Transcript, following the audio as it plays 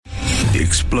The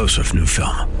explosive new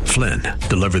film, Flynn,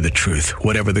 deliver the truth,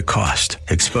 whatever the cost,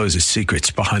 exposes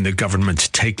secrets behind the government's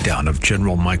takedown of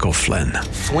General Michael Flynn.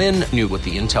 Flynn knew what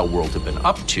the intel world had been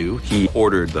up to. He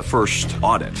ordered the first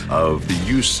audit of the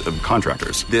use of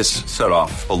contractors. This set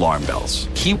off alarm bells.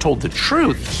 He told the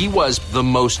truth. He was the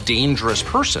most dangerous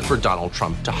person for Donald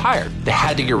Trump to hire. They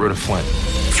had to get rid of Flynn.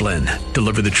 Flynn,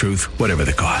 deliver the truth, whatever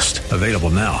the cost. Available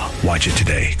now. Watch it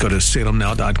today. Go to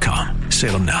salemnow.com.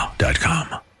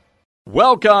 salemnow.com.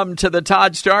 Welcome to the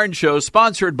Todd Starnes Show,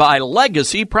 sponsored by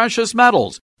Legacy Precious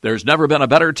Metals. There's never been a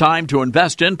better time to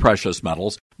invest in precious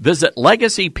metals. Visit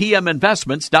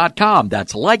LegacyPMInvestments.com.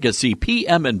 That's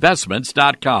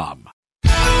LegacyPMInvestments.com.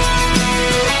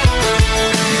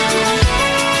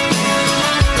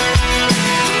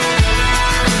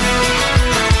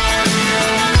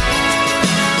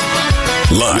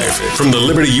 Live from the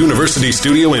Liberty University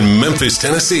studio in Memphis,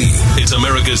 Tennessee, it's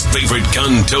America's favorite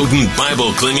gun-toting,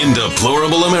 Bible-clinging,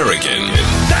 deplorable American.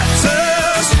 That's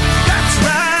us. That's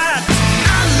right.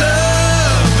 I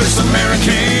love this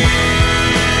American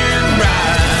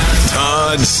ride.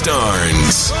 Todd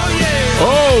Starnes.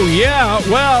 Oh, yeah.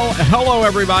 Well, hello,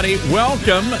 everybody.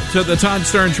 Welcome to the Todd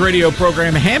Starnes radio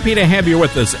program. Happy to have you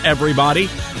with us, everybody.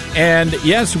 And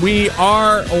yes, we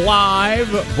are live,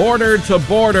 border to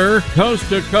border, coast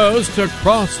to coast,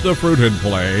 across the fruited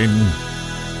plain.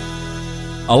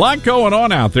 A lot going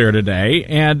on out there today,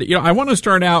 and I want to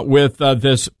start out with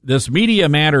this Media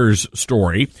Matters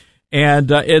story,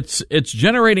 and it's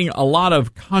generating a lot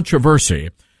of controversy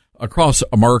across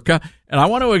America, and I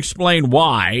want to explain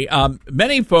why.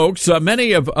 Many folks,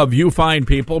 many of you fine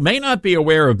people, may not be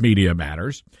aware of Media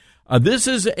Matters. This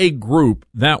is a group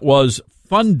that was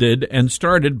funded and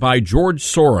started by George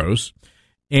Soros,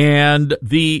 and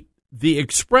the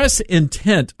express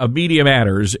intent of Media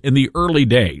Matters in the early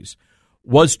days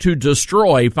was to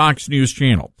destroy Fox News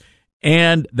Channel.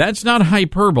 And that's not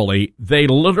hyperbole. They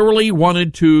literally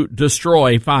wanted to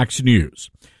destroy Fox News.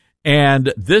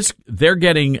 And they're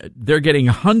getting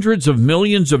hundreds of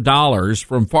millions of dollars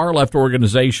from far left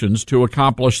organizations to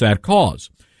accomplish that cause.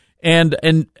 And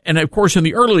of course, in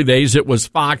the early days, it was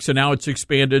Fox, and now it's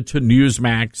expanded to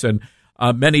Newsmax and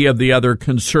many of the other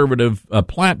conservative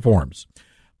platforms.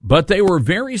 But they were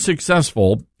very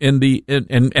successful and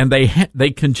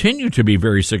they continue to be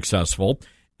very successful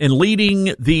in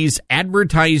leading these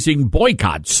advertising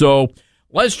boycotts. So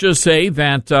let's just say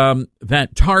that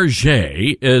that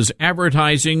Target is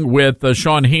advertising with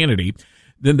Sean Hannity.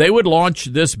 Then they would launch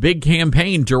this big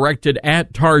campaign directed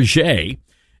at Target.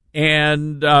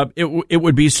 And it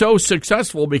would be so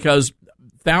successful because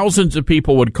thousands of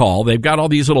people would call. They've got all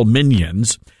these little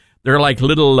minions. They're like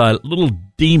little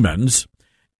demons,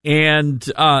 and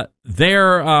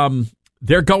they're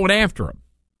going after them.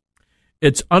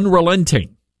 It's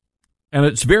unrelenting, and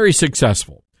it's very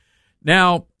successful.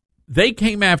 Now, they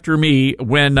came after me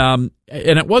when, and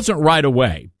it wasn't right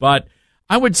away, but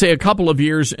I would say a couple of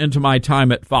years into my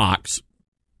time at Fox.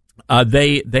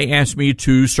 They asked me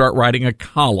to start writing a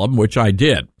column, which I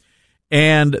did.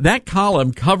 And that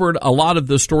column covered a lot of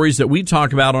the stories that we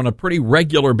talk about on a pretty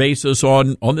regular basis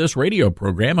on this radio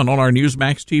program and on our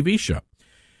Newsmax TV show.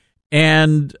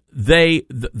 And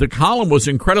the column was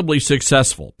incredibly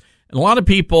successful. And a lot of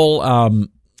people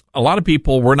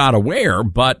were not aware,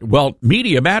 but, well,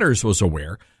 Media Matters was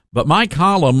aware. But my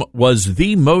column was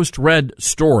the most read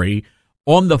story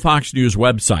on the Fox News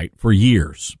website for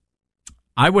years.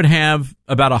 I would have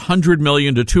about 100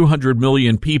 million to 200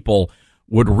 million people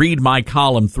would read my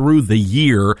column through the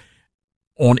year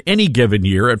on any given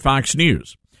year at Fox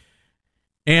News.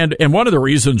 And one of the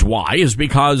reasons why is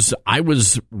because I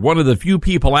was one of the few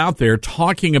people out there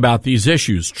talking about these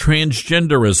issues,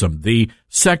 transgenderism, the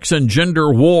sex and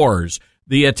gender wars,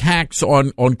 the attacks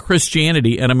on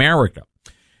Christianity in America.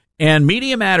 And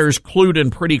Media Matters clued in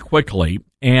pretty quickly,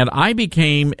 and I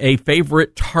became a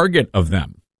favorite target of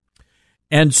them.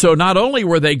 And so not only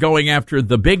were they going after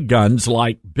the big guns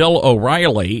like Bill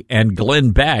O'Reilly and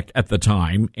Glenn Beck at the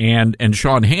time and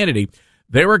Sean Hannity,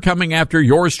 they were coming after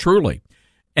yours truly.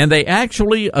 And they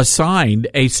actually assigned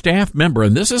a staff member,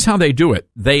 and this is how they do it.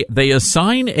 They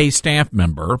assign a staff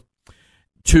member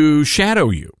to shadow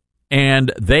you,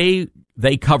 and they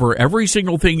cover every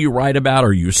single thing you write about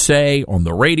or you say on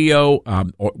the radio,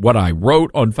 or what I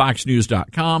wrote on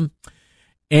FoxNews.com,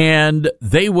 and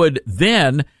they would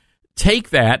then take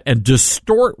that and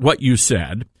distort what you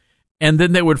said, and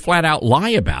then they would flat out lie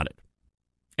about it.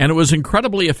 And it was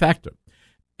incredibly effective.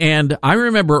 And I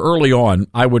remember early on,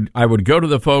 I would go to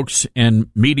the folks in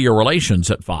media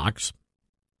relations at Fox,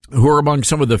 who are among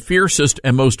some of the fiercest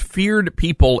and most feared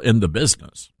people in the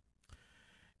business.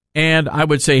 and I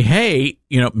would say, hey,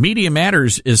 Media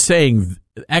Matters is saying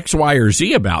X, Y, or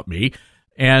Z about me,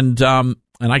 and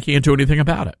I can't do anything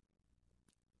about it.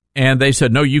 And they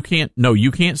said, no, you can't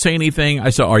say anything. I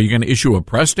said, are you going to issue a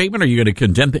press statement? Are you going to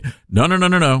condemn it?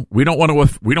 No. We don't want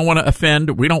to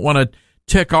offend. We don't want to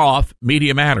tick off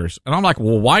Media Matters. And I'm like,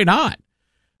 well, why not?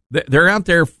 They're out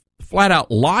there flat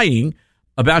out lying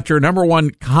about your number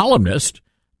one columnist.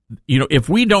 If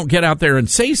we don't get out there and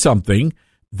say something,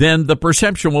 then the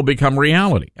perception will become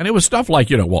reality. And it was stuff like,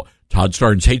 well, Todd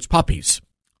Starnes hates puppies.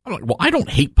 I'm like, well, I don't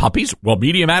hate puppies. Well,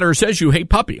 Media Matters says you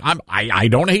hate puppies. I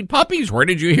don't hate puppies. Where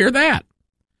did you hear that?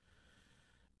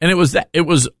 And it was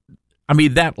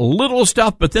that little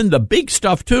stuff, but then the big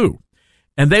stuff too.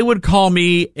 And they would call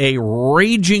me a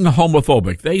raging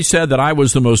homophobic. They said that I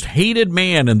was the most hated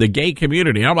man in the gay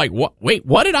community. And I'm like, what? Wait,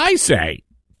 what did I say?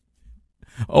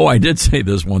 Oh, I did say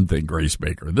this one thing, Grace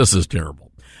Baker. This is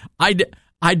terrible. I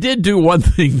did do one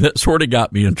thing that sort of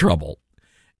got me in trouble.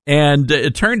 And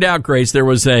it turned out, Grace, there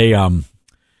was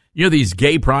these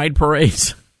gay pride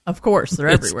parades. Of course, they're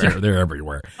everywhere. They're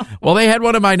everywhere. Well, they had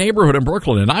one in my neighborhood in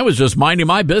Brooklyn, and I was just minding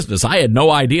my business. I had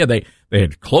no idea. They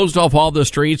had closed off all the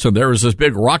streets, and there was this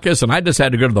big ruckus, and I just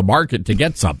had to go to the market to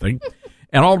get something.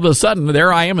 And all of a sudden,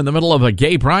 there I am in the middle of a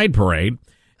gay pride parade,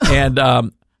 and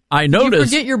I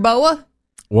noticed. Did you forget your boa?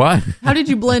 What? How did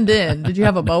you blend in? Did you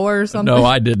have a boa or something? No,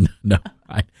 I didn't. No.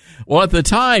 Well, at the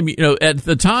time,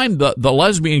 the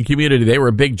lesbian community, they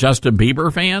were big Justin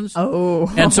Bieber fans.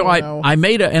 Oh. And so I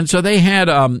made and so they had,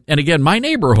 and again, my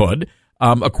neighborhood,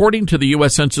 according to the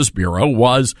U.S. Census Bureau,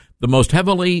 was the most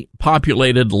heavily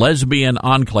populated lesbian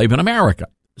enclave in America.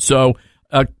 So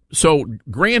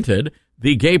granted,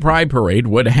 the gay pride parade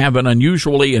would have an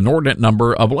unusually inordinate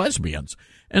number of lesbians.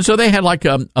 And so they had like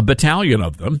a battalion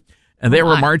of them, and they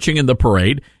were marching in the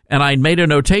parade. And I made a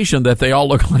notation that they all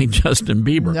look like Justin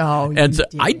Bieber. No, and so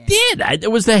I did. It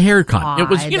was the haircut. God. It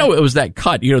was, it was that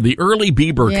cut. The early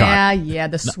Bieber cut. Yeah,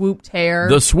 the swooped hair.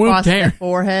 The swooped hair, the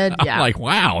forehead. Yeah, I'm like,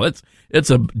 wow, it's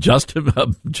a Justin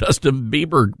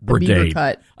Bieber brigade. Bieber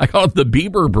cut. I call it the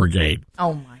Bieber brigade.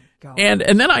 Oh my God. And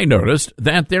then I noticed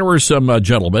that there were some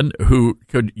gentlemen who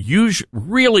could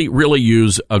really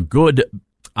use a good,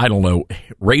 I don't know,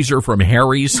 razor from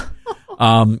Harry's.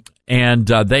 And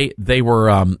they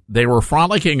were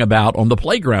frolicking about on the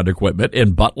playground equipment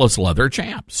in buttless leather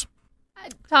chaps.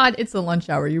 Todd, it's the lunch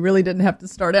hour. You really didn't have to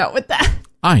start out with that.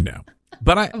 I know,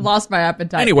 but I've lost my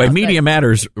appetite. Anyway, Media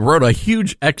Matters wrote a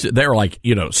huge exit. They're like,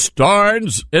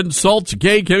 Starnes insults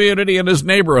gay community in his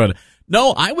neighborhood.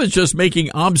 No, I was just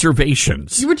making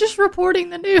observations. You were just reporting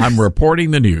the news. I'm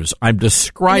reporting the news. I'm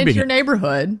describing it's your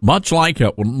neighborhood. Much like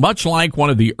one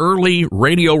of the early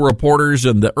radio reporters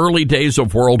in the early days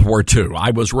of World War II.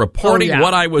 I was reporting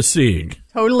what I was seeing.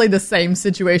 Totally the same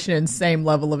situation and same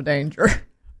level of danger.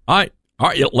 All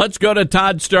right, let's go to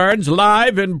Todd Starnes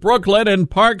live in Brooklyn and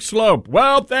Park Slope.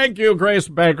 Well, thank you, Grace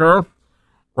Baker.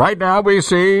 Right now, we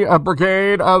see a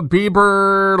brigade of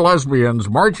Bieber lesbians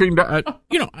marching down.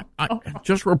 I'm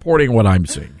just reporting what I'm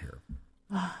seeing here.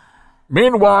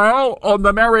 Meanwhile, on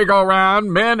the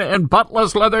merry-go-round, men in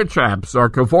buttless leather chaps are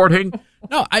cavorting.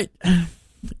 No,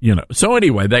 So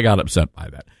anyway, they got upset by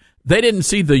that. They didn't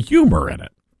see the humor in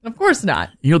it. Of course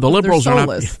not. The liberals are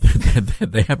not.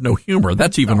 They have no humor.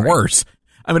 That's even worse.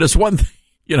 I mean, it's one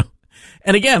thing,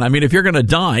 And again, if you're going to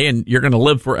die and you're going to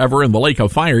live forever in the lake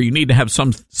of fire, you need to have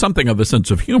something of a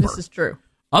sense of humor. This is true.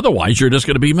 Otherwise, you're just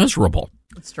going to be miserable.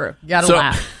 It's true. You got to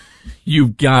laugh.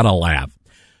 You've got to laugh.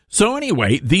 So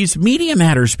anyway, these Media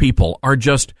Matters people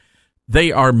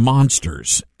they are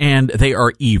monsters and they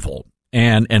are evil.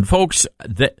 And folks,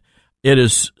 it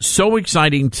is so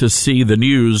exciting to see the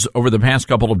news over the past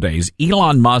couple of days.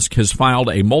 Elon Musk has filed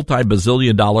a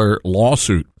multi-bazillion-dollar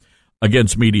lawsuit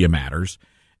against Media Matters.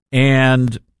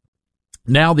 And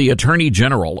now the Attorney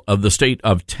General of the state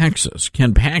of Texas,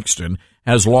 Ken Paxton,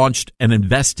 has launched an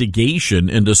investigation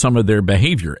into some of their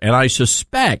behavior. And I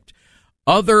suspect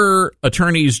other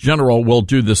attorneys general will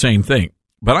do the same thing.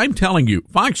 But I'm telling you,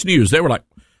 Fox News, they were like,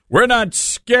 we're not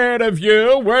scared of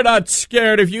you. We're not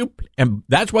scared of you. And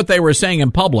that's what they were saying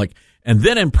in public. And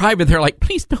then in private, they're like,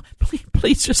 please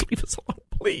just leave us alone.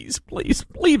 Please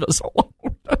leave us alone.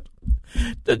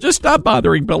 Just stop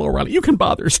bothering Bill O'Reilly. You can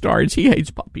bother Starnes. He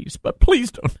hates puppies, but please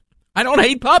don't. I don't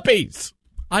hate puppies.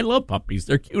 I love puppies.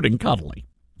 They're cute and cuddly.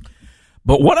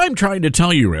 But what I'm trying to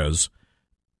tell you is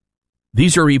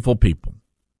these are evil people.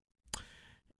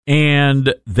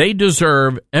 And they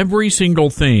deserve every single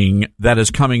thing that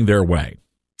is coming their way.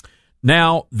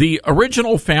 Now, the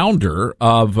original founder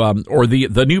of, or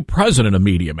the new president of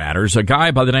Media Matters, a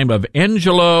guy by the name of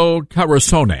Angelo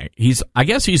Carusone. I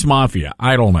guess he's mafia.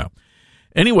 I don't know.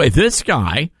 Anyway, this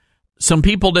guy, some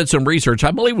people did some research.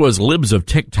 I believe it was Libs of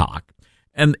TikTok.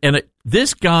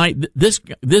 This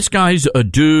guy's a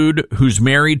dude who's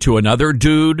married to another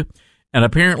dude, and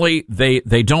apparently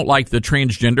they don't like the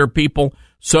transgender people.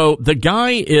 So the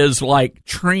guy is like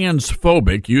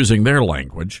transphobic, using their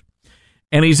language,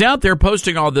 and he's out there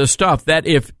posting all this stuff that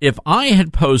if I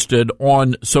had posted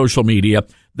on social media,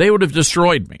 they would have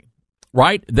destroyed me,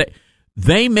 right?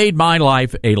 They made my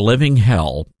life a living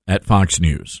hell at Fox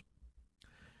News.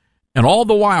 And all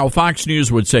the while, Fox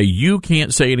News would say, you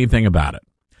can't say anything about it.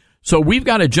 So we've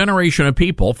got a generation of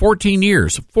people, 14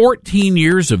 years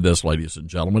of this, ladies and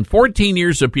gentlemen, 14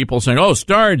 years of people saying, oh,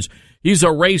 Starnes, he's a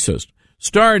racist.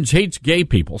 Starnes hates gay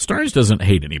people. Starnes doesn't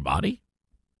hate anybody,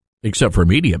 except for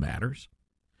Media Matters.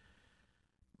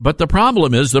 But the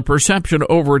problem is the perception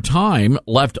over time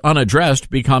left unaddressed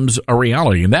becomes a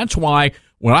reality. And that's why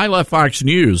when I left Fox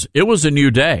News, it was a new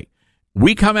day.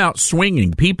 We come out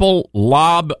swinging. People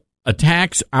lob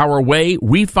attacks our way.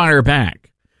 We fire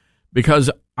back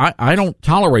because I don't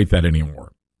tolerate that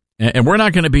anymore. And we're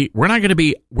not going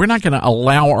to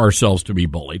allow ourselves to be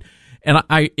bullied. And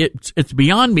it's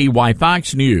beyond me why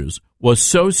Fox News was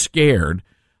so scared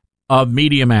of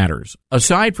Media Matters,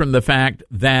 aside from the fact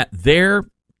that their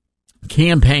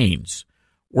campaigns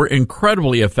were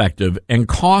incredibly effective and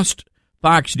cost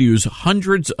Fox News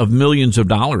hundreds of millions of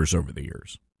dollars over the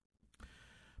years.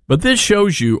 But this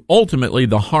shows you ultimately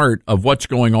the heart of what's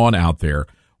going on out there,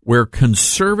 where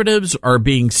conservatives are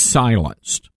being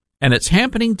silenced. And it's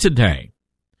happening today.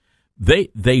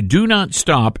 They do not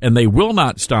stop, and they will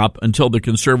not stop until the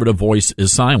conservative voice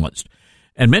is silenced.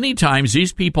 And many times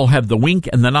these people have the wink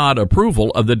and the nod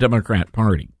approval of the Democrat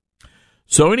Party.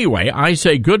 So anyway, I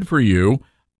say good for you.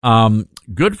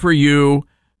 Good for you,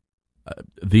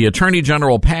 the Attorney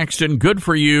General Paxton. Good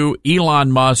for you,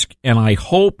 Elon Musk. And I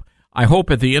hope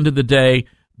at the end of the day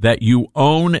that you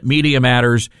own Media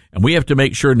Matters, and we have to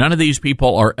make sure none of these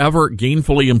people are ever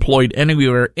gainfully employed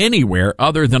anywhere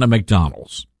other than a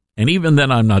McDonald's. And even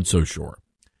then, I'm not so sure.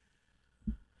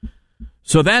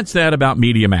 So that's that about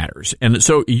Media Matters. And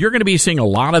so you're going to be seeing a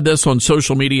lot of this on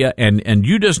social media, and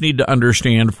you just need to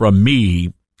understand from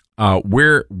me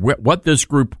what this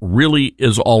group really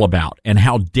is all about and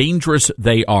how dangerous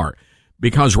they are.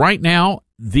 Because right now,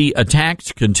 the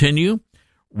attacks continue.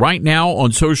 Right now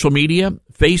on social media,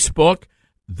 Facebook,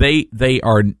 they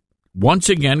are once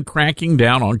again cracking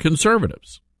down on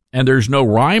conservatives. And there's no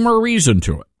rhyme or reason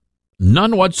to it.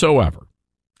 None whatsoever.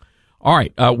 All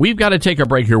right, we've got to take a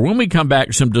break here. When we come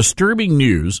back, some disturbing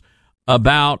news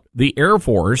about the Air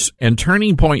Force and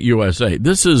Turning Point USA.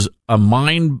 This is a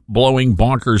mind-blowing,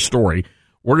 bonkers story.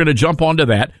 We're going to jump onto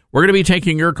that. We're going to be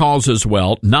taking your calls as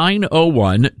well.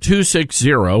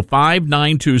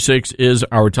 901-260-5926 is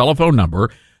our telephone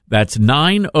number. That's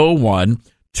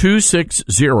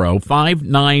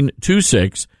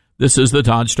 901-260-5926. This is the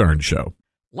Todd Starnes Show.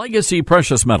 Legacy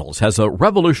Precious Metals has a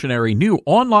revolutionary new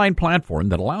online platform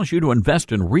that allows you to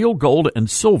invest in real gold and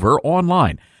silver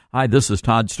online. Hi, this is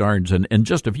Todd Starnes, and in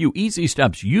just a few easy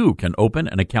steps, you can open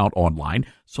an account online,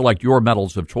 select your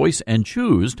metals of choice, and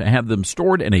choose to have them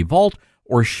stored in a vault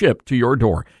or shipped to your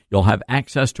door. You'll have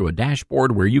access to a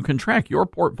dashboard where you can track your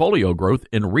portfolio growth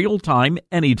in real time,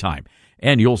 anytime.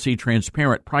 And you'll see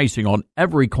transparent pricing on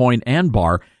every coin and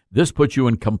bar. This puts you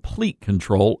in complete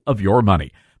control of your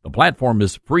money. The platform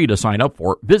is free to sign up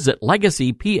for. Visit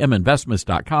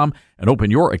LegacyPMInvestments.com and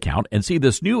open your account and see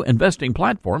this new investing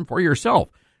platform for yourself.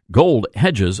 Gold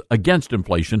hedges against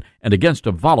inflation and against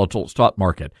a volatile stock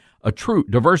market. A true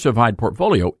diversified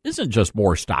portfolio isn't just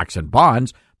more stocks and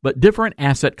bonds, but different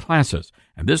asset classes.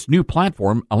 And this new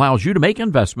platform allows you to make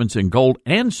investments in gold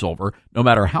and silver, no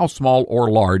matter how small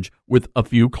or large, with a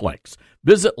few clicks.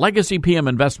 Visit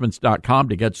LegacyPMInvestments.com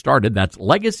to get started. That's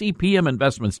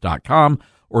LegacyPMInvestments.com,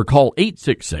 or call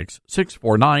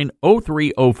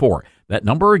 866-649-0304. That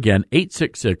number again,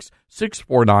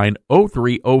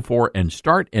 866-649-0304, and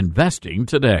start investing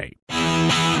today.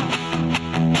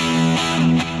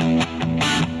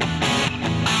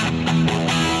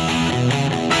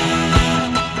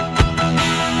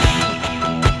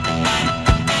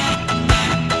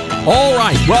 All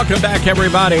right, welcome back,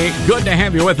 everybody. Good to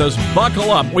have you with us.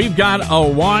 Buckle up. We've got a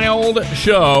wild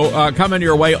show coming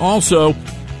your way. Also,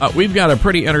 we've got a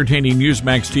pretty entertaining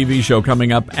Newsmax TV show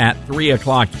coming up at 3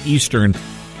 o'clock Eastern.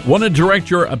 Want to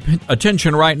direct your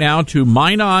attention right now to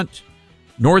Minot,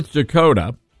 North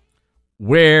Dakota,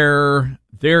 where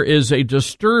there is a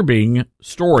disturbing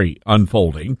story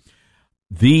unfolding.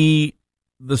 The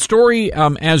story,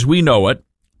 as we know it,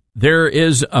 there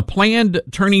is a planned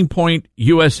Turning Point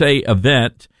USA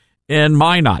event in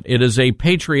Minot. It is a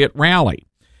Patriot rally.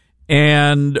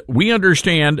 And we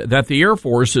understand that the Air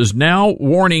Force is now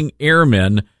warning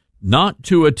airmen not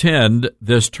to attend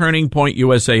this Turning Point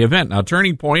USA event. Now,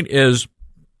 Turning Point is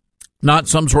not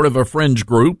some sort of a fringe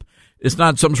group. It's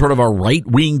not some sort of a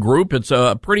right-wing group. It's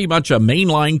pretty much a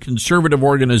mainline conservative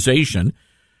organization,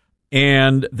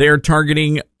 and they're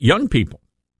targeting young people.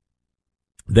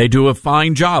 They do a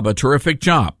fine job, a terrific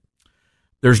job.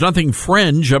 There's nothing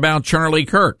fringe about Charlie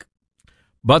Kirk.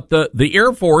 But the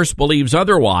Air Force believes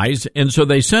otherwise, and so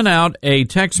they sent out a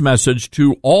text message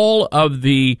to all of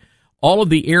the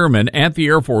airmen at the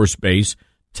Air Force Base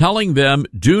telling them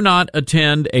do not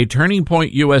attend a Turning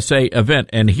Point USA event.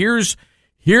 And here's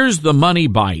the money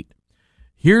bite.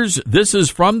 This is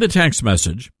from the text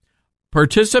message.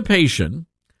 Participation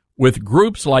with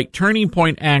groups like Turning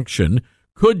Point Action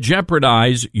could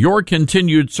jeopardize your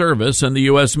continued service in the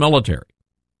U.S. military.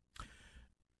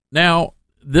 Now,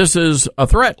 this is a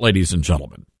threat, ladies and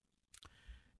gentlemen.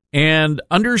 And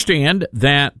understand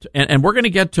that, and we're going to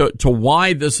get to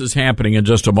why this is happening in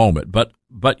just a moment, but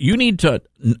you need to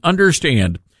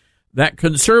understand that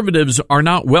conservatives are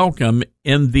not welcome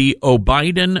in the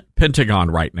Biden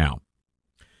Pentagon right now.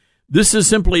 This is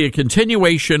simply a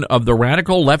continuation of the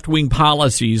radical left-wing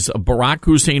policies of Barack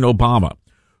Hussein Obama,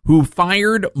 who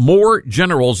fired more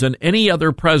generals than any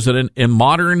other president in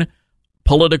modern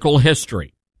political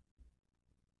history.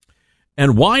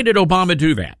 And why did Obama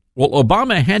do that? Well,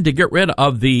 Obama had to get rid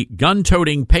of the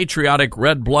gun-toting, patriotic,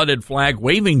 red-blooded,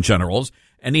 flag-waving generals,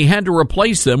 and he had to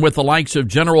replace them with the likes of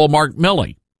General Mark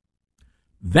Milley.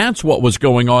 That's what was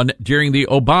going on during the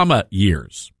Obama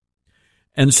years.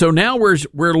 And so now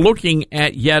we're looking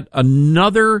at yet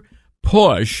another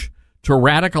push to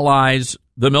radicalize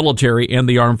the military and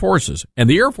the armed forces. And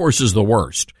the Air Force is the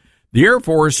worst. The Air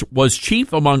Force was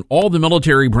chief among all the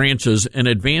military branches in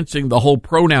advancing the whole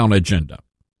pronoun agenda.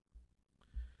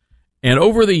 And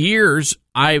over the years,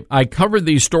 I covered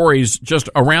these stories just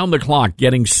around the clock,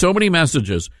 getting so many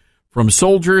messages from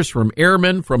soldiers, from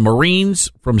airmen, from Marines,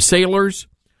 from sailors,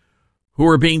 who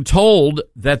were being told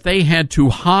that they had to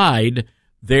hide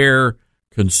their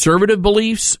conservative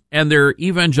beliefs and their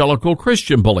evangelical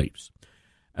Christian beliefs.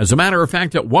 As a matter of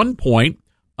fact, at one point,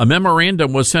 a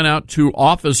memorandum was sent out to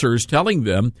officers telling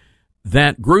them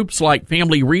that groups like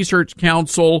Family Research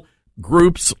Council,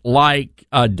 groups like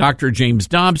Dr. James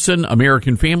Dobson,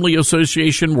 American Family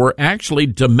Association were actually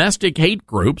domestic hate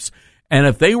groups, and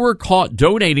if they were caught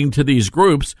donating to these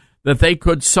groups, that they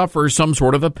could suffer some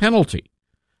sort of a penalty.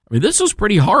 I mean, this is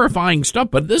pretty horrifying stuff,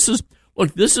 but this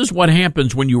is what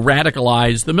happens when you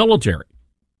radicalize the military.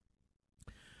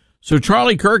 So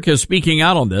Charlie Kirk is speaking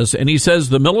out on this, and he says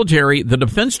the military, the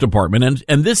Defense Department,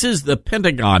 and this is the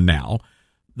Pentagon now,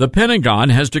 the Pentagon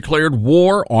has declared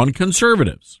war on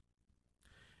conservatives.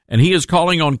 And he is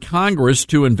calling on Congress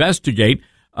to investigate.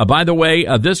 By the way,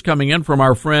 this coming in from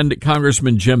our friend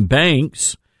Congressman Jim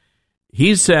Banks.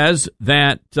 He says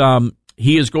that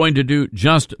he is going to do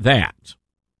just that.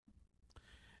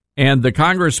 And the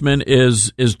congressman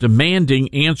is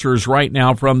demanding answers right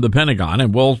now from the Pentagon,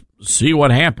 and we'll see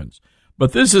what happens.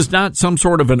 But this is not some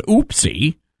sort of an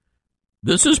oopsie.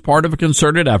 This is part of a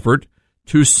concerted effort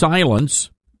to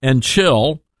silence and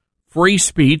chill free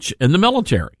speech in the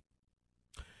military.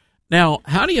 Now,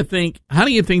 how do you think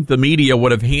the media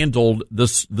would have handled the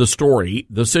story,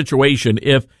 the situation,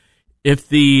 if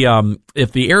the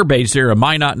air base there in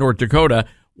Minot, North Dakota,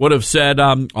 would have said,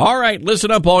 "All right, listen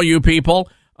up, all you people.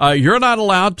 You're not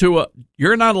allowed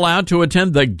to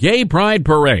attend the Gay Pride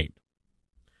Parade.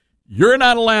 You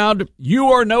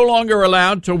are no longer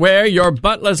allowed to wear your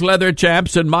buttless leather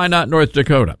chaps in Minot, North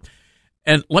Dakota."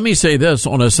 And let me say this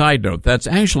on a side note. That's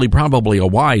actually probably a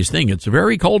wise thing. It's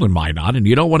very cold in Minot, and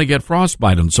you don't want to get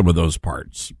frostbite on some of those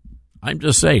parts. I'm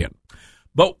just saying.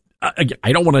 But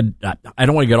I don't want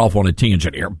to get off on a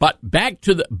tangent here. But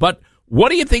but what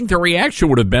do you think the reaction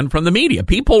would have been from the media?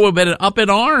 People would have been up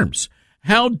in arms.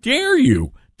 How dare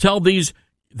you tell these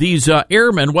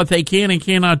airmen what they can and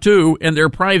cannot do in their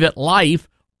private life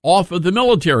off of the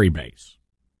military base?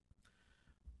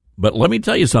 But let me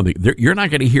tell you something. You're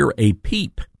not going to hear a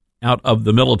peep out of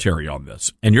the military on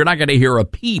this, and you're not going to hear a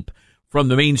peep from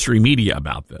the mainstream media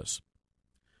about this,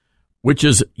 which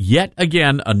is yet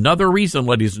again another reason,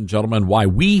 ladies and gentlemen, why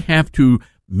we have to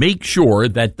make sure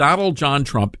that Donald John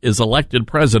Trump is elected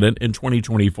president in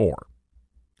 2024.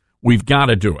 We've got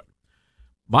to do it.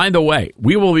 By the way,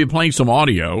 we will be playing some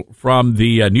audio from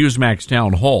the Newsmax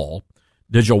Town Hall.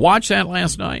 Did you watch that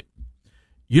last night?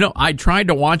 You know, I tried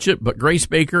to watch it, but Grace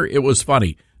Baker, it was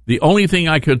funny. The only thing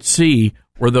I could see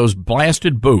were those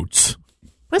blasted boots.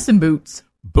 Puss in Boots.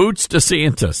 Boots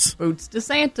DeSantis. Boots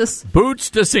DeSantis. Boots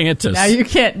DeSantis. Now you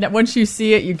can't, once you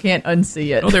see it, you can't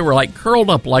unsee it. Oh, they were like curled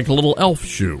up like a little elf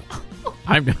shoe.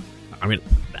 I mean,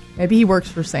 maybe he works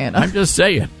for Santa. I'm just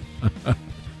saying.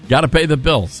 Got to pay the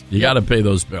bills. You got to pay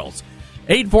those bills.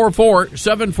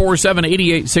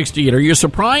 844-747-8868. Are you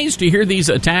surprised to hear these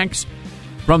attacks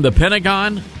from the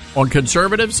Pentagon on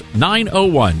conservatives?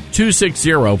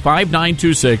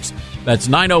 901-260-5926. That's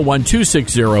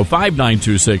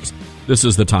 901-260-5926. This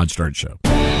is the Todd Stern Show.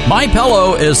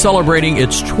 MyPillow is celebrating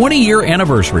its 20-year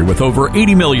anniversary with over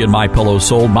 80 million MyPillows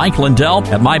sold. Mike Lindell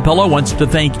at MyPillow wants to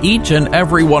thank each and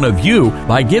every one of you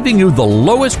by giving you the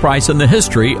lowest price in the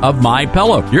history of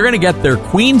MyPillow. You're going to get their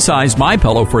queen-size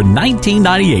MyPillow for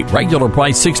 $19.98, regular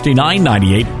price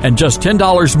 $69.98, and just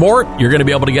 $10 more, you're going to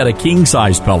be able to get a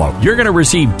king-size pillow. You're going to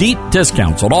receive deep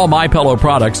discounts on all MyPillow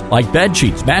products like bed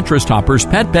sheets, mattress toppers,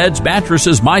 pet beds,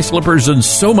 mattresses, my slippers, and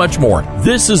so much more.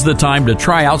 This is the time to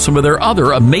try out some of their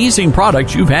other amazing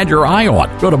products you've had your eye on.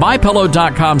 Go to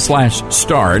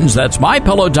mypillow.com/Starnes. That's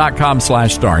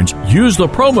mypillow.com/Starnes. Use the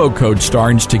promo code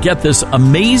Starnes to get this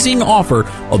amazing offer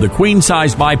of the queen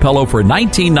size MyPillow for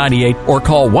 $19.98, or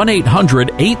call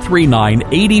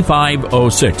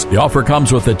 1-800-839-8506. The offer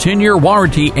comes with a 10-year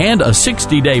warranty and a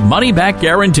 60-day money-back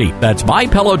guarantee. That's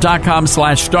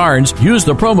mypillow.com/Starnes. Use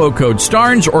the promo code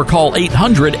Starnes or call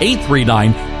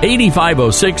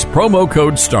 800-839-8506. Promo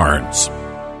code Starnes.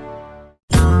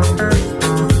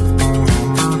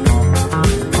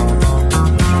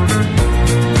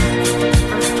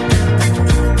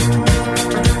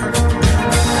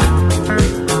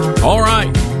 All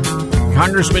right.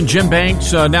 Congressman Jim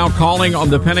Banks now calling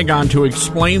on the Pentagon to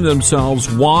explain themselves.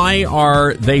 Why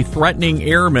are they threatening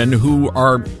airmen who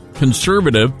are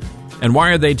conservative, and why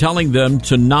are they telling them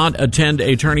to not attend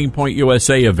a Turning Point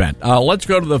USA event? Let's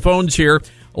go to the phones here.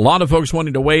 A lot of folks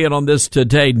wanting to weigh in on this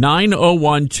today.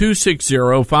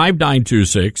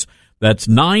 901-260-5926. That's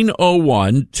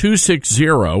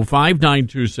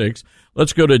 901-260-5926.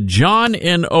 Let's go to John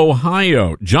in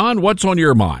Ohio. John, what's on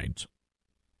your mind?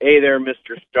 Hey there,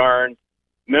 Mr. Starnes.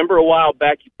 Remember a while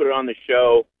back you put it on the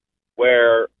show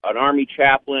where an Army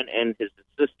chaplain and his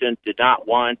assistant did not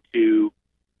want to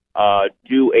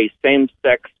do a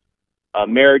same-sex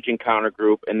marriage encounter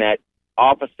group, and that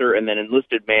officer and that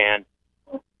enlisted man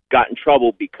got in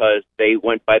trouble because they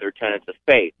went by their tenets of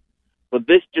faith. So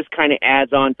this just kind of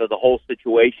adds on to the whole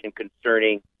situation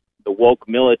concerning the woke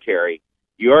military.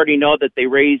 You already know that they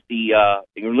raised the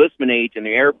enlistment age in the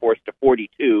Air Force to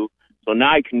 42, so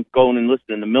now you can go and enlist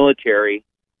in the military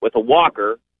with a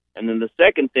walker. And then the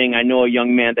second thing, I know a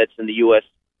young man that's in the U.S.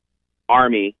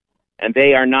 Army, and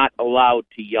they are not allowed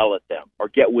to yell at them or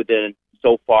get within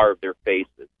so far of their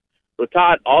faces. So,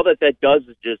 Todd, all that does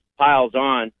is just piles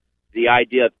on the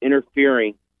idea of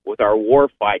interfering with our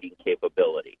war-fighting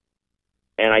capability.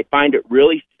 And I find it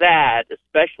really sad,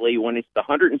 especially when it's the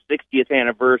 160th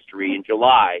anniversary in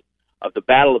July of the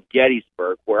Battle of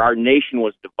Gettysburg, where our nation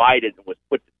was divided and the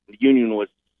Union was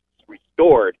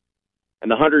restored,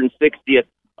 and the 160th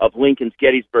of Lincoln's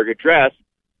Gettysburg Address,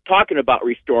 talking about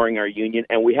restoring our Union,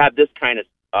 and we have this kind of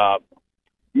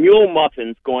mule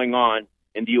muffins going on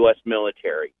in the U.S.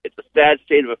 military. It's a sad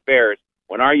state of affairs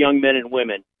when our young men and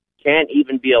women can't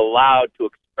even be allowed to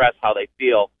express how they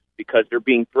feel because they're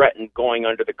being threatened going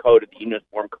under the code of the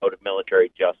Uniform Code of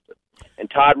Military Justice. And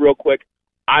Todd, real quick,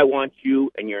 I want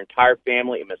you and your entire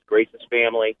family and Miss Grace's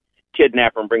family,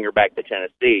 kidnap her and bring her back to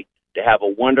Tennessee, to have a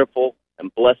wonderful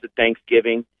and blessed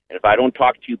Thanksgiving. And if I don't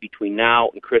talk to you between now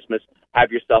and Christmas,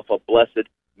 have yourself a blessed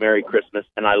Merry Christmas.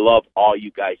 And I love all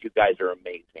you guys. You guys are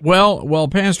amazing. Well,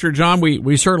 Pastor John,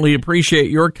 we certainly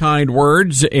appreciate your kind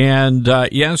words. And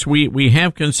yes, we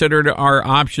have considered our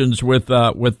options with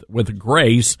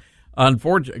Grace.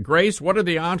 Unfortunately, Grace, what are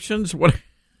the options? What?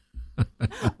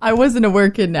 I wasn't aware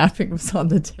kidnapping was on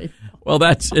the table. Well,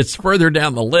 it's further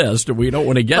down the list, and we don't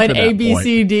want to get to that A, B, point.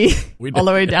 C, D, all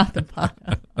the way down the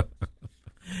bottom.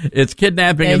 It's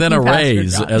kidnapping and then a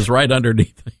raise as right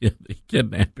underneath the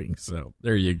kidnapping. So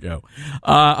there you go.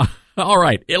 All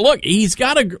right. Look,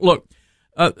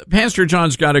 Pastor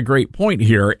John's got a great point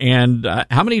here. And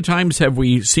how many times have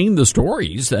we seen the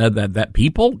stories that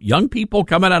people, young people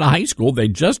coming out of high school, they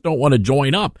just don't want to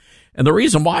join up. And the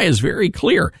reason why is very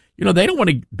clear. You know, they don't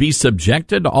want to be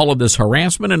subjected to all of this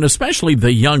harassment, and especially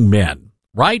the young men,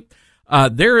 right?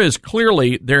 There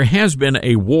has been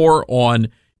a war on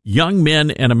young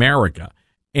men in America,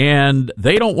 and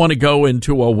they don't want to go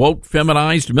into a woke,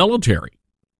 feminized military.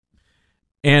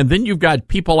 And then you've got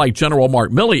people like General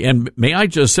Mark Milley, and may I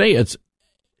just say,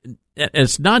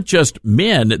 it's not just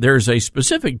men. There's a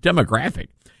specific demographic,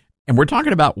 and we're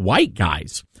talking about white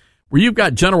guys. where you've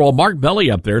got General Mark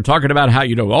Milley up there talking about how,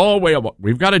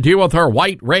 we've got to deal with our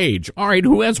white rage. All right,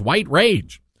 who has white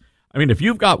rage? I mean, if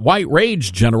you've got white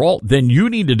rage, General, then you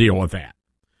need to deal with that.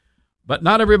 But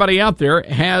not everybody out there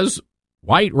has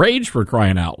white rage, for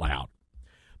crying out loud.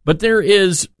 But there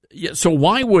is, so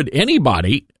why would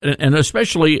anybody, and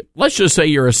especially, let's just say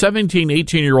you're a 17,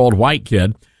 18-year-old white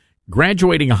kid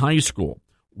graduating high school,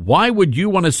 why would you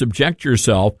want to subject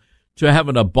yourself to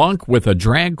having a bunk with a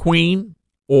drag queen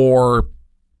or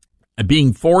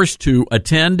being forced to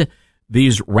attend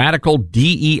these radical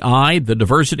DEI, the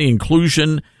diversity,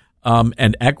 inclusion,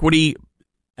 and equity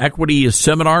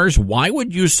seminars? Why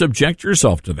would you subject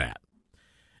yourself to that?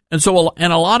 And so,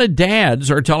 and a lot of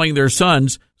dads are telling their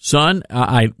sons, son,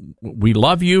 we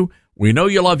love you. We know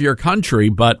you love your country,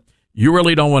 but you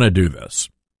really don't want to do this.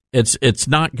 It's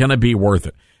not going to be worth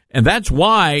it. And that's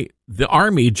why the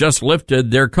Army just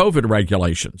lifted their COVID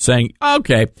regulation, saying,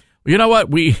 okay, you know what?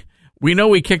 We know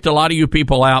we kicked a lot of you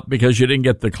people out because you didn't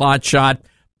get the clot shot,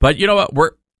 but you know what?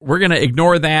 We're going to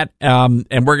ignore that, and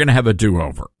we're going to have a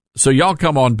do-over. So y'all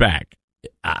come on back.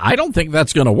 I don't think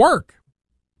that's going to work.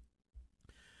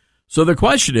 So the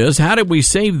question is, how did we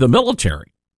save the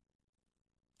military?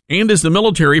 And is the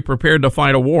military prepared to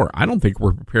fight a war? I don't think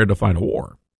we're prepared to fight a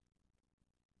war.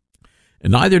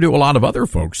 And neither do a lot of other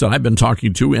folks that I've been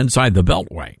talking to inside the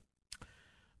Beltway.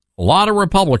 A lot of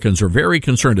Republicans are very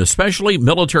concerned, especially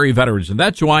military veterans, and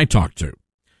that's who I talk to,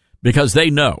 because they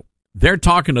know. They're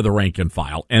talking to the rank and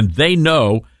file, and they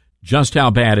know just how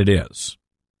bad it is.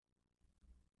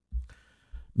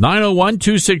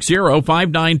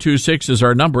 901-260-5926 is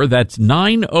our number. That's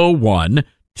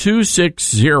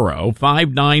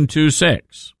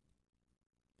 901-260-5926.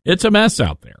 It's a mess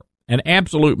out there, an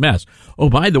absolute mess. Oh,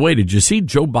 by the way, did you see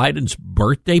Joe Biden's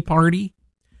birthday party?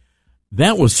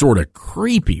 That was sort of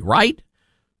creepy, right?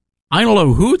 I don't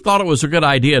know who thought it was a good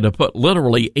idea to put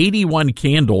literally 81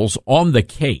 candles on the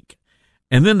cake,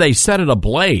 and then they set it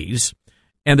ablaze.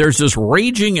 And there's this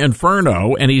raging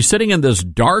inferno, and he's sitting in this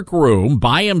dark room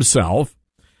by himself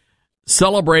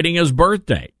celebrating his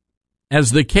birthday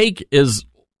as the cake is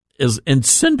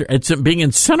being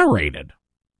incinerated,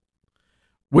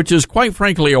 which is quite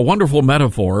frankly a wonderful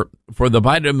metaphor for the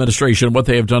Biden administration and what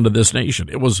they have done to this nation.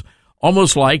 It was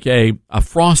almost like a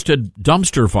frosted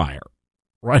dumpster fire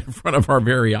right in front of our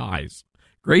very eyes.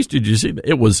 Grace, did you see that?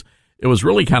 It was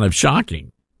really kind of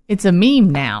shocking. It's a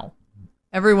meme now.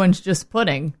 Everyone's just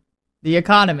putting the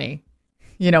economy,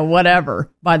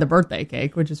 whatever, by the birthday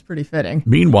cake, which is pretty fitting.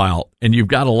 Meanwhile, and you've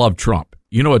got to love Trump.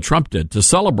 You know what Trump did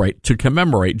to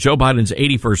commemorate Joe Biden's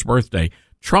 81st birthday?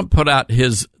 Trump put out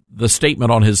the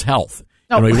statement on his health.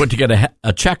 Oh. He went to get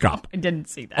a checkup. I didn't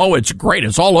see that. Oh, it's great.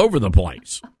 It's all over the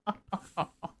place.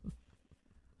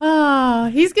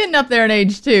 He's getting up there in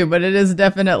age too, but it is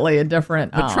definitely a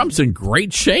different. But Trump's in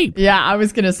great shape. Yeah, I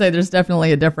was going to say there's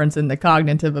definitely a difference in the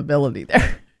cognitive ability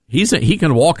there. He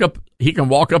can walk up. He can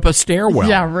walk up a stairwell.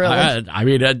 Yeah,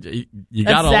 really. You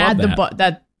got to love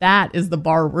that. That is the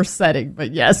bar we're setting.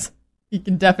 But yes, he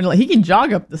can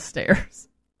jog up the stairs.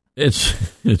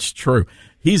 It's true.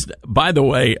 By the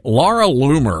way, Laura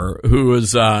Loomer, who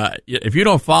is if you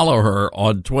don't follow her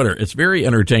on Twitter, it's very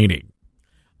entertaining.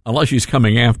 Unless she's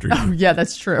coming after you. Oh, yeah,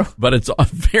 that's true. But it's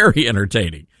very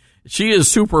entertaining. She is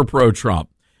super pro-Trump.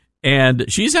 And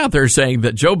she's out there saying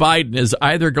that Joe Biden is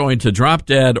either going to drop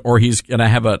dead or he's going to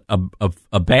have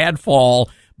a bad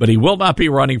fall, but he will not be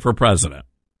running for president.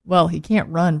 Well, he can't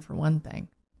run, for one thing.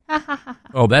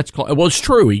 Oh, well, it's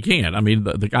true. He can. I mean,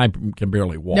 the guy can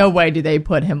barely walk. No way do they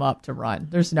put him up to run.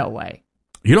 There's no way.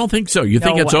 You don't think so? You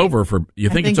think it's over for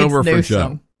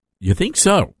Joe? You think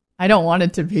so? I don't want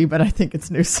it to be, but I think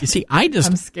it's Newsom. You see, I'm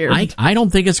scared. I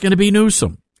don't think it's going to be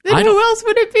Newsom. Then who else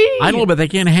would it be? I don't know, but they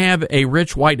can't have a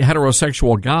rich, white,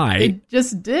 heterosexual guy. They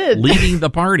just did. Leading the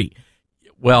party.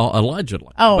 Well, allegedly.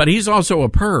 Oh. But he's also a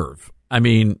perv. I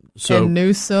mean, so. And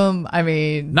Newsom,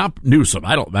 Not Newsom.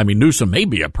 Newsom may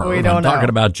be a perv. We don't I'm talking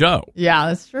about Joe. Yeah,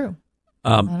 that's true.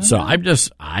 I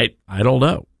don't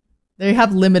know. They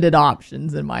have limited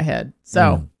options in my head.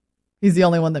 So he's the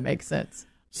only one that makes sense.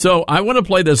 So I want to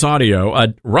play this audio.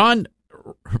 Boots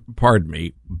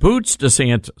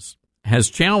DeSantis has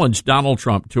challenged Donald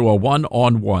Trump to a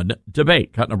one-on-one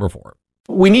debate. Cut number 4.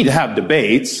 We need to have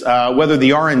debates. Whether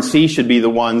the RNC should be the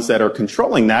ones that are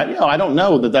controlling that, I don't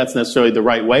know that that's necessarily the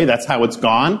right way. That's how it's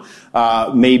gone.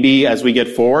 Maybe as we get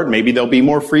forward, maybe there'll be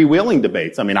more freewheeling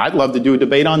debates. I'd love to do a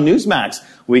debate on Newsmax.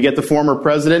 We get the former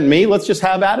president and me. Let's just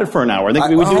have at it for an hour. I think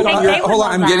we would do it on your. Hold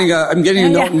on, I'm getting a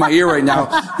note in my ear right now.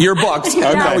 Your books. Okay,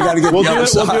 we got to get. We'll do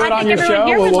it on your show.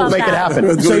 We'll make it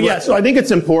happen. So I think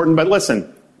it's important. But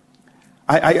listen.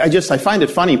 I find it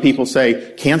funny people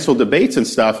say cancel debates and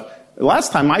stuff.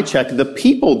 Last time I checked, the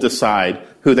people decide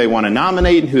who they want to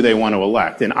nominate and who they want to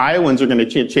elect, and Iowans are going to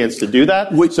get a chance to do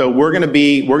that. So we're going to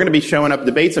be showing up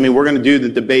debates. I mean, we're going to do the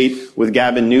debate with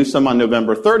Gavin Newsom on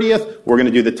November 30th. We're going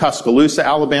to do the Tuscaloosa,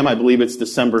 Alabama. I believe it's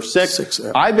December 6th.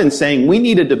 Yeah. I've been saying we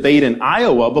need a debate in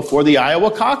Iowa before the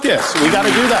Iowa caucus. We got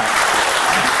to do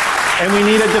that, and we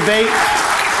need a debate.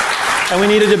 And we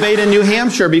need a debate in New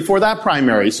Hampshire before that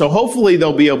primary. So hopefully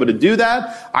they'll be able to do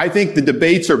that. I think the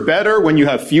debates are better when you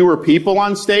have fewer people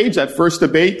on stage. That first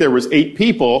debate, there was 8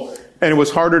 people, and it was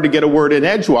harder to get a word in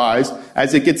edgewise.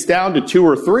 As it gets down to 2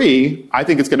 or 3, I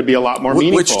think it's going to be a lot more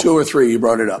meaningful. Which 2 or 3? You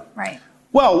brought it up. Right.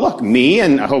 Well, look, me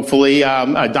and hopefully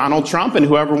Donald Trump and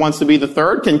whoever wants to be the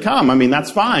third can come. I mean,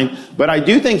 that's fine. But I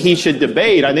do think he should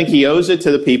debate. I think he owes it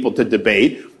to the people to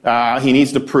debate. He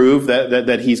needs to prove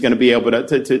that he's going to be able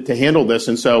to handle this.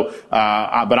 And so,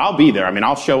 but I'll be there. I mean,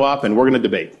 I'll show up and we're going to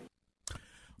debate.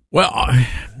 Well,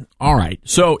 all right.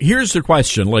 So here's the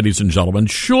question, ladies and gentlemen.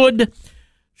 Should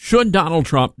Donald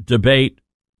Trump debate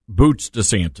Boots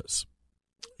DeSantis?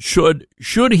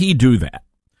 Should he do that?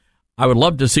 I would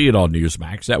love to see it on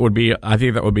Newsmax. I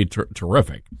think that would be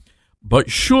terrific.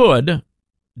 But should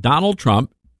Donald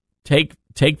Trump take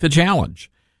the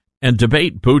challenge and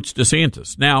debate Boots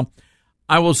DeSantis? Now,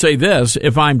 I will say this: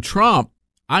 if I'm Trump,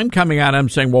 I'm coming at him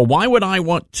saying, "Well, why would I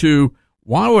want to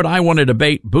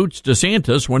debate Boots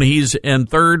DeSantis when he's in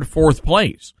 3rd, 4th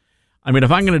place? I mean,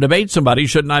 if I'm going to debate somebody,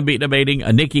 shouldn't I be debating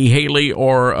a Nikki Haley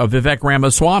or a Vivek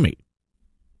Ramaswamy?"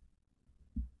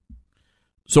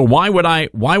 So why would I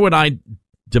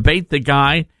debate the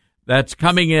guy that's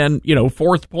coming in,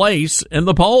 4th place in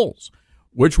the polls,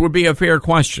 which would be a fair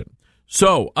question.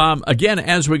 So, again,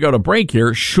 as we go to break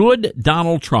here, should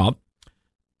Donald Trump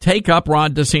take up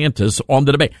Ron DeSantis on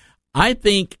the debate? I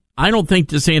don't think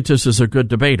DeSantis is a good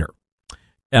debater.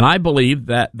 And I believe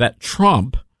that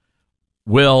Trump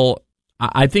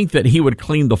I think that he would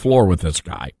clean the floor with this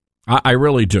guy. I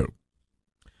really do.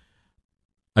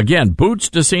 Again, Boots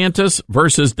DeSantis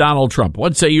versus Donald Trump.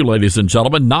 What say you, ladies and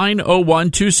gentlemen?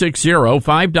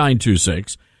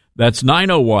 901-260-5926. That's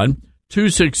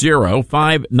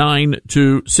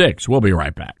 901-260-5926. We'll be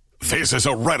right back. This is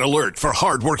a red alert for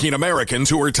hardworking Americans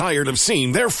who are tired of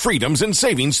seeing their freedoms and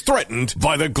savings threatened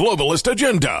by the globalist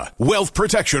agenda. Wealth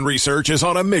Protection Research is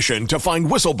on a mission to find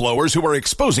whistleblowers who are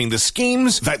exposing the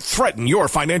schemes that threaten your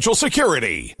financial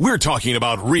security. We're talking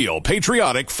about real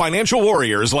patriotic financial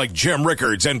warriors like Jim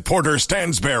Rickards and Porter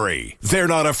Stansberry. They're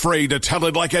not afraid to tell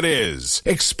it like it is,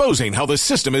 exposing how the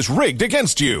system is rigged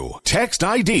against you. Text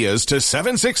ideas to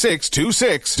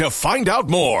 76626 to find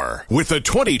out more. With the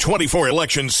 2024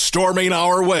 elections storming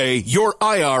our way, your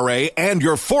IRA and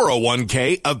your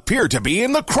 401k appear to be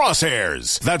in the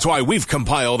crosshairs. That's why we've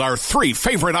compiled our 3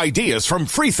 favorite ideas from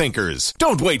freethinkers.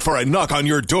 Don't wait for a knock on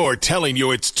your door telling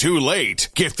you it's too late.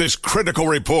 Get this critical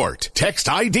report. Text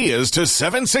ideas to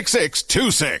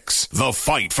 76626. The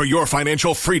fight for your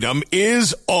financial freedom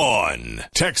is on.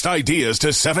 Text ideas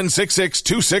to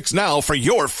 76626 now for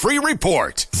your free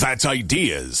report. That's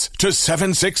ideas to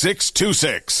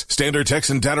 76626. Standard text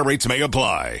and data rates may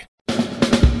apply.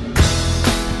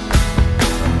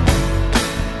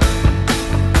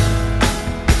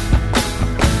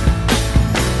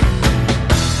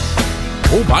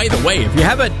 Oh, by the way, if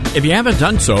you haven't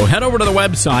done so, head over to the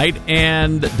website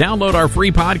and download our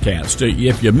free podcast.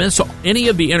 If you miss any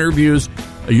of the interviews,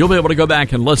 you'll be able to go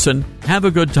back and listen. Have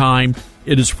a good time.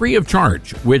 It is free of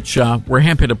charge, which we're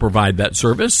happy to provide that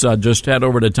service. Just head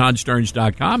over to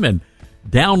toddstearns.com and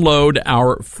download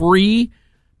our free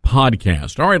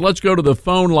podcast. All right, let's go to the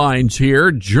phone lines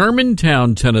here.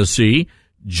 Germantown, Tennessee.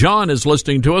 John is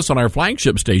listening to us on our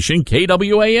flagship station,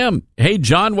 KWAM. Hey,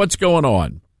 John, what's going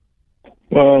on?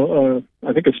 Well,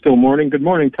 I think it's still morning. Good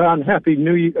morning, Todd. Happy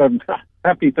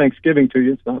Happy Thanksgiving to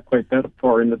you. It's not quite that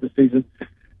far into the season.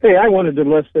 Hey, I wanted to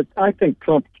list that I think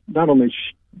Trump not only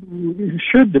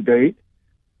should debate,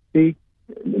 he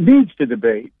needs to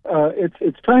debate.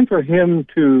 It's time for him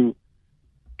to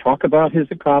talk about his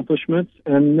accomplishments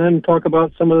and then talk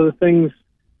about some of the things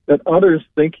that others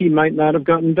think he might not have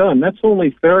gotten done. That's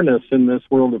only fairness in this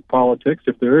world of politics,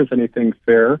 if there is anything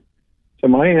fair. So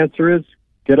my answer is,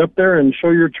 get up there and show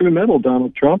your true mettle,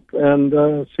 Donald Trump,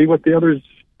 and see what the others,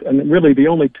 and really the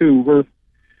only two worth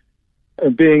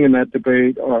being in that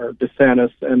debate are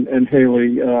DeSantis and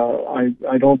Haley.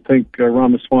 I don't think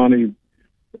Ramaswamy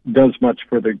does much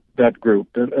for that group.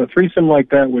 A threesome like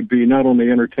that would be not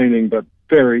only entertaining, but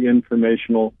very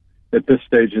informational at this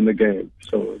stage in the game.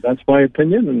 So that's my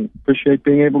opinion, and appreciate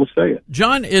being able to say it.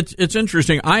 John, it's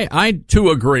interesting. I too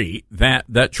agree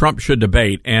that Trump should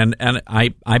debate, and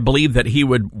I believe that he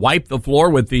would wipe the floor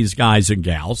with these guys and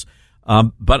gals.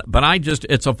 But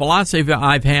it's a philosophy that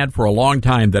I've had for a long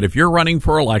time that if you're running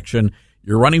for election,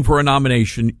 you're running for a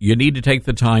nomination, you need to take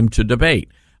the time to debate.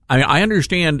 I mean, I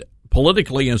understand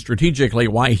politically and strategically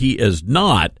why he is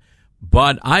not,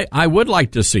 but I would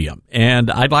like to see him, and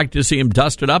I'd like to see him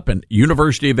dusted up. And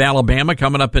University of Alabama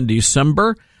coming up in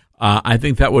December, I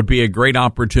think that would be a great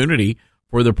opportunity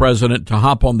for the president to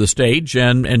hop on the stage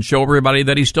and show everybody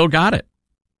that he still got it.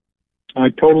 I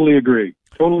totally agree.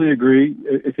 Totally agree.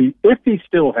 If he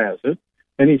still has it,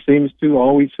 and he seems to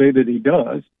always say that he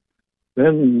does,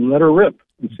 then let her rip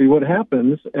and see what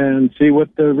happens, and see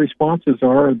what the responses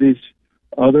are of these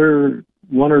other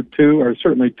one or two, or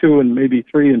certainly two and maybe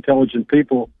three intelligent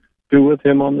people do with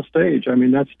him on the stage. I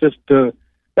mean, that's just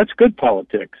that's good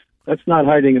politics. That's not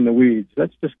hiding in the weeds.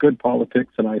 That's just good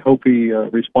politics, and I hope he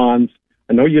responds.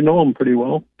 I know you know him pretty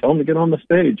well. Tell him to get on the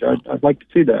stage. I'd like to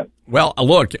see that. Well,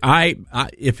 look,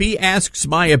 if he asks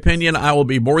my opinion, I will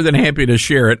be more than happy to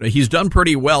share it. He's done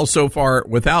pretty well so far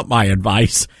without my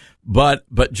advice. But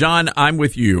John, I'm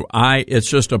with you. It's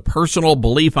just a personal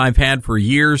belief I've had for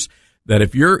years that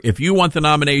if you want the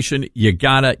nomination, you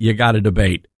gotta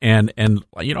debate. And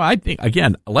I think,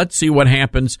 again, let's see what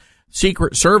happens.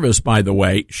 Secret Service, by the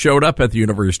way, showed up at the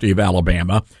University of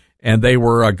Alabama, and they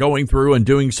were going through and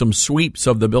doing some sweeps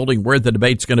of the building where the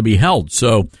debate's going to be held.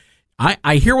 So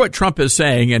I hear what Trump is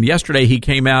saying, and yesterday he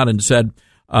came out and said,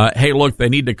 hey, look, they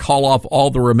need to call off all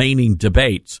the remaining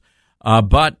debates.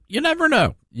 But you never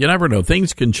know. You never know.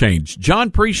 Things can change. John,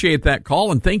 appreciate that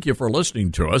call, and thank you for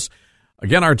listening to us.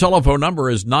 Again, our telephone number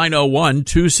is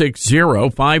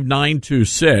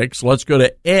 901-260-5926. Let's go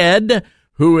to Ed,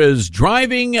 who is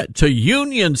driving to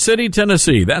Union City,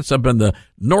 Tennessee. That's up in the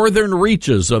northern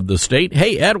reaches of the state.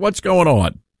 Hey, Ed, what's going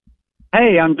on?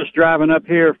 Hey, I'm just driving up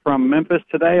here from Memphis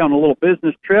today on a little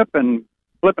business trip and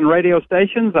flipping radio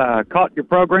stations. I caught your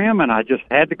program, and I just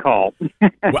had to call.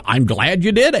 Well, I'm glad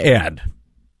you did, Ed.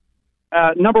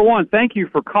 Number one, thank you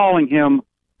for calling him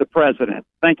the president.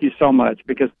 Thank you so much,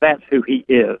 because that's who he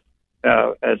is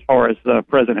as far as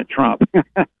President Trump.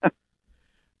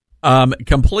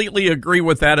 Completely agree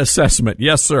with that assessment.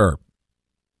 Yes, sir.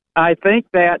 I think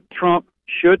that Trump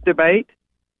should debate.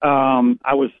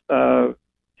 I was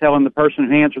telling the person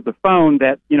who answered the phone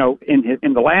that,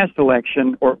 in the last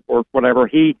election or whatever,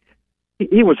 he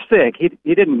was sick. He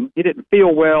didn't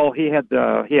feel well. He had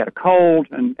a cold,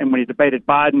 and when he debated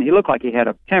Biden, he looked like he had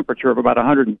a temperature of about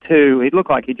 102. He looked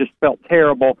like he just felt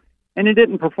terrible, and he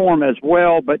didn't perform as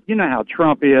well. But you know how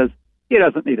Trump is. He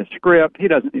doesn't need a script. He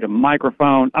doesn't need a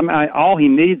microphone. I mean, all he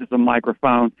needs is a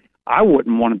microphone. I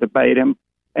wouldn't want to debate him.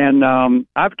 And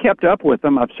I've kept up with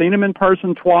him. I've seen him in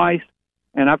person twice,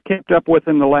 and I've kept up with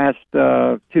him the last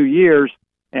 2 years.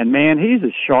 And, man, he's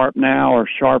as sharp now, or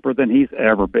sharper than he's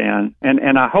ever been.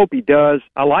 And I hope he does.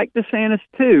 I like DeSantis,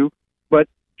 too, but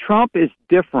Trump is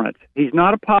different. He's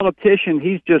not a politician.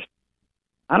 He's just,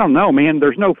 I don't know, man.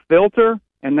 There's no filter,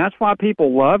 and that's why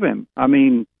people love him. I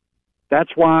mean,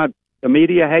 that's why the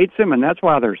media hates him, and that's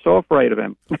why they're so afraid of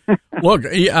him. Look,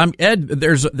 Ed,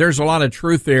 there's a lot of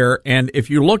truth there. And if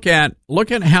you look at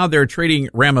how they're treating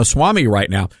Ramaswamy right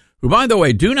now, who, by the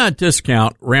way, do not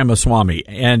discount Ramaswamy,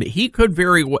 and he could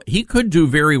do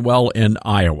very well in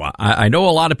Iowa. I know a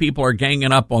lot of people are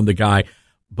ganging up on the guy,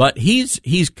 but he's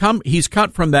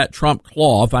cut from that Trump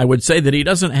cloth. I would say that he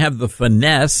doesn't have the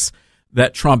finesse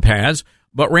that Trump has,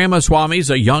 but Ramaswamy's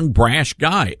a young, brash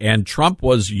guy, and Trump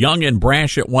was young and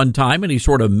brash at one time, and he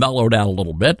sort of mellowed out a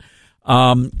little bit.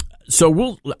 So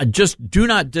we'll just do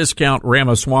not discount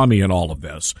Ramaswamy in all of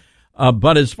this.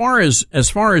 But as far as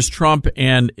Trump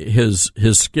and his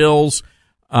skills,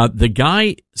 the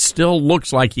guy still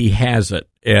looks like he has it,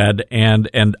 Ed,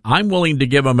 and I'm willing to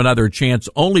give him another chance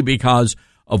only because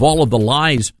of all of the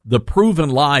lies, the proven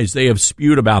lies they have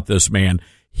spewed about this man.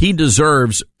 He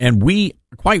deserves, and we,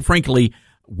 quite frankly,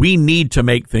 we need to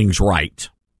make things right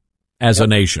as a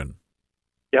nation.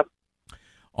 Yep.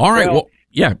 All right. Well,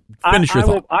 yeah. Finish your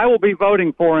thought. I will be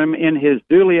voting for him in his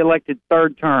duly elected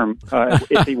third term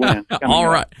if he wins. All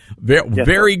right.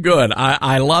 Very good.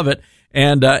 I love it.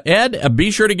 And Ed,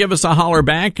 be sure to give us a holler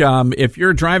back. If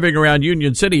you're driving around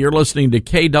Union City, you're listening to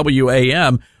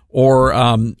KWAM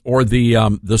or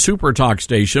the Super Talk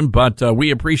station. But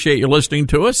we appreciate you listening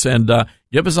to us, and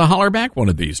give us a holler back one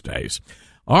of these days.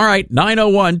 All right.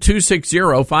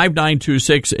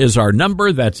 901-260-5926 is our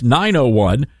number. That's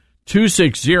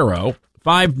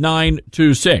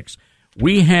 901-260-5926.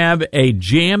 We have a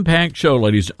jam-packed show,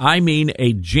 ladies. I mean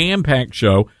a jam-packed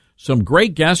show. Some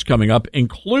great guests coming up,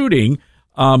 including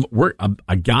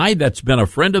a guy that's been a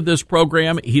friend of this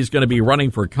program. He's going to be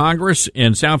running for Congress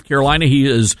in South Carolina. He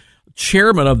is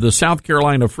chairman of the South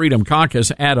Carolina Freedom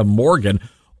Caucus, Adam Morgan.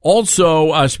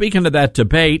 Also, speaking of that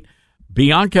debate,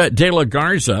 Bianca De La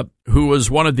Garza, who was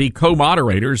one of the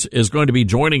co-moderators, is going to be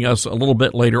joining us a little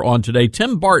bit later on today.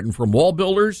 Tim Barton from Wall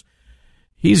Builders,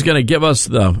 he's going to give us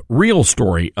the real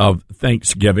story of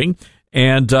Thanksgiving.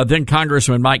 And then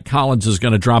Congressman Mike Collins is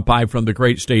going to drop by from the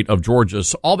great state of Georgia.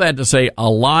 So all that to say, a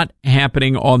lot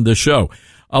happening on the show.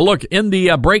 Look, in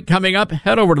the break coming up,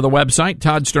 head over to the website,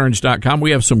 toddsterns.com.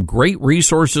 We have some great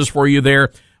resources for you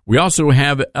there. We also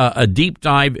have a deep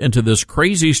dive into this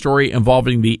crazy story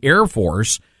involving the Air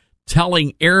Force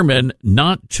telling airmen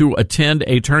not to attend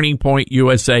a Turning Point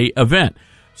USA event.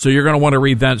 So you're going to want to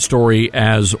read that story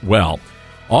as well.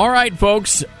 All right,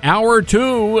 folks, hour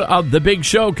 2 of the big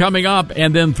show coming up,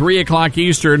 and then 3 o'clock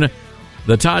Eastern,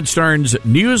 the Todd Stearns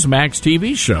Newsmax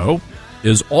TV show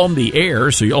is on the air,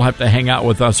 so you'll have to hang out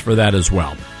with us for that as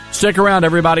well. Stick around,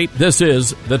 everybody. This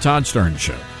is the Todd Stearns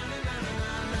Show.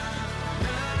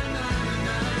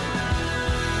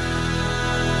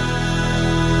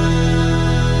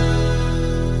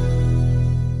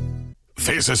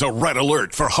 This is a red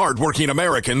alert for hardworking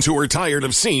Americans who are tired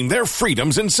of seeing their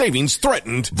freedoms and savings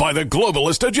threatened by the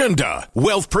globalist agenda.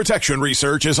 Wealth Protection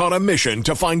Research is on a mission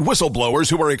to find whistleblowers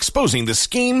who are exposing the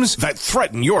schemes that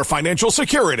threaten your financial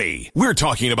security. We're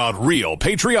talking about real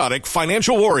patriotic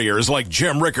financial warriors like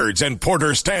Jim Rickards and Porter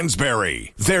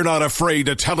Stansberry. They're not afraid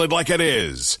to tell it like it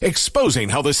is, exposing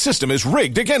how the system is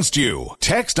rigged against you.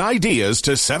 Text ideas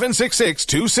to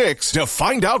 76626 to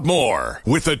find out more.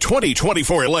 With the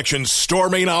 2024 election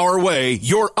storming our way,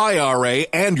 your IRA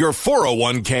and your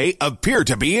 401k appear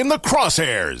to be in the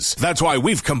crosshairs. That's why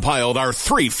we've compiled our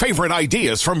 3 favorite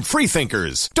ideas from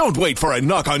freethinkers. Don't wait for a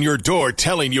knock on your door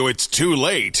telling you it's too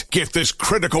late. Get this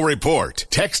critical report.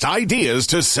 Text ideas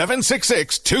to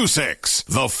 76626.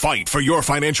 The fight for your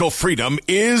financial freedom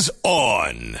is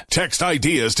on. Text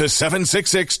ideas to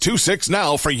 76626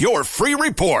 now for your free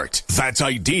report. That's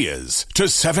ideas to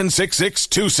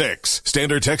 76626.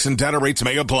 Standard text and data rates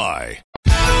may apply.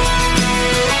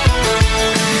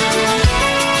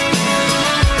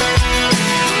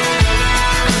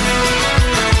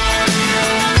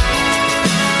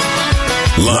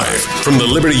 Live from the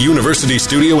Liberty University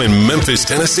studio in Memphis,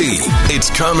 Tennessee, it's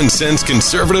common sense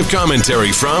conservative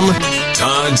commentary from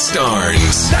Todd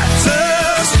Starnes. That's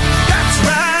us. That's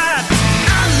right.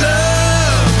 I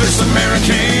love this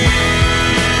American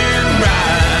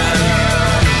ride.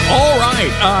 All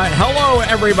right. Hello,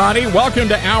 everybody. Welcome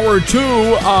to hour 2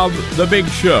 of the big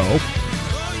show.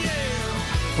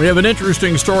 We have an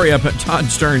interesting story up at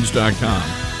toddsterns.com.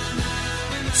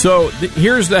 So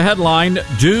here's the headline.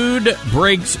 Dude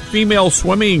breaks female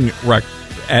swimming record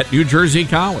at New Jersey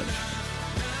College.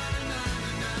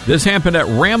 This happened at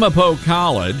Ramapo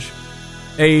College.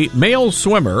 A male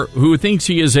swimmer who thinks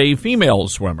he is a female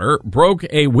swimmer broke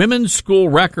a women's school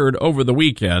record over the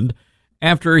weekend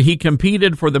after he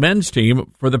competed for the men's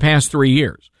team for the past 3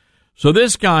 years. So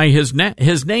this guy, his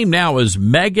name now is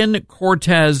Megan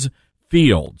Cortez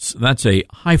Fields. That's a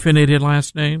hyphenated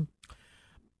last name.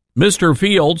 Mr.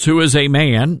 Fields, who is a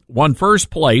man, won first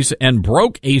place and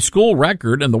broke a school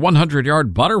record in the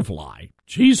 100-yard butterfly.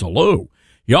 Jeez, hello.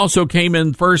 He also came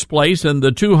in first place in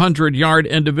the 200-yard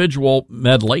individual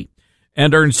medley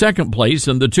and earned second place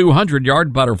in the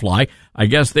 200-yard butterfly. I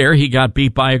guess there he got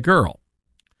beat by a girl.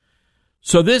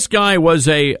 So this guy was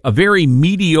a very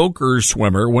mediocre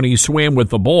swimmer when he swam with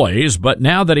the boys, but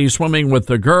now that he's swimming with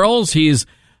the girls, he's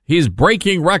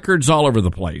breaking records all over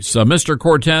the place. Mr.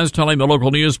 Cortez telling the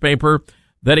local newspaper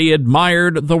that he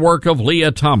admired the work of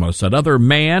Leah Thomas, another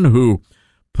man who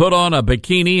put on a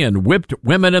bikini and whipped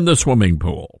women in the swimming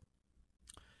pool.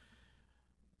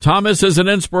 Thomas is an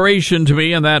inspiration to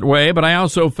me in that way, but I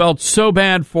also felt so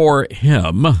bad for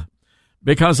him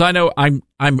because I know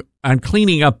I'm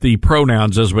cleaning up the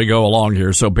pronouns as we go along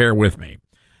here, so bear with me.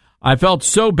 I felt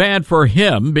so bad for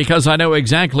him because I know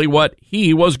exactly what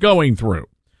he was going through.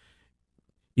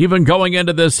 Even going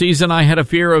into this season, I had a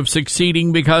fear of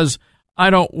succeeding because I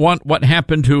don't want what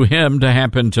happened to him to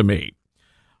happen to me.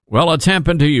 Well, it's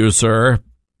happened to you, sir.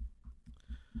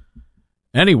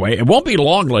 Anyway, it won't be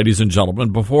long, ladies and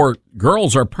gentlemen, before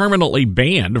girls are permanently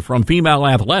banned from female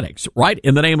athletics, right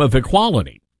in the name of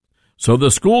equality. So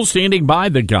the school's standing by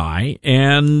the guy,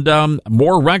 and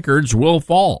more records will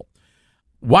fall.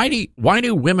 Why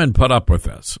do women put up with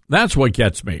this? That's what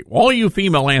gets me. All you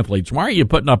female athletes, why are you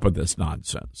putting up with this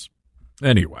nonsense?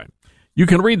 Anyway, You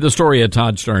can read the story at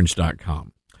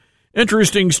toddsterns.com.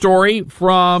 Interesting story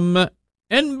from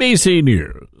NBC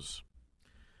News.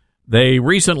 They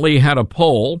recently had a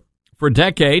poll. For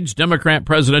decades, Democrat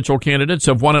presidential candidates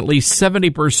have won at least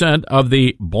 70% of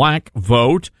the black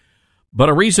vote. But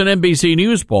a recent NBC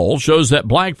News poll shows that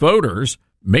black voters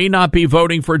may not be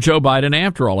voting for Joe Biden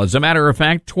after all. As a matter of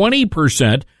fact,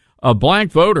 20% of black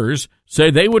voters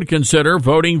say they would consider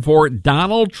voting for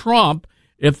Donald Trump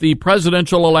if the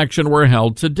presidential election were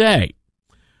held today.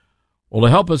 Well, to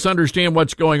help us understand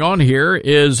what's going on here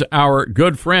is our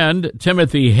good friend,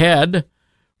 Timothy Head,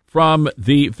 from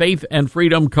the Faith and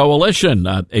Freedom Coalition,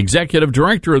 executive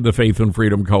director of the Faith and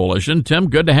Freedom Coalition. Tim,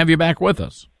 good to have you back with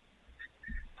us.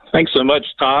 Thanks so much,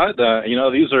 Todd.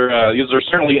 These are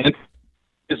certainly interesting,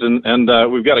 and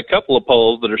we've got a couple of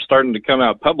polls that are starting to come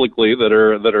out publicly that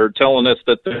are telling us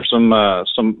that there's some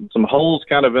holes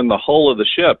kind of in the hull of the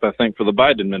ship, I think, for the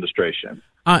Biden administration.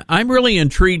 I'm really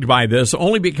intrigued by this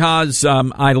only because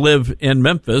I live in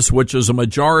Memphis, which is a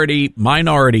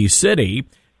majority-minority city.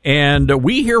 And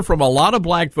we hear from a lot of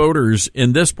black voters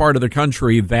in this part of the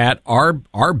country that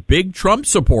are big Trump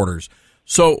supporters.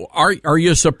 So are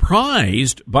you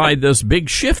surprised by this big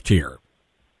shift here?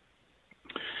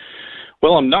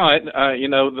 Well, I'm not.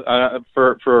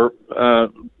 For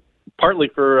partly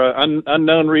for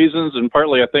unknown reasons, and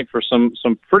partly I think for some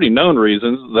pretty known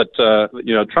reasons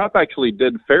that Trump actually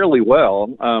did fairly well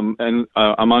and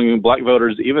among black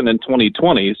voters even in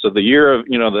 2020. So the year of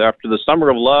after the summer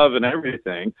of love and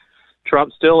everything,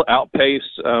 Trump still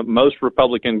outpaced most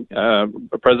Republican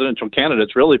presidential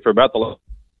candidates really for about the last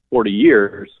 40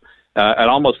 years at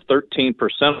almost 13%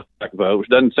 of black vote, which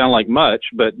doesn't sound like much,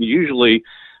 but usually.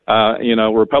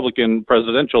 Republican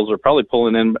presidentials are probably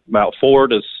pulling in about 4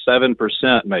 to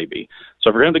 7%, maybe.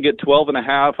 So for him to get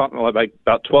 12.5%,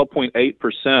 about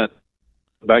 12.8%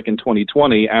 back in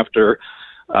 2020, after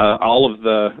all of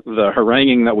the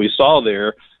haranguing that we saw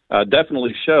there,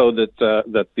 definitely show that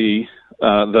the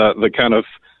kind of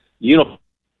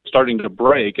starting to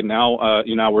break, and now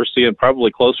we're seeing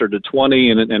probably closer to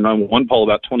 20, and on one poll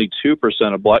about 22%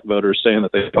 of black voters saying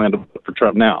that they plan to vote for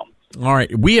Trump now. All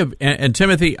right. We have, and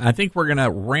Timothy, I think we're going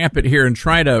to ramp it here and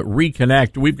try to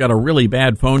reconnect. We've got a really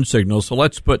bad phone signal, so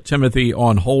let's put Timothy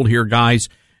on hold here, guys,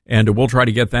 and we'll try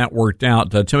to get that worked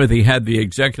out. Timothy Head, the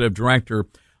executive director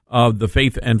of the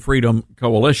Faith and Freedom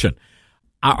Coalition.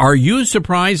 Are you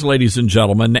surprised, ladies and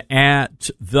gentlemen, at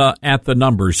the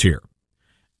numbers here?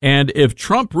 And if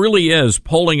Trump really is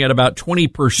polling at about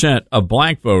 20% of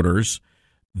black voters,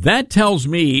 that tells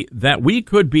me that we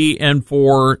could be in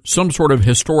for some sort of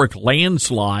historic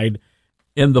landslide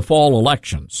in the fall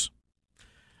elections.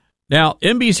 Now,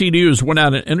 NBC News went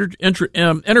out and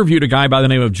interviewed a guy by the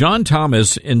name of John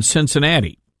Thomas in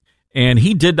Cincinnati, and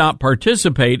he did not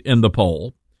participate in the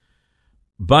poll,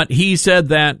 but he said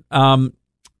that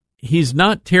he's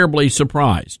not terribly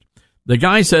surprised. The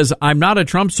guy says, I'm not a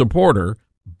Trump supporter,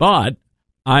 but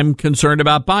I'm concerned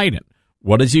about Biden.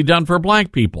 What has he done for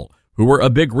black people who were a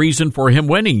big reason for him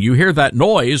winning? You hear that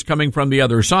noise coming from the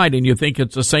other side, and you think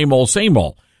it's the same old, same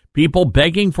old. People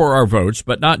begging for our votes,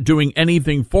 but not doing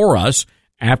anything for us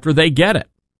after they get it.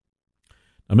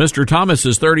 Now, Mr. Thomas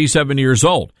is 37 years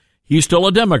old. He's still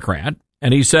a Democrat,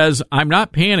 and he says, I'm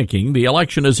not panicking. The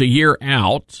election is a year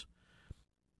out,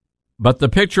 but the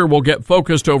picture will get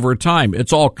focused over time.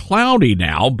 It's all cloudy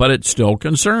now, but it's still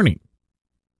concerning.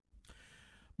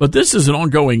 But this is an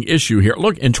ongoing issue here.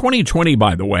 Look, in 2020,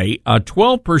 by the way,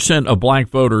 12% of black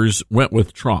voters went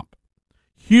with Trump.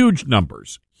 Huge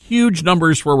numbers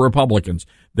for Republicans.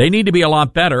 They need to be a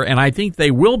lot better, and I think they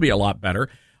will be a lot better,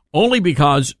 only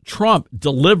because Trump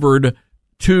delivered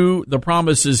to the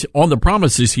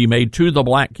promises he made to the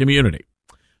black community.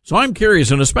 So I'm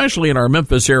curious, and especially in our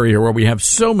Memphis area where we have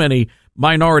so many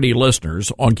minority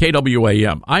listeners on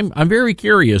KWAM, I'm very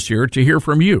curious here to hear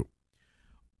from you.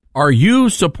 Are you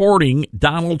supporting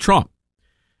Donald Trump?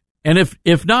 And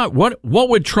if not, what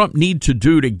would Trump need to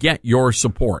do to get your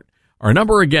support? Our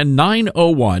number again,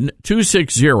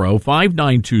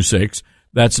 901-260-5926.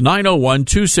 That's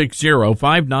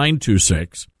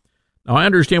 901-260-5926. Now, I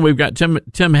understand we've got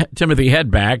Timothy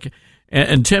Head back.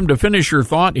 And Tim, to finish your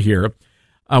thought here,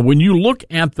 when you look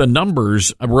at the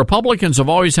numbers, Republicans have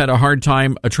always had a hard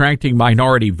time attracting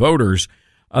minority voters.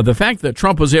 The fact that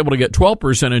Trump was able to get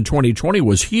 12% in 2020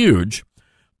 was huge,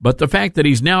 but the fact that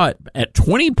he's now at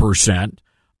 20%,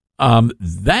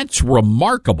 that's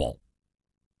remarkable.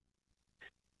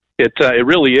 It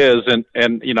really is, and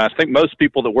I think most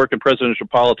people that work in presidential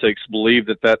politics believe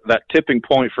that tipping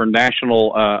point for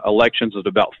national elections is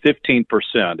about 15%.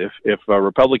 If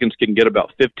Republicans can get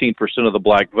about 15% of the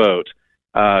black vote,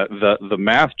 the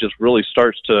math just really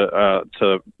starts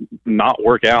to not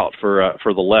work out for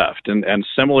the left, and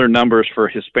similar numbers for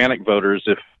Hispanic voters.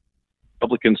 If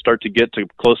Republicans start to get to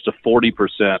close to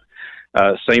 40%,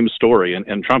 same story,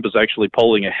 and Trump is actually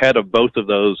polling ahead of both of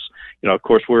those. Of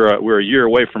course, we're a year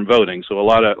away from voting, so a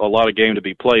lot of game to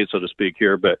be played, so to speak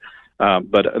here, but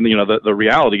the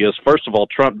reality is, first of all,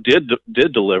 Trump did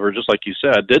deliver, just like you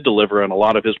said, did deliver on a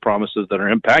lot of his promises that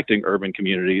are impacting urban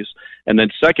communities. And then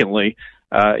secondly,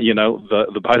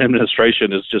 the Biden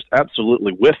administration is just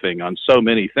absolutely whiffing on so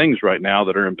many things right now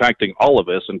that are impacting all of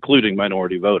us, including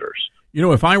minority voters.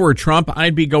 If I were Trump,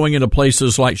 I'd be going into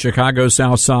places like Chicago's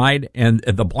South Side, and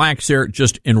the blacks there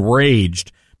just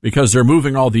enraged because they're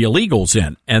moving all the illegals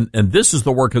in. And this is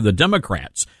the work of the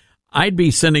Democrats. I'd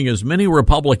be sending as many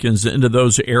Republicans into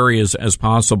those areas as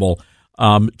possible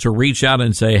to reach out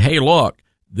and say, hey, look,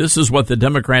 this is what the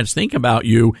Democrats think about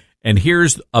you, and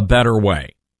here's a better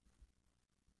way.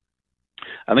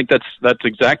 I think that's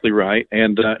exactly right.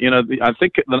 And, I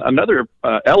think another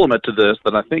element to this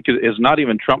that I think is not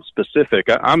even Trump specific.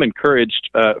 I'm encouraged,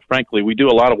 frankly, we do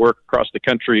a lot of work across the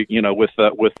country,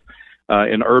 with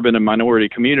in urban and minority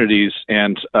communities.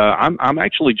 And I'm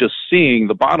actually just seeing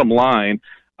the bottom line.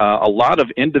 A lot of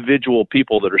individual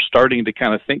people that are starting to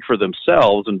kind of think for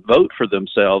themselves and vote for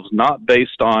themselves, not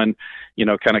based on,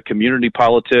 kind of community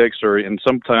politics and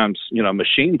sometimes,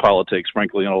 machine politics,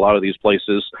 frankly, in a lot of these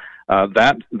places.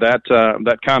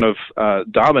 That kind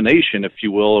of domination, if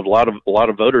you will, of a lot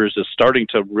of voters is starting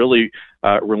to really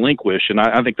relinquish. And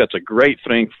I think that's a great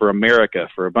thing for America,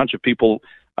 for a bunch of people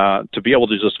to be able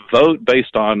to just vote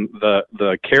based on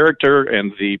the character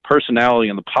and the personality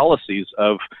and the policies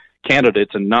of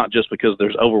candidates, and not just because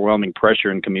there's overwhelming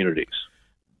pressure in communities.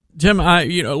 Tim,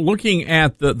 looking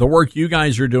at the work you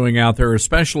guys are doing out there,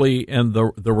 especially in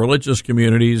the religious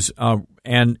communities,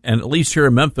 and at least here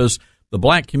in Memphis, the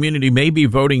black community may be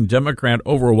voting Democrat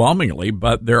overwhelmingly,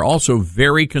 but they're also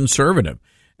very conservative.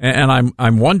 And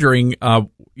I'm wondering,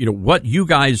 what you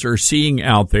guys are seeing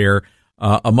out there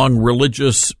among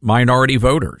religious minority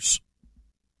voters.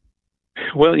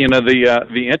 Well,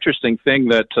 the interesting thing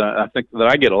that I think that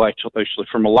I get actually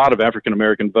from a lot of African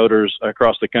American voters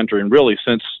across the country, and really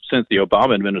since the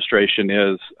Obama administration,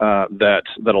 is that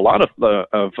a lot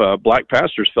of black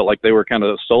pastors felt like they were kind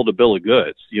of sold a bill of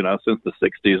goods. Since the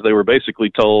 '60s, they were basically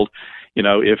told,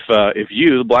 if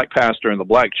you, the black pastor in the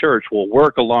black church, will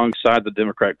work alongside the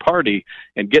Democratic Party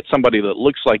and get somebody that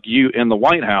looks like you in the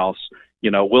White House,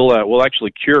 we'll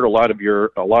actually cure a lot of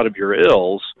your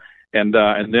ills. And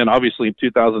then obviously in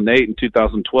 2008 and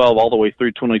 2012, all the way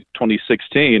through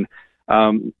 2016,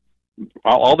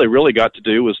 all they really got to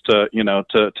do was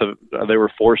they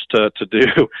were forced to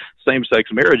do same-sex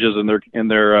marriages in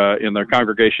their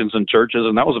congregations and churches,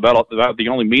 and that was about the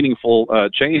only meaningful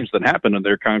change that happened in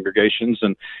their congregations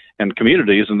and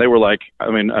communities. And they were like,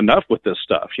 enough with this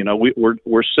stuff.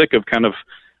 We're sick of kind of.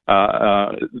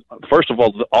 First of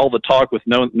all the talk with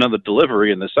none of the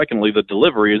delivery, and then secondly, the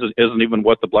delivery isn't even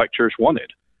what the black church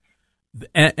wanted.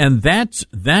 And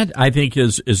that I think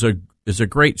is a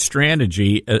great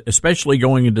strategy, especially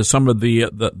going into some of the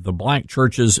black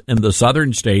churches in the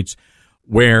southern states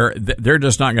where they're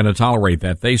just not going to tolerate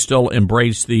that. They still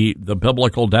embrace the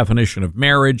biblical definition of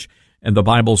marriage and the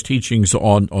Bible's teachings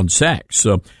on sex.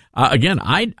 So again,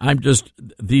 I'm just,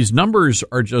 these numbers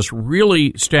are just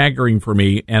really staggering for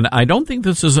me, and I don't think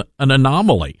this is an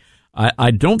anomaly.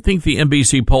 I don't think the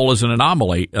NBC poll is an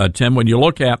anomaly, Tim. When you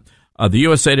look at the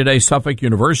USA Today Suffolk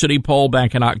University poll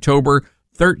back in October,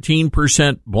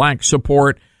 13% black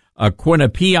support.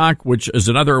 Quinnipiac, which is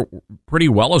another pretty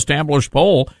well-established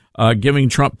poll, giving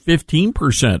Trump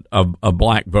 15% of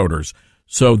black voters.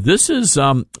 So this is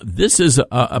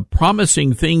a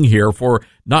promising thing here for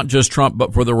not just Trump,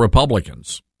 but for the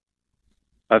Republicans.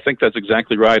 I think that's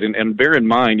exactly right. And bear in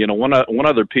mind, one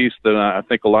other piece that I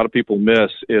think a lot of people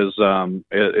miss is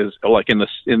like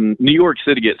in New York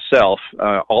City itself,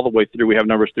 all the way through, we have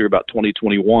numbers through about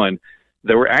 2021.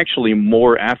 There were actually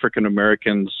more African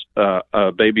Americans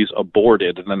babies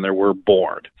aborted than there were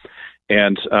born,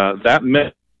 and that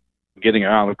meant getting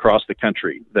out across the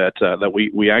country that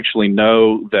we actually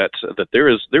know that there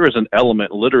is an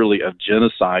element literally of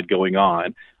genocide going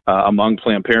on among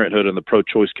Planned Parenthood and the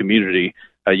pro-choice community.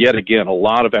 Yet again, a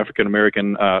lot of African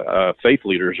American faith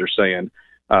leaders are saying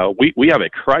we have a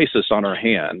crisis on our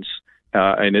hands,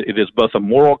 and it is both a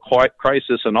moral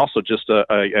crisis and also just a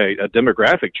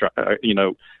demographic,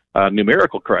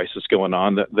 numerical crisis going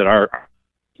on that are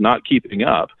not keeping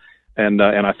up. And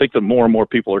I think that more and more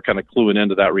people are kind of cluing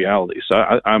into that reality. So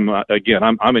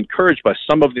I'm encouraged by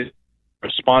some of the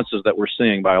responses that we're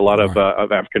seeing by a lot of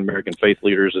African American faith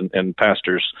leaders and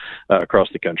pastors across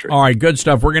the country. All right, good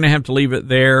stuff. We're going to have to leave it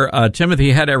there.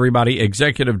 Timothy Head, everybody,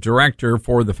 Executive Director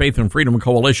for the Faith and Freedom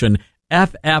Coalition,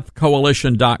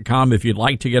 ffcoalition.com. If you'd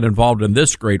like to get involved in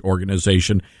this great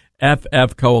organization,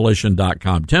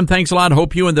 ffcoalition.com. Tim, thanks a lot.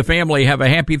 Hope you and the family have a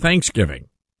happy Thanksgiving.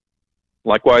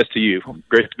 Likewise to you.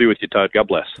 Great to be with you, Todd. God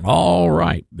bless. All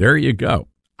right. There you go.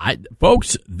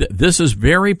 Folks, this is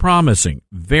very promising,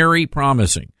 very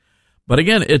promising. But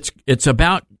again, it's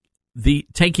about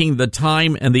taking the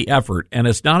time and the effort, and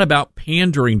it's not about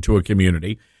pandering to a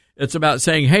community. It's about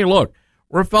saying, hey, look,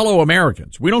 we're fellow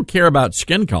Americans. We don't care about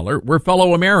skin color. We're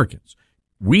fellow Americans.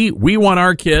 We want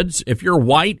our kids, if you're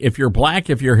white, if you're black,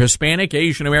 if you're Hispanic,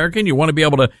 Asian American, you want to be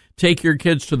able to take your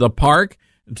kids to the park,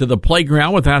 to the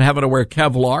playground without having to wear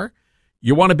Kevlar.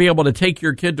 You want to be able to take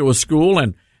your kid to a school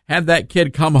and have that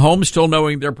kid come home still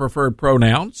knowing their preferred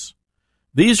pronouns.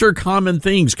 These are common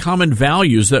things, common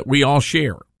values that we all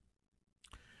share.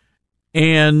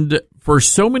 And for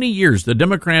so many years, the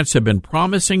Democrats have been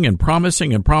promising and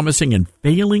promising and promising and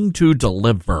failing to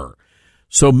deliver.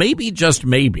 So maybe, just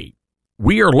maybe,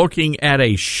 we are looking at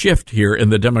a shift here in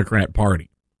the Democrat Party.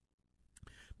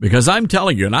 Because I'm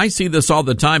telling you, and I see this all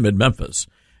the time in Memphis,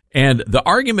 and the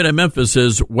argument in Memphis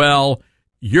is, well,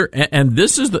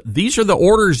 these are the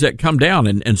orders that come down,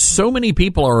 and so many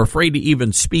people are afraid to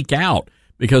even speak out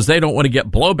because they don't want to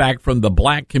get blowback from the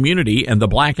black community and the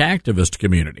black activist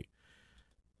community.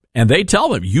 And they tell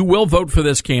them, you will vote for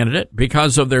this candidate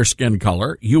because of their skin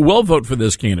color. You will vote for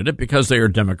this candidate because they are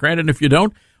Democrat, and if you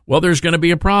don't, well, there's going to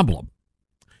be a problem.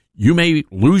 You may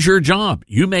lose your job.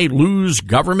 You may lose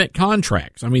government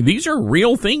contracts. I mean, these are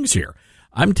real things here.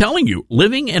 I'm telling you,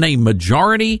 living in a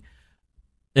majority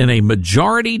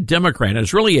Democrat,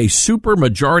 it's really a super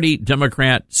majority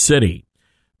Democrat city,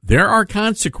 there are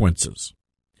consequences.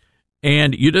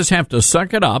 And you just have to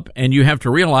suck it up, and you have to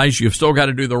realize you've still got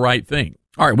to do the right thing.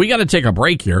 All right, we got to take a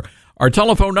break here. Our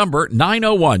telephone number,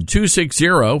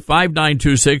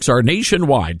 901-260-5926. Our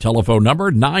nationwide telephone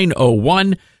number,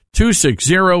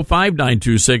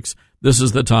 901-260-5926. This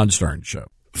is the Todd Starnes Show.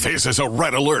 This is a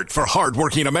red alert for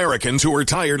hardworking Americans who are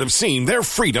tired of seeing their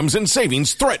freedoms and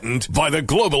savings threatened by the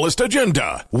globalist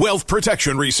agenda. Wealth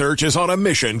Protection Research is on a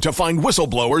mission to find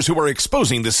whistleblowers who are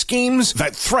exposing the schemes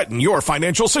that threaten your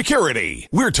financial security.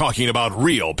 We're talking about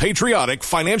real patriotic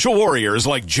financial warriors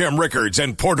like Jim Rickards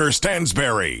and Porter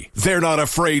Stansberry. They're not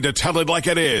afraid to tell it like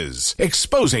it is,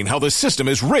 exposing how the system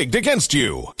is rigged against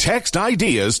you. Text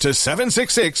IDEAS to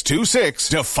 76626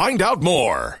 to find out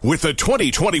more. With the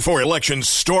 2024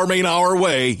 elections storming our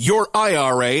way, your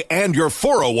IRA and your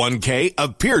 401k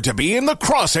appear to be in the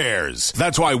crosshairs.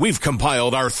 That's why we've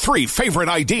compiled our 3 favorite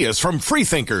ideas from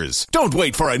freethinkers. Don't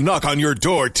wait for a knock on your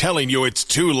door telling you it's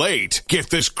too late. Get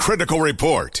this critical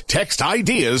report. Text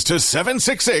IDEAS to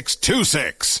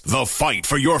 76626. The fight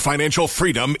for your financial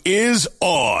freedom is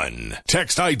on.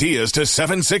 Text IDEAS to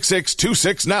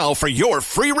 76626 now for your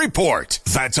free report.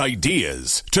 That's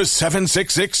IDEAS to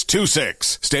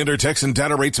 76626. Standard text and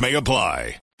data rates may apply.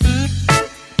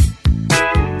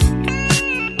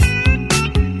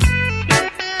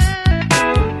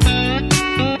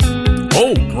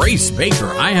 Oh, Grace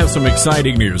Baker, I have some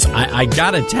exciting news. I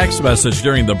got a text message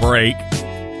during the break.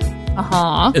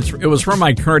 Uh-huh. It was from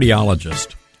my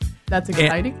cardiologist. That's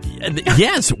exciting? And,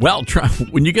 yes. Well,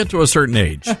 when you get to a certain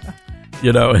age,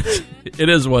 it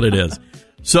is what it is.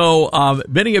 So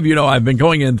many of you know I've been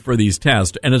going in for these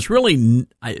tests, and it's really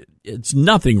it's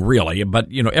nothing really, but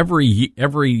every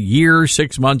year,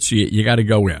 6 months you got to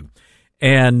go in,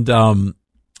 and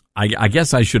I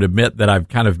guess I should admit that I've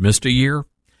kind of missed a year.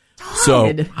 Todd.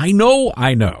 So I know.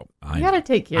 You got to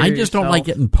take care of yourself. I just don't like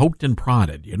getting poked and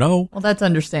prodded, Well, that's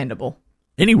understandable.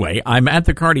 Anyway, I'm at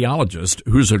the cardiologist,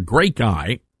 who's a great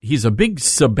guy. He's a big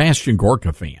Sebastian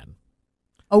Gorka fan.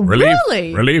 Oh,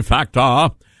 really? Relief Factor.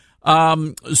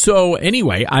 So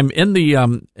anyway, I'm in the,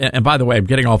 and by the way, I'm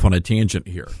getting off on a tangent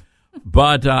here,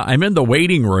 but, I'm in the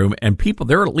waiting room, and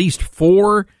there are at least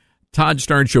 4 Todd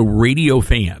Starnes Show radio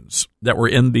fans that were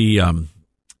in the,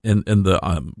 in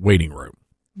the waiting room.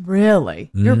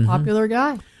 Really? You're a popular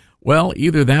guy. Well,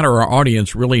 either that or our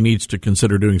audience really needs to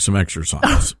consider doing some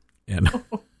exercise. And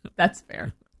that's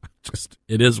fair.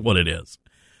 It is what it is.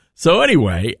 So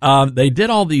anyway, they did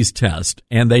all these tests,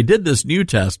 and they did this new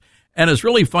test. And it's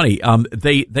really funny.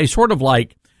 They sort of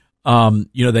like,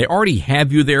 they already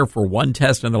have you there for one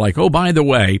test, and they're like, oh, by the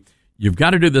way, you've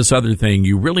got to do this other thing.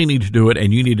 You really need to do it,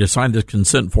 and you need to sign this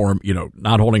consent form,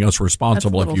 not holding us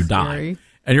responsible if you die.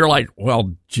 And you're like,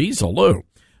 well, geez, Lou.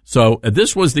 So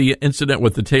this was the incident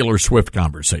with the Taylor Swift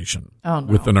conversation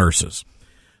with the nurses.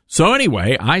 So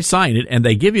anyway, I signed it, and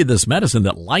they give you this medicine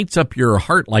that lights up your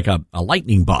heart like a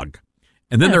lightning bug.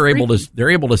 And then they're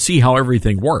able to see how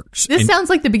everything works. This sounds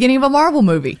like the beginning of a Marvel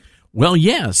movie. Well,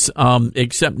 yes,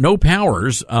 except no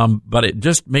powers, but it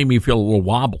just made me feel a little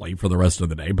wobbly for the rest of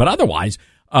the day. But otherwise,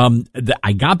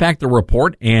 I got back the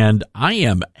report, and I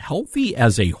am healthy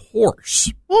as a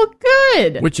horse. Well,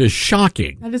 good. Which is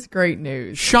shocking. That is great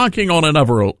news. Shocking on a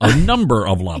number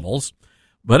of levels.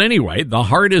 But anyway, the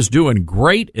heart is doing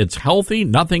great. It's healthy.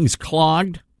 Nothing's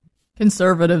clogged.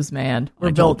 Conservatives, man.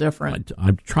 We're built different.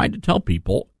 I've tried to tell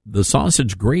people the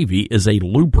sausage gravy is a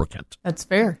lubricant. That's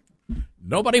fair.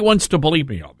 Nobody wants to believe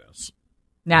me on this.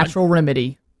 Natural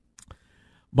remedy.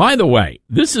 By the way,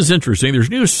 this is interesting. There's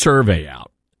a new survey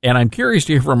out, and I'm curious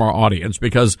to hear from our audience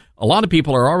because a lot of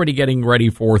people are already getting ready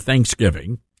for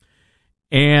Thanksgiving,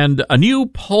 and a new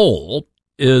poll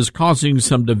is causing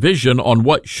some division on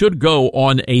what should go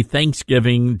on a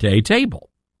Thanksgiving Day table.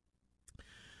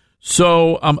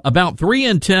 So about 3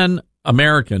 in 10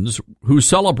 Americans who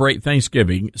celebrate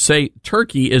Thanksgiving say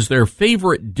turkey is their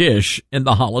favorite dish in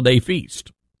the holiday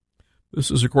feast.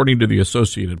 This is according to the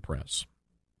Associated Press.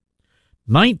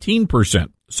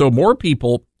 19%. So more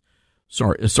people.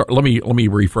 Sorry. Let me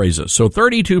rephrase this. So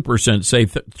 32% say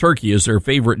turkey is their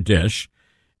favorite dish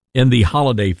in the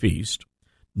holiday feast.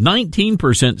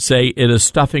 19% say it is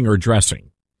stuffing or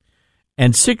dressing.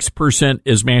 And 6%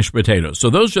 is mashed potatoes. So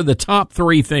those are the top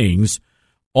 3 things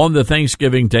on the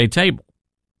Thanksgiving Day table.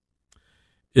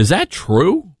 Is that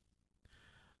true?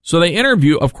 So they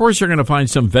interview, of course, they're going to find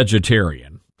some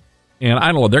vegetarian. And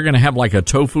I don't know, they're going to have like a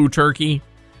tofu turkey.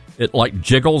 It like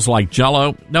jiggles like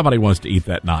Jell-O. Nobody wants to eat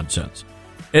that nonsense.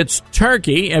 It's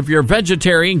turkey. If you're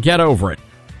vegetarian, get over it.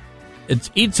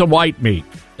 Eat some white meat.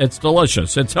 It's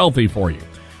delicious. It's healthy for you.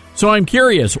 So I'm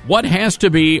curious, what has to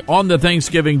be on the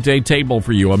Thanksgiving Day table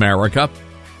for you, America?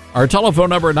 Our telephone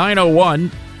number,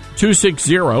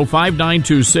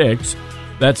 901-260-5926.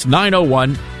 That's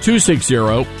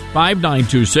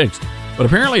 901-260-5926. But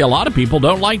apparently a lot of people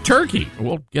don't like turkey.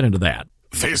 We'll get into that.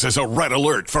 This is a red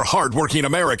alert for hardworking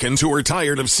Americans who are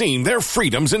tired of seeing their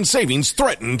freedoms and savings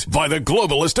threatened by the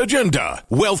globalist agenda.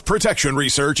 Wealth Protection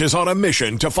Research is on a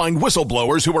mission to find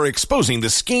whistleblowers who are exposing the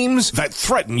schemes that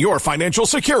threaten your financial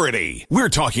security. We're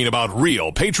talking about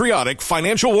real patriotic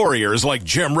financial warriors like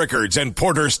Jim Rickards and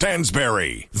Porter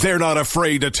Stansberry. They're not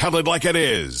afraid to tell it like it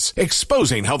is,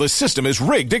 exposing how the system is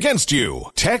rigged against you.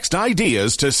 Text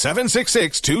ideas to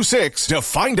 76626 to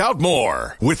find out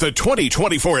more. With the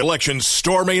 2024 elections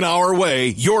storming our way,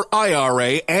 your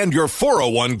IRA and your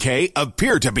 401k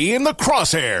appear to be in the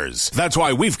crosshairs. That's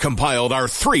why we've compiled our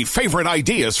 3 favorite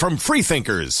ideas from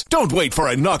freethinkers. Don't wait for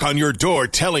a knock on your door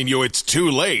telling you it's too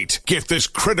late. Get this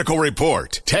critical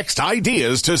report. Text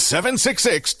ideas to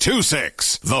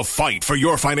 76626. The fight for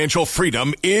your financial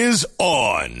freedom is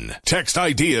on. Text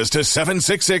ideas to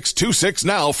 76626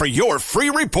 now for your free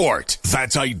report.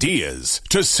 That's ideas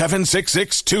to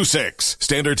 76626.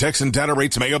 Standard text and data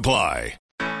rates may apply.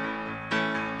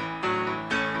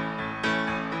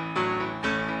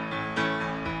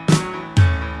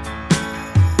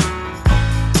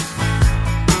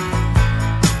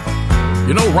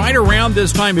 You know, right around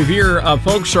this time of year,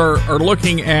 folks are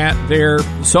looking at their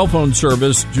cell phone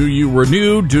service. Do you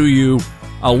renew? Do you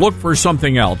look for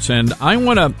something else? And I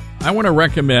want to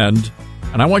recommend,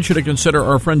 and I want you to consider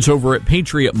our friends over at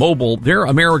Patriot Mobile. They're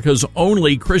America's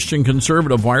only Christian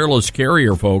conservative wireless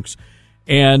carrier, folks,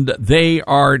 and they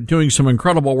are doing some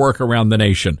incredible work around the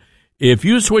nation. If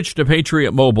you switch to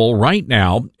Patriot Mobile right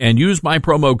now and use my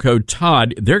promo code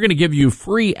Todd, they're going to give you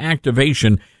free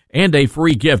activation and a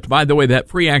free gift. By the way, that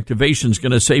free activation is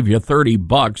going to save you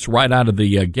 $30 right out of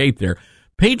the gate there.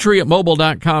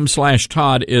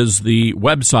 PatriotMobile.com/Todd is the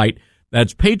website.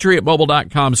 That's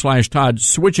PatriotMobile.com/Todd.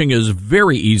 Switching is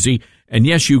very easy. And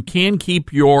yes, you can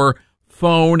keep your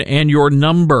phone and your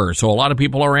number. So a lot of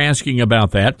people are asking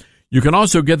about that. You can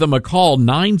also give them a call,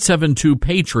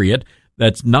 972-PATRIOT.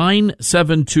 That's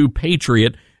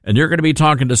 972-PATRIOT. And you're going to be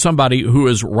talking to somebody who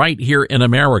is right here in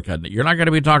America. You're not going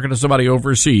to be talking to somebody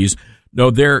overseas. No,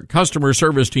 their customer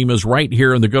service team is right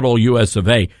here in the good old U.S. of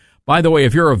A. By the way,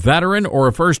 if you're a veteran or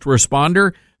a first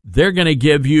responder, they're going to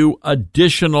give you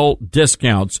additional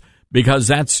discounts because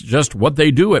that's just what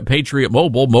they do at Patriot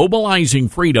Mobile, mobilizing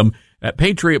freedom at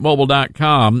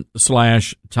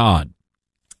patriotmobile.com/Todd.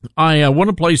 I want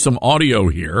to play some audio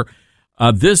here.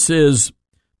 This is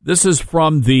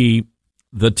from the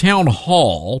town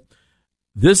hall.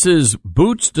 This is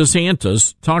Boots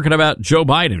DeSantis talking about Joe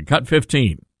Biden. Cut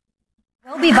 15.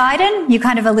 Will be Biden? You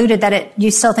kind of alluded that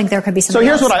you still think there could be some. So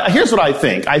here's what I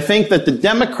think. I think that the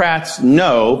Democrats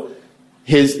know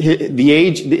the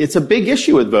age, it's a big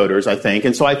issue with voters, I think.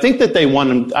 And so I think that they want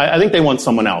him, I think they want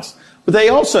someone else. But they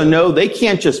also know they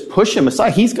can't just push him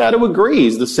aside. He's got to agree.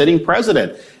 He's the sitting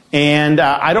president. And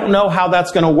I don't know how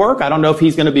that's going to work. I don't know if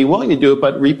he's going to be willing to do it.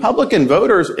 But Republican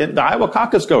voters, the Iowa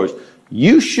caucus goers,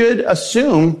 you should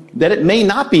assume that it may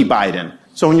not be Biden.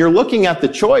 So when you're looking at the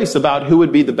choice about who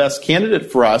would be the best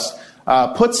candidate for us,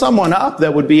 put someone up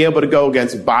that would be able to go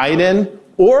against Biden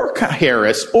or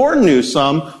Harris or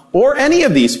Newsom or any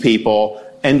of these people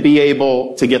and be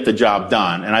able to get the job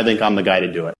done. And I think I'm the guy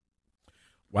to do it.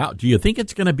 Wow. Do you think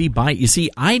it's going to be Biden? You see,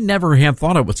 I never have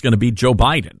thought it was going to be Joe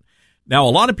Biden. Now,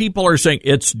 a lot of people are saying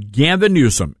it's Gavin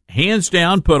Newsom. Hands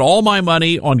down, put all my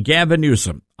money on Gavin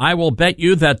Newsom. I will bet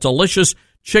you that delicious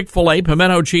Chick-fil-A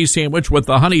pimento cheese sandwich with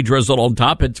the honey drizzled on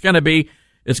top, it's going to be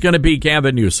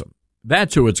Gavin Newsom.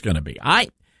 That's who it's going to be. I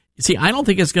don't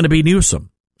think it's going to be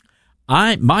Newsom.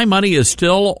 My money is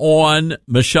still on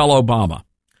Michelle Obama.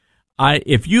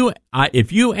 If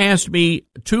you asked me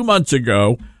 2 months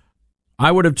ago,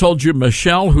 I would have told you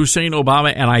Michelle Hussein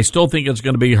Obama, and I still think it's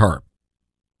going to be her.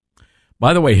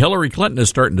 By the way, Hillary Clinton is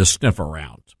starting to sniff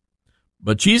around,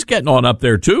 but she's getting on up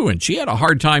there too, and she had a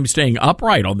hard time staying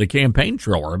upright on the campaign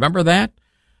trail. Remember that?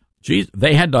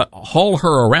 They had to haul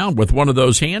her around with one of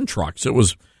those hand trucks. It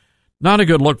was not a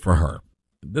good look for her.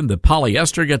 Then the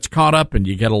polyester gets caught up, and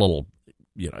you get a little,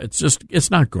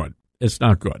 it's not good. It's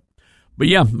not good. But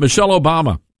yeah, Michelle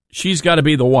Obama, she's got to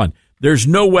be the one. There's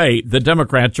no way the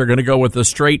Democrats are going to go with a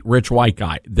straight rich white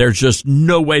guy. There's just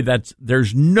no way that's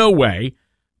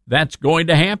going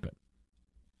to happen.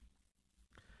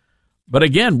 But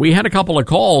again, we had a couple of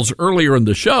calls earlier in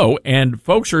the show, and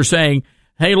folks are saying,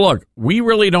 hey, look, we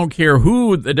really don't care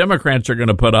who the Democrats are going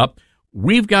to put up.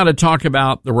 We've got to talk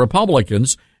about the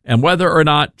Republicans and whether or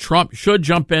not Trump should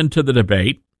jump into the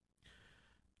debate.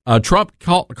 Trump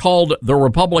called the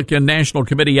Republican National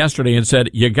Committee yesterday and said,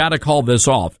 you got to call this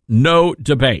off. No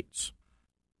debates.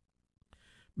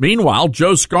 Meanwhile,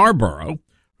 Joe Scarborough,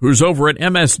 who's over at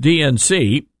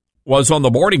MSDNC, was on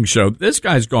the morning show. This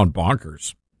guy's gone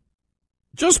bonkers.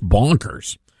 Just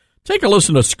bonkers. Take a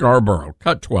listen to Scarborough,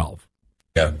 cut 12.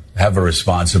 Have a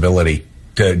responsibility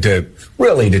to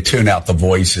really tune out the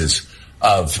voices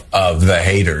of the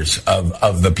haters,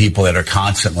 of the people that are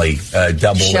constantly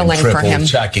double shilling and triple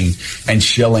checking and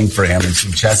shilling for him and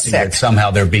suggesting that somehow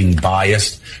they're being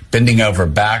biased, bending over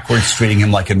backwards, treating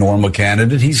him like a normal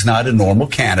candidate. He's not a normal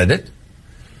candidate.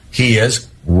 He is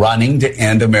running to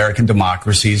end American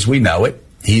democracy as we know it.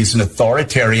 He's an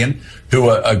authoritarian who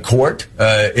a court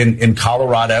in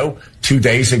Colorado 2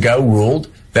 days ago ruled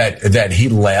that he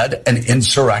led an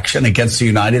insurrection against the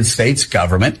United States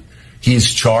government.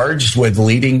 He's charged with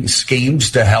leading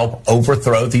schemes to help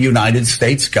overthrow the United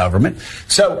States government.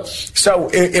 So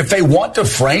if they want to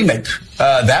frame it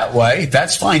that way,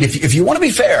 that's fine. If you want to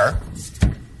be fair,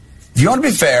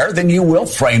 then you will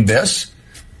frame this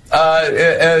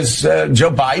as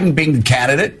Joe Biden being the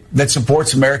candidate that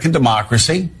supports American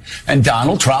democracy, and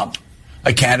Donald Trump,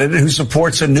 a candidate who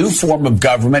supports a new form of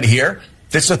government here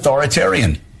that's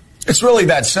authoritarian. It's really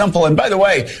that simple. And by the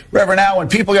way, Reverend Al, when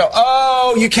people go,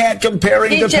 oh, you can't compare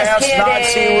him to past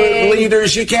Nazi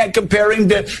leaders, you can't compare him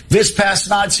to this past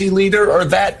Nazi leader or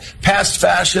that past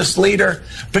fascist leader,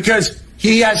 because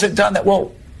he hasn't done that.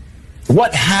 Well,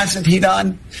 what hasn't he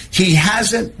done? He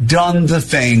hasn't done the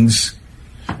things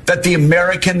that the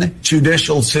American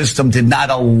judicial system did not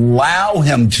allow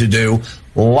him to do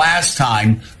last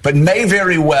time, but may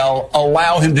very well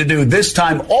allow him to do this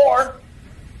time, or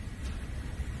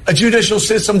a judicial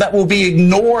system that will be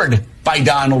ignored by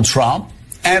Donald Trump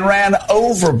and ran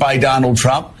over by Donald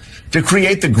Trump to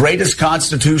create the greatest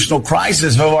constitutional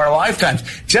crisis of our lifetimes.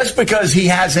 Just because he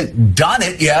hasn't done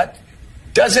it yet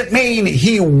doesn't mean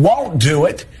he won't do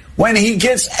it when he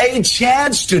gets a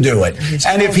chance to do it.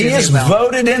 And if he is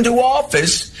voted into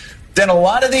office, then a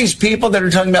lot of these people that are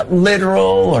talking about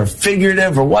literal or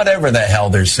figurative or whatever the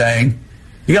hell they're saying,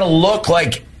 you're going to look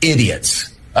like idiots.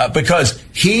 Because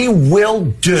he will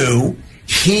get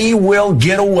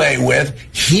away with,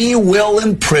 he will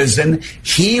imprison,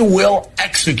 he will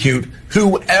execute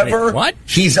whoever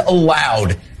he's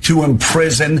allowed to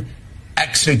imprison,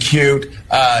 execute,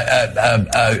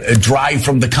 drive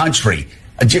from the country.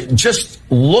 Just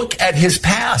look at his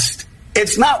past.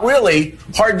 It's not really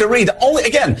hard to read.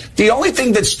 The only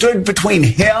thing that stood between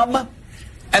him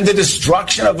and the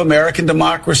destruction of American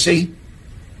democracy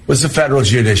was the federal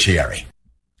judiciary.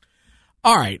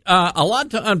 All right, a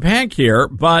lot to unpack here,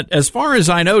 but as far as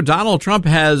I know, Donald Trump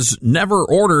has never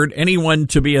ordered anyone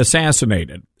to be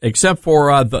assassinated, except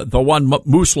for the one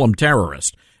Muslim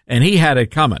terrorist, and he had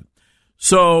it coming.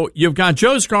 So you've got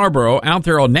Joe Scarborough out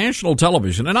there on national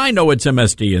television, and I know it's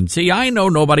MSDNC. I know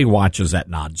nobody watches that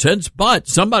nonsense, but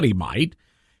somebody might,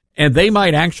 and they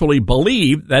might actually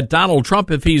believe that Donald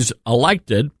Trump, if he's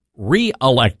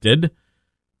re-elected,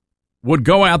 would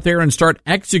go out there and start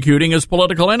executing his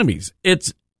political enemies.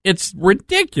 It's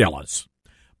ridiculous,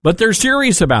 but they're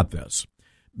serious about this.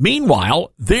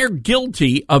 Meanwhile,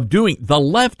 the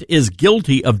left is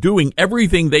guilty of doing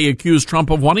everything they accuse Trump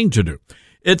of wanting to do.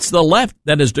 It's the left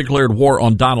that has declared war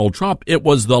on Donald Trump. It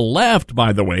was the left,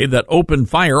 by the way, that opened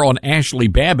fire on Ashley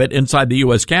Babbitt inside the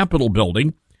U.S. Capitol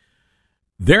building.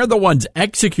 They're the ones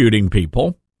executing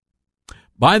people.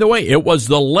 By the way, it was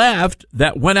the left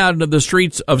that went out into the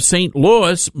streets of St.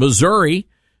 Louis, Missouri,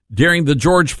 during the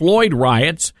George Floyd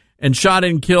riots and shot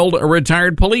and killed a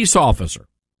retired police officer.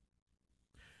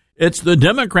 It's the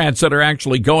Democrats that are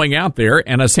actually going out there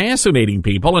and assassinating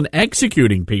people and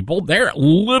executing people. They're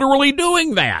literally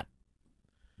doing that.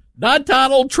 Not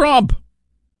Donald Trump.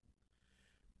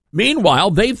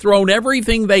 Meanwhile, they've thrown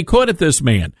everything they could at this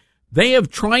man. They have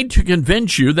tried to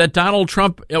convince you that Donald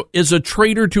Trump is a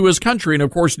traitor to his country. And, of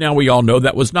course, now we all know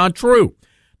that was not true.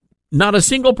 Not a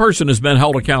single person has been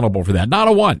held accountable for that. Not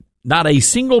a one. Not a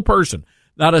single person.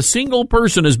 Not a single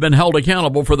person has been held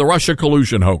accountable for the Russia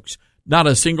collusion hoax. Not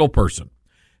a single person.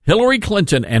 Hillary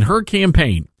Clinton and her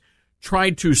campaign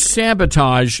tried to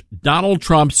sabotage Donald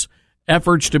Trump's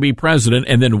efforts to be president.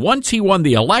 And then once he won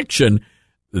the election,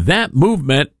 that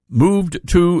movement moved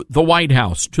to the White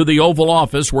House, to the Oval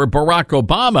Office, where Barack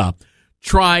Obama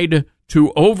tried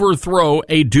to overthrow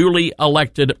a duly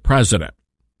elected president.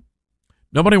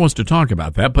 Nobody wants to talk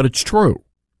about that, but it's true.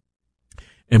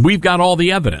 And we've got all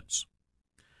the evidence.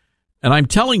 And I'm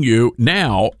telling you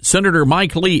now, Senator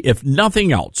Mike Lee, if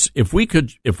nothing else, if we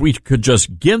could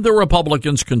just give the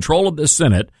Republicans control of the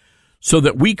Senate so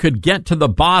that we could get to the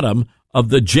bottom of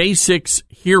the J6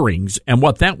 hearings and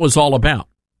what that was all about.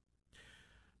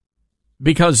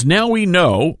 Because now we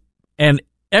know, and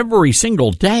every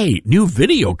single day, new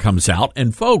video comes out,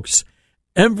 and folks,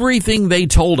 everything they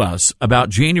told us about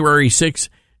January 6th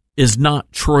is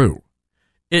not true.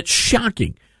 It's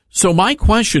shocking. So my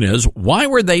question is, why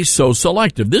were they so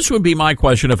selective? This would be my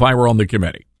question if I were on the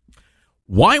committee.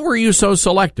 Why were you so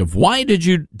selective? Why did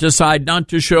you decide not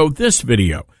to show this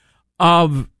video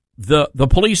of the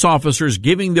police officers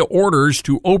giving the orders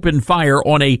to open fire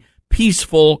on a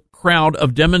peaceful crowd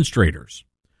of demonstrators?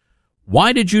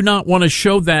 Why did you not want to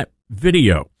show that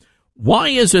video? Why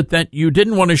is it that you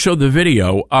didn't want to show the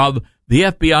video of the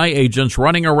FBI agents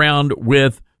running around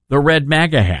with the red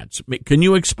MAGA hats? Can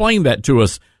you explain that to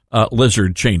us,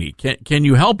 Lizard Cheney? Can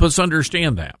you help us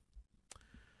understand that?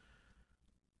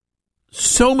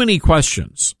 So many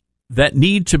questions that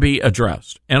need to be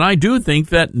addressed. And I do think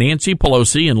that Nancy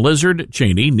Pelosi and Lizard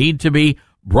Cheney need to be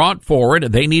brought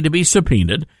forward. They need to be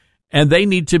subpoenaed, and they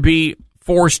need to be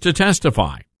forced to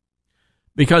testify,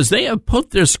 because they have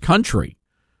put this country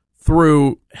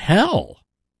through hell,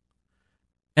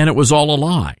 and it was all a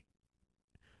lie.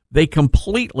 They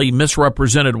completely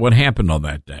misrepresented what happened on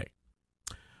that day.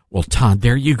 Well, Todd,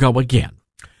 there you go again.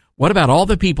 What about all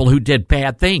the people who did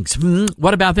bad things?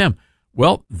 What about them?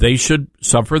 Well, they should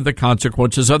suffer the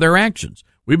consequences of their actions.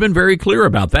 We've been very clear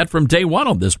about that from day one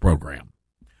on this program.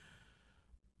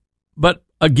 But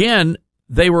again,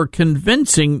 they were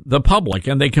convincing the public,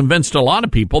 and they convinced a lot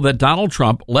of people, that Donald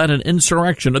Trump led an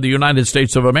insurrection of the United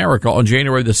States of America on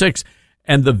January the 6th.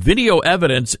 And the video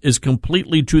evidence is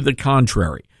completely to the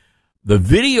contrary. The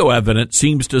video evidence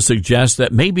seems to suggest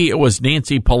that maybe it was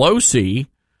Nancy Pelosi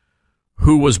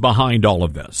who was behind all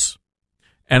of this.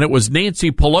 And it was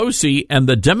Nancy Pelosi and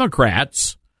the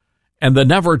Democrats and the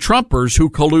Never Trumpers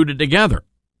who colluded together,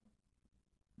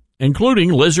 including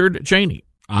Lizard Cheney.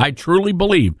 I truly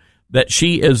believe that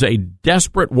she is a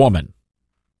desperate woman.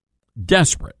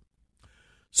 Desperate.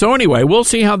 So anyway, we'll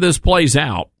see how this plays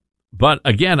out. But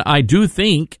again, I do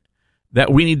think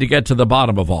that we need to get to the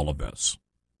bottom of all of this.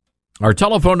 Our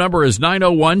telephone number is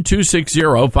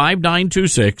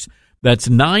 901-260-5926. That's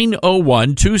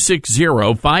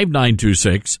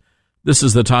 901-260-5926. This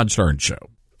is the Todd Stern Show.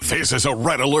 This is a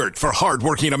red alert for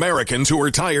hardworking Americans who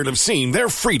are tired of seeing their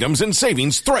freedoms and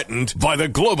savings threatened by the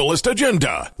globalist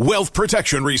agenda. Wealth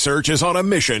Protection Research is on a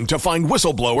mission to find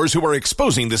whistleblowers who are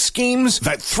exposing the schemes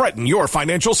that threaten your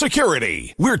financial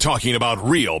security. We're talking about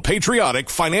real patriotic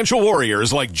financial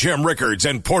warriors like Jim Rickards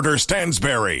and Porter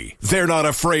Stansberry. They're not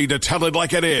afraid to tell it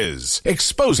like it is,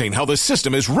 exposing how the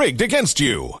system is rigged against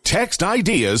you. Text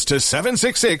IDEAS to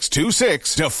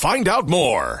 76626 to find out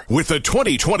more. With the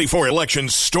 2024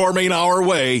 elections Storming our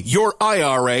way, your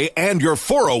IRA and your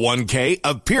 401k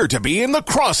appear to be in the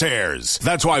crosshairs.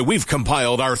 That's why we've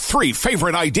compiled our 3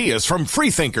 favorite ideas from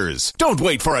freethinkers. Don't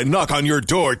wait for a knock on your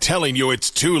door telling you it's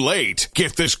too late.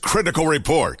 Get this critical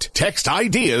report. Text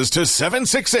ideas to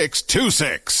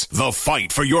 76626. The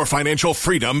fight for your financial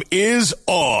freedom is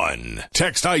on.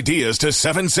 Text ideas to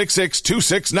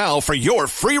 76626 now for your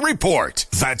free report.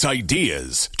 That's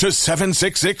ideas to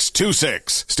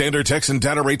 76626. Standard text and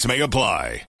data rates may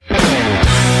apply. So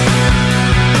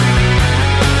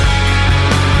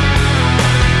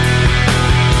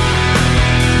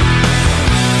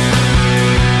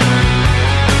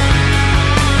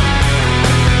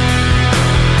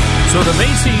the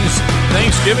Macy's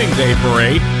Thanksgiving Day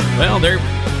Parade, well, they're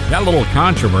got a little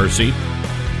controversy.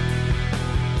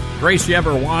 Grace, you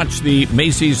ever watch the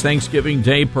Macy's Thanksgiving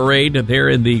Day Parade there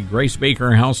in the Grace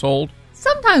Baker household?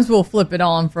 Sometimes we'll flip it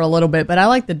on for a little bit, but I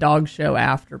like the dog show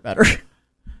after better.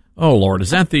 Oh, Lord.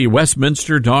 Is that the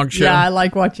Westminster dog show? Yeah, I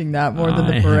like watching that more than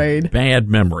the parade. Bad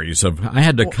memories of. I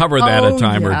had to cover that a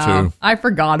time or two. I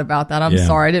forgot about that. I'm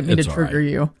sorry. I didn't mean to trigger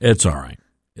you. It's all right.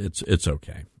 It's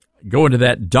okay. Going to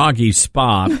that doggy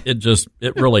spa,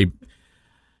 it really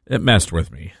messed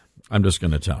with me. I'm just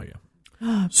going to tell you.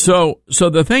 So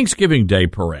the Thanksgiving Day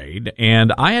Parade,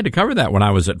 and I had to cover that when I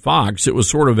was at Fox. It was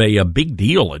sort of a big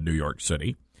deal in New York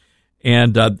City.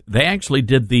 And they actually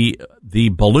did the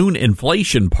balloon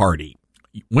inflation party.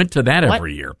 Went to that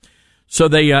every year. So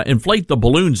they inflate the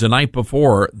balloons the night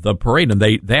before the parade, and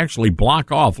they actually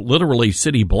block off literally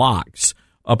city blocks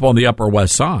up on the Upper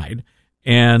West Side.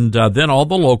 And then all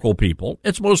the local people,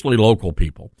 it's mostly local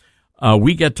people,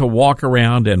 we get to walk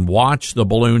around and watch the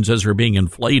balloons as they're being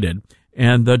inflated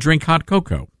and drink hot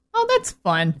cocoa. Oh, that's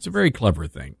fun. It's a very clever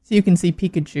thing. So you can see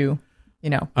Pikachu,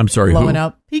 I'm sorry, blowing who?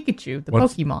 up. Pikachu, the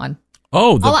Pokemon.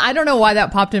 Oh, I don't know why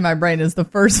that popped in my brain as the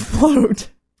first float.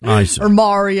 I see. Or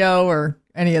Mario or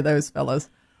any of those fellas.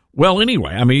 Well,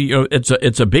 anyway, I mean,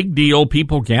 it's a big deal.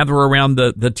 People gather around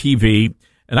the TV.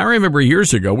 And I remember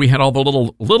years ago, we had all the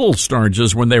little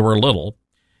Starges when they were little.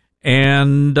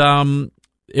 And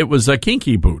it was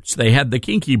Kinky Boots. They had the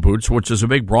Kinky Boots, which is a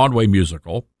big Broadway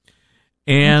musical.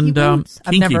 And I've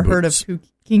never heard of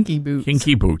Kinky Boots.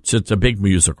 Kinky Boots. It's a big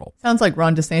musical. Sounds like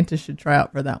Ron DeSantis should try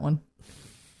out for that one.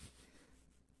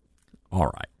 All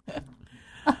right.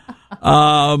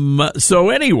 So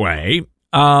anyway,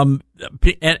 and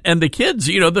the kids,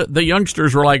 the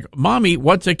youngsters were like, "Mommy,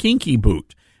 what's a kinky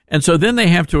boot?" And so then they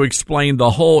have to explain the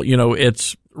whole,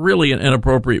 it's really an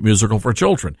inappropriate musical for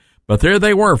children. But there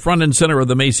they were, front and center of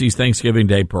the Macy's Thanksgiving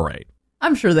Day Parade.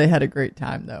 I'm sure they had a great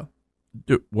time, though.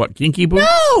 What, kinky boots?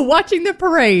 No, watching the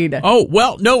parade. Oh,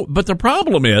 well, no, but the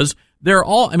problem is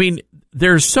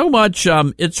there's so much,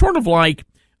 it's sort of like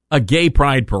a gay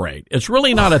pride parade. It's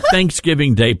really not a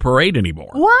Thanksgiving Day parade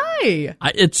anymore. Why?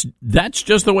 That's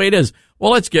just the way it is.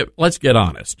 Well, let's get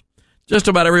honest. Just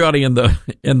about everybody in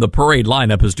the parade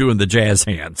lineup is doing the jazz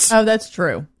hands. Oh, that's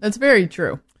true. That's very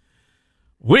true.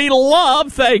 We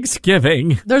love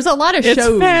Thanksgiving. There's a lot of shows.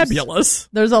 It's fabulous.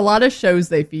 There's a lot of shows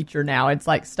they feature now. It's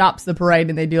like stops the parade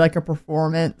and they do like a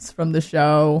performance from the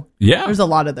show. Yeah. There's a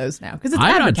lot of those now because it's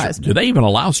advertisement. Do they even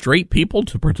allow straight people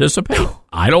to participate?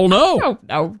 I don't know.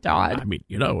 No, Todd. I mean,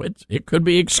 it could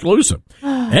be exclusive.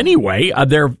 Anyway,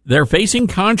 they're facing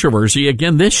controversy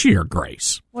again this year,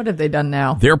 Grace. What have they done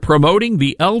now? They're promoting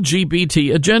the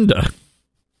LGBT agenda.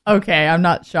 Okay, I'm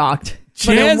not shocked.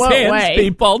 Jazz hands,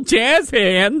 people. Jazz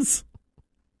hands.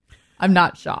 I'm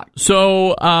not shocked.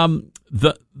 So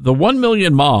the 1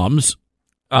 Million Moms,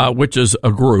 which is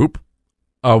a group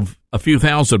of a few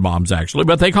thousand moms, actually,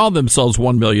 but they call themselves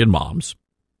 1 Million Moms.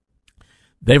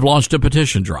 They've launched a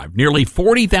petition drive. Nearly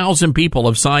 40,000 people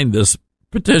have signed this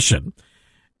petition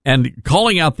and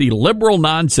calling out the liberal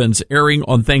nonsense airing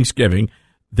on Thanksgiving.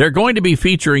 They're going to be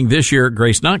featuring this year,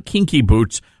 Grace, not kinky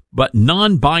boots, but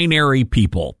non-binary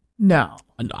people. No.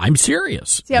 I'm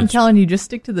serious. See, I'm telling you, just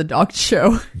stick to the dog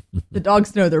show. The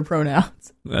dogs know their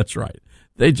pronouns. That's right.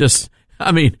 They just,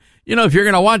 if you're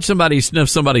going to watch somebody sniff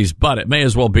somebody's butt, it may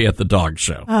as well be at the dog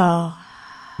show. Oh.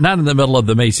 Not in the middle of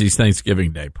the Macy's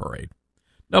Thanksgiving Day Parade.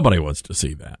 Nobody wants to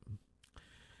see that.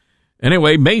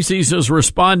 Anyway, Macy's is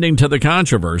responding to the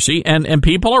controversy, and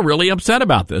people are really upset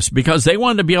about this because they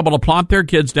wanted to be able to plop their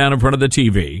kids down in front of the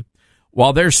TV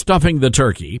while they're stuffing the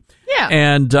turkey. Yeah.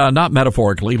 And not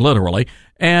metaphorically, literally.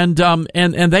 And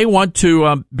they want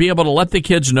to be able to let the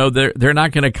kids know they're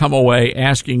not going to come away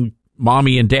asking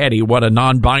mommy and daddy what a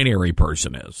non-binary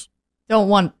person is.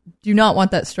 Do not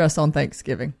want that stress on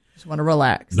Thanksgiving. Just want to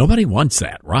relax. Nobody wants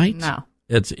that, right? No.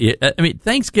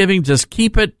 Thanksgiving, just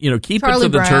keep it, keep Charlie it to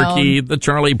the Brown. Turkey, the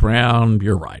Charlie Brown.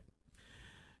 You're right.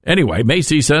 Anyway,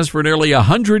 Macy says for nearly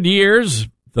 100 years,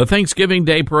 the Thanksgiving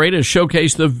Day Parade has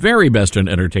showcased the very best in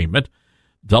entertainment,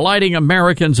 delighting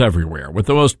Americans everywhere with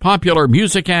the most popular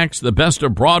music acts, the best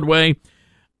of Broadway,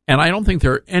 and I don't think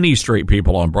there are any straight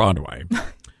people on Broadway.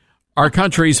 Our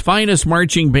country's finest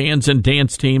marching bands and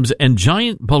dance teams, and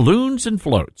giant balloons and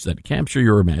floats that capture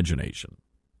your imagination.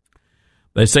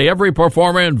 They say every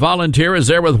performer and volunteer is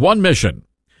there with one mission.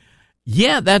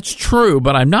 Yeah, that's true,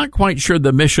 but I'm not quite sure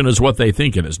the mission is what they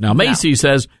think it is. Now, Macy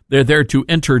says they're there to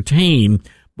entertain,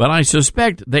 but I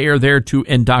suspect they are there to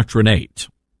indoctrinate.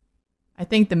 I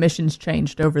think the mission's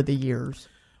changed over the years.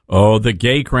 Oh, the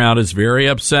gay crowd is very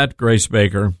upset, Grace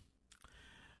Baker.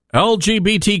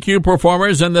 LGBTQ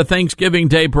performers in the Thanksgiving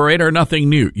Day Parade are nothing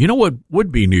new. You know what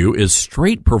would be new is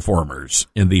straight performers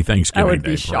in the Thanksgiving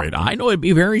Day Parade. I know it'd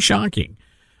be very shocking.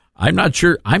 I'm not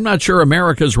sure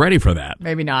America's ready for that.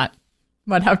 Maybe not.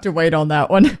 Might have to wait on that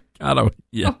one.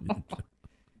 Yeah.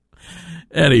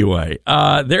 Anyway,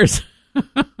 they're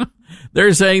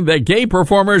saying that gay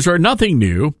performers are nothing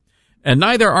new, and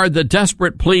neither are the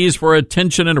desperate pleas for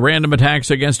attention and random attacks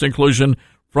against inclusion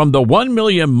from the 1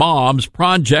 Million Moms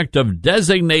Project of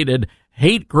Designated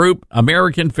Hate Group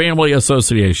American Family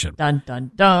Association. Dun,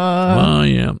 dun, dun. Oh,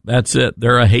 yeah, that's it.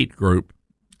 They're a hate group.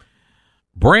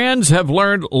 Brands have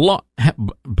long learned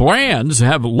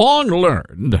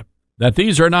that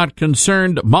these are not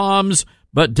concerned moms,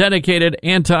 but dedicated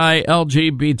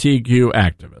anti-LGBTQ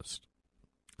activists.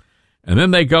 And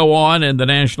then they go on in the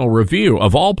National Review,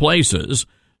 of all places,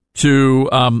 to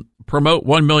promote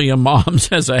 1 Million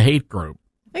Moms as a hate group.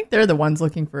 I think they're the ones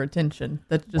looking for attention.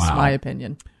 That's just my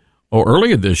opinion. Oh,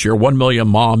 earlier this year, 1 Million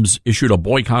Moms issued a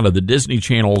boycott of the Disney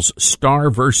Channel's Star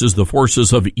versus the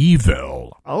Forces of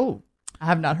Evil. Oh, I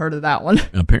have not heard of that one.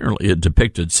 Apparently, it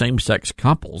depicted same-sex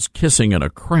couples kissing in a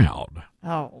crowd.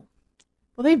 Oh.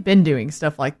 Well, they've been doing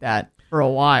stuff like that for a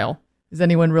while. Is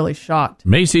anyone really shocked?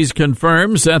 Macy's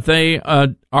confirms that they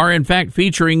are, in fact,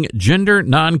 featuring gender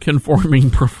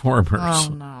non-conforming performers. Oh,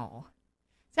 no.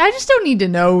 See, I just don't need to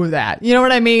know that. You know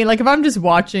what I mean? Like, if I'm just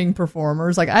watching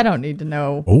performers, like, I don't need to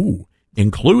know. Oh,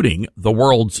 including the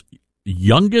world's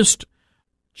youngest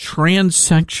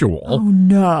transsexual. Oh,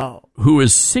 no. Who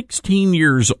is 16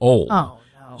 years old. Oh,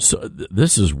 no. So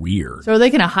this is weird. So are they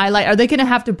going to highlight, are they going to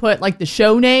have to put like the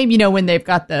show name, when they've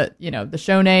got the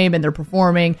show name and they're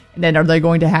performing, and then are they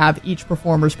going to have each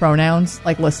performer's pronouns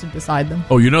like listed beside them?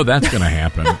 Oh, that's going to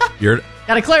happen.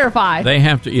 Got to clarify. They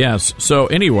have to, yes. So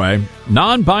anyway,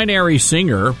 non-binary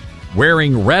singer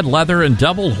wearing red leather and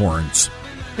devil horns.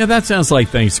 Yeah, that sounds like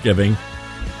Thanksgiving.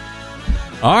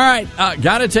 All right,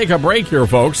 got to take a break here,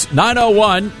 folks.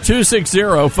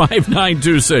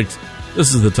 901-260-5926.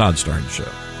 This is the Todd Starnes Show.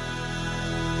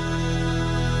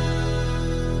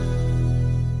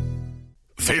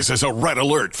 This is a red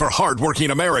alert for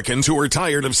hardworking Americans who are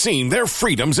tired of seeing their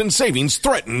freedoms and savings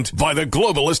threatened by the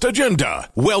globalist agenda.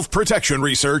 Wealth Protection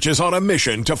Research is on a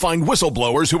mission to find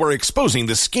whistleblowers who are exposing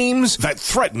the schemes that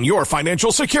threaten your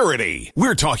financial security.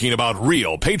 We're talking about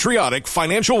real patriotic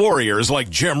financial warriors like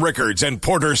Jim Rickards and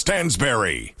Porter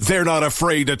Stansberry. They're not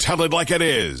afraid to tell it like it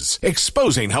is,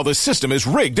 exposing how the system is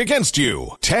rigged against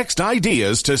you. Text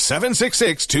ideas to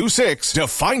 76626 to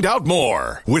find out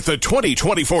more. With the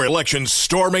 2024 elections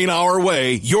storming our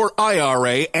way, your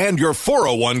IRA and your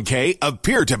 401k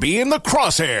appear to be in the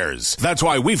crosshairs. That's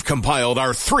why we've compiled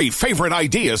our 3 favorite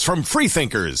ideas from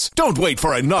freethinkers. Don't wait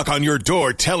for a knock on your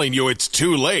door telling you it's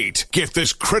too late. Get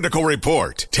this critical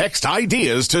report. Text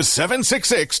ideas to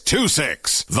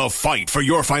 76626. The fight for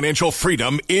your financial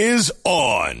freedom is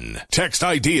on. Text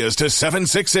ideas to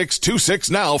 76626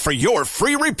 now for your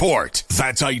free report.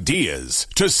 That's ideas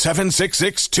to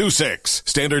 76626.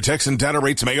 Standard text and data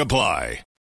rates may apply.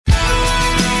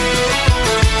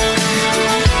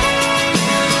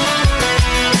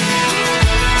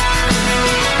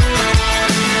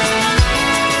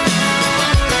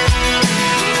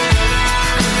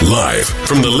 Live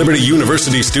from the Liberty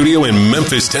University studio in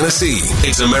Memphis, Tennessee,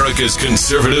 it's America's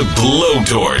conservative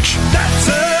blowtorch. That's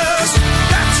us.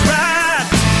 That's right.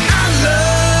 I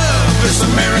love this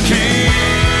American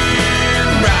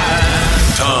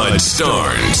ride. Todd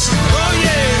Starnes. Oh,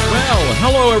 yeah. Well,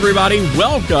 hello, everybody.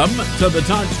 Welcome to the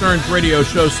Todd Starnes Radio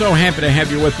Show. So happy to have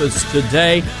you with us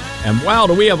today. And wow,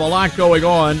 do we have a lot going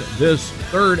on this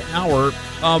third hour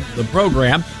of the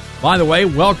program. By the way,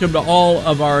 welcome to all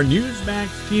of our Newsmax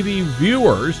TV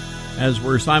viewers as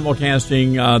we're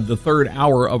simulcasting the third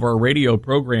hour of our radio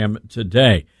program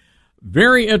today.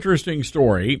 Very interesting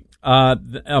story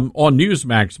on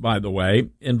Newsmax, by the way,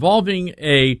 involving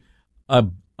a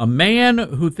man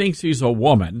who thinks he's a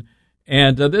woman.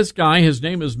 And this guy, his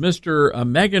name is Mr.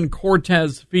 Megan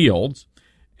Cortez Fields.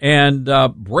 and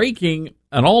breaking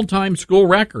an all-time school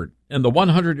record in the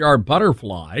 100-yard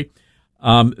butterfly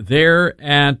there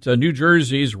at New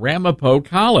Jersey's Ramapo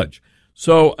College.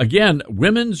 So, again,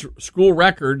 women's school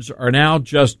records are now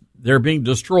they're being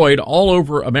destroyed all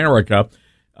over America,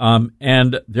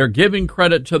 and they're giving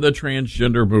credit to the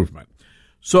transgender movement.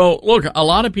 So, look, a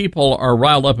lot of people are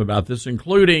riled up about this,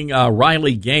 including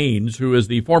Riley Gaines, who is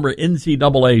the former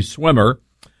NCAA swimmer.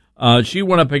 She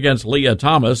went up against Leah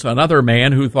Thomas, another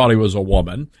man who thought he was a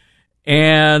woman.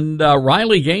 And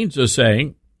Riley Gaines is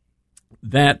saying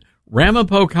that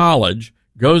Ramapo College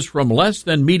goes from less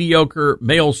than mediocre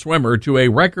male swimmer to a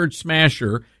record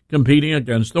smasher competing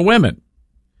against the women.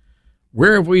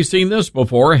 Where have we seen this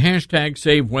before? Hashtag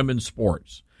Save Women's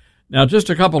Sports. Now, just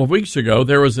a couple of weeks ago,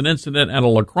 there was an incident at a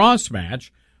lacrosse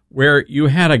match where you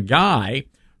had a guy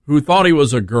who thought he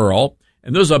was a girl,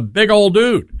 and there's a big old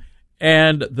dude.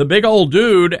 And the big old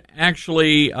dude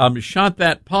actually shot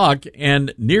that puck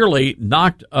and nearly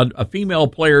knocked a female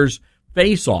player's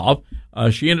face off.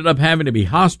 She ended up having to be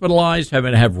hospitalized,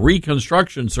 having to have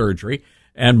reconstruction surgery,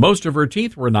 and most of her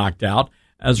teeth were knocked out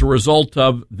as a result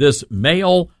of this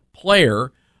male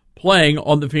player playing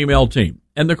on the female team.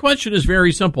 And the question is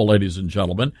very simple, ladies and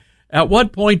gentlemen. At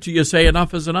what point do you say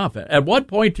enough is enough? At what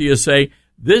point do you say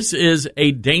this is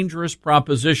a dangerous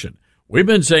proposition? We've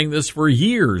been saying this for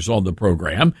years on the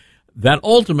program, that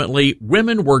ultimately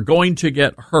women were going to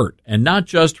get hurt, and not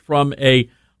just from a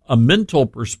mental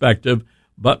perspective,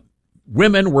 but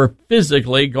women were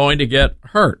physically going to get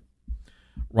hurt.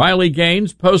 Riley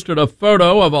Gaines posted a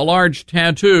photo of a large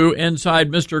tattoo inside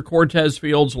Mr. Cortez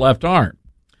Field's left arm.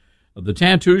 The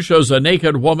tattoo shows a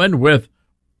naked woman with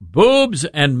boobs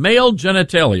and male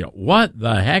genitalia. What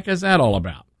the heck is that all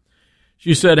about?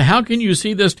 She said, how can you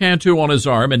see this tattoo on his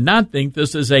arm and not think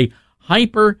this is a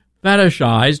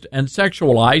hyper-fetishized and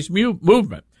sexualized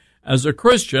movement? As a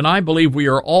Christian, I believe we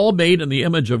are all made in the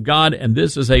image of God, and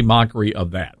this is a mockery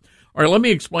of that. All right, let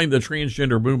me explain the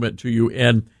transgender movement to you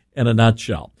in a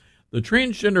nutshell. The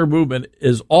transgender movement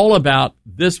is all about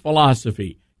this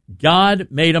philosophy. God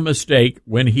made a mistake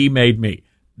when he made me.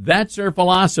 That's their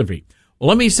philosophy. Well,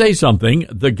 let me say something.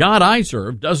 The God I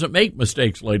serve doesn't make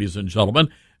mistakes, ladies and gentlemen.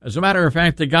 As a matter of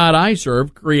fact, the God I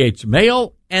serve creates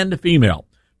male and female.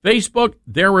 Facebook,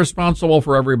 they're responsible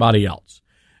for everybody else.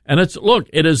 And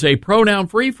it is a pronoun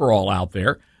free-for-all out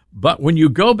there. But when you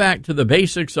go back to the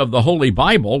basics of the Holy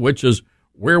Bible, which is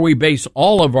where we base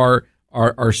all of our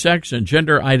sex and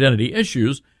gender identity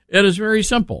issues, it is very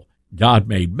simple. God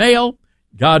made male,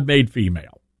 God made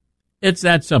female. It's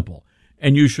that simple.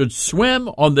 And you should swim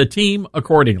on the team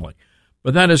accordingly.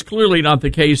 But that is clearly not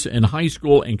the case in high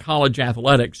school and college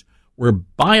athletics, where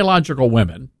biological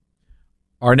women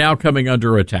are now coming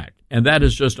under attack. And that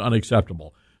is just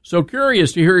unacceptable. So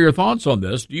curious to hear your thoughts on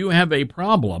this. Do you have a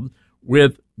problem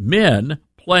with men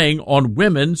playing on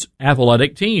women's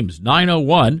athletic teams?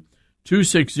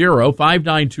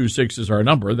 901-260-5926 is our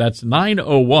number. That's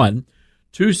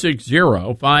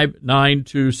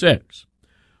 901-260-5926.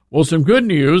 Well, some good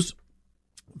news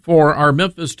for our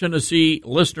Memphis, Tennessee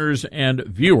listeners and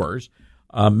viewers.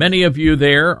 Many of you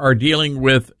there are dealing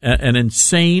with an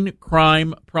insane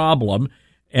crime problem,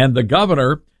 and the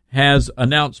governor has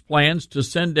announced plans to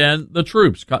send in the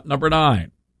troops, cut number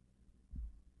 9.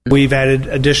 We've added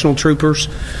additional troopers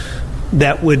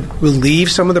that would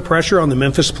relieve some of the pressure on the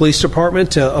Memphis Police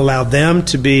Department to allow them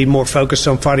to be more focused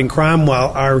on fighting crime, while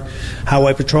our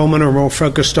highway patrolmen are more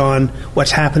focused on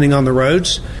what's happening on the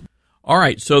roads. All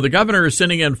right, so the governor is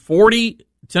sending in 40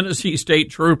 Tennessee state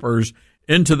troopers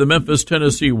into the Memphis,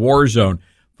 Tennessee war zone.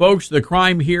 Folks, the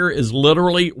crime here is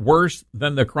literally worse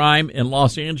than the crime in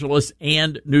Los Angeles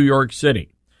and New York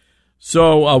City.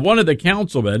 So one of the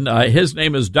councilmen, his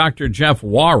name is Dr. Jeff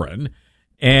Warren,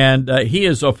 and he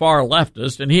is a far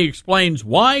leftist, and he explains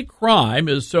why crime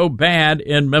is so bad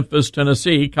in Memphis,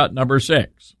 Tennessee, cut number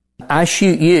 6. I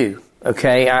shoot you,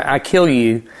 okay, I kill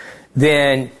you,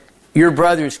 then your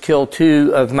brothers kill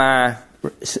 2 of my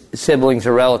siblings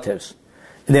or relatives.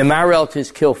 And then my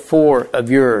relatives kill 4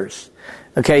 of yours.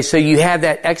 Okay, so you have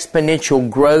that exponential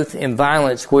growth in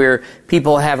violence where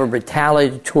people have a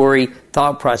retaliatory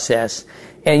thought process.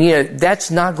 And,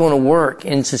 that's not going to work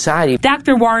in society.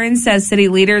 Dr. Warren says city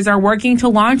leaders are working to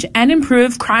launch and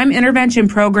improve crime intervention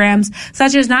programs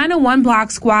such as 901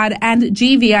 Block Squad and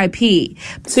GVIP.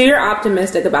 So you're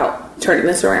optimistic about turning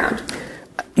this around?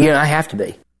 I have to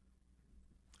be.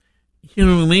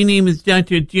 My name is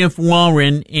Dr. Jeff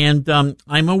Warren, and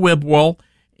I'm a Whipwell.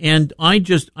 And I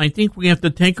think we have to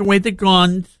take away the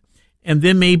guns, and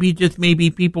then maybe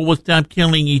people will stop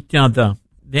killing each other.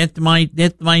 That's my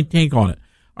take on it.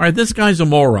 All right, this guy's a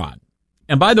moron.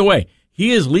 And by the way,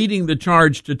 He is leading the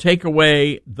charge to take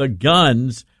away the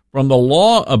guns from the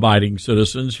law-abiding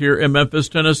citizens here in Memphis,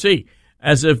 Tennessee,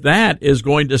 as if that is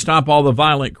going to stop all the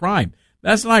violent crime.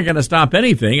 That's not going to stop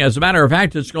anything. As a matter of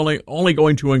fact, it's only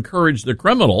going to encourage the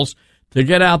criminals to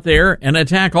get out there and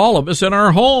attack all of us in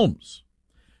our homes.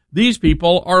 These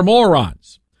people are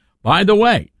morons. By the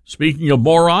way, speaking of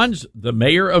morons, the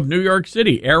mayor of New York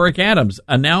City, Eric Adams,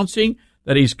 announcing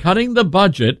that he's cutting the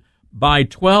budget by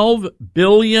 $12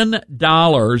 billion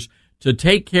to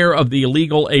take care of the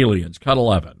illegal aliens. Cut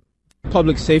 11.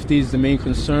 Public safety is the main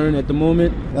concern at the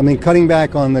moment. I mean, cutting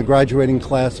back on the graduating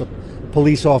class of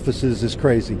police officers is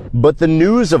crazy. But the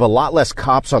news of a lot less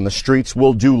cops on the streets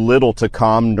will do little to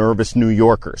calm nervous New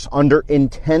Yorkers. Under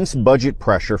intense budget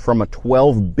pressure from a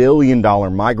 $12 billion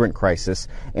migrant crisis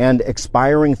and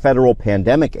expiring federal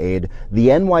pandemic aid, the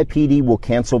NYPD will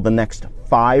cancel the next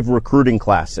 5 recruiting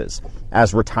classes.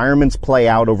 As retirements play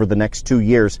out over the next 2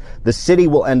 years, the city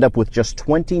will end up with just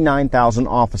 29,000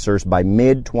 officers by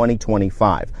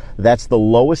mid-2025. That's the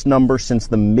lowest number since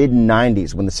the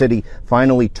mid-90s, when the city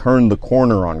finally turned the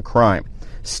corner on crime.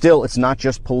 Still, it's not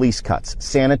just police cuts.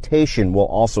 Sanitation will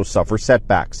also suffer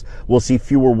setbacks. We'll see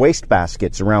fewer waste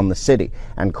baskets around the city,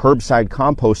 and curbside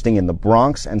composting in the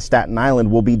Bronx and Staten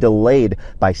Island will be delayed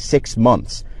by 6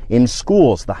 months. In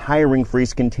schools, the hiring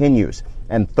freeze continues,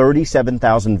 and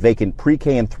 37,000 vacant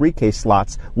pre-K and 3K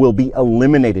slots will be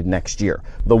eliminated next year.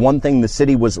 The one thing the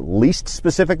city was least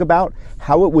specific about,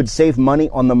 how it would save money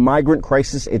on the migrant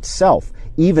crisis itself,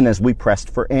 even as we pressed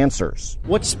for answers.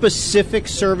 What specific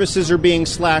services are being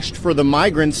slashed for the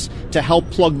migrants to help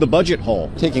plug the budget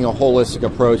hole? Taking a holistic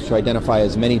approach to identify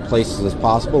as many places as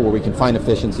possible where we can find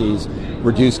efficiencies,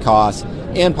 reduce costs,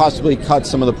 and possibly cut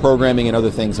some of the programming and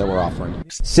other things that we're offering.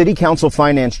 City Council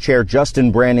Finance Chair Justin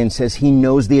Brannon says he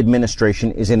knows the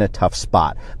administration is in a tough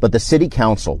spot, but the City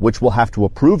Council, which will have to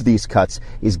approve these cuts,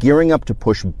 is gearing up to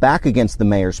push back against the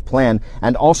mayor's plan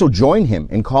and also join him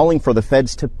in calling for the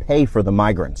feds to pay for the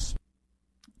migrants.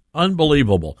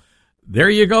 Unbelievable. There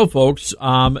you go, folks.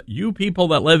 You people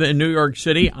that live in New York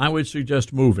City, I would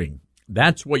suggest moving.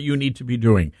 That's what you need to be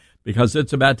doing, because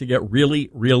it's about to get really,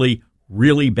 really,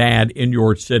 really bad in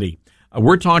your city.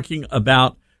 We're talking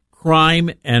about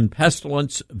crime and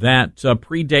pestilence that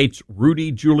predates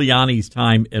Rudy Giuliani's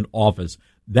time in office.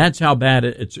 That's how bad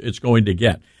it's going to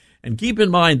get. And keep in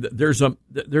mind that there's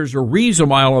a reason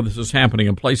why all of this is happening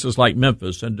in places like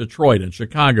Memphis and Detroit and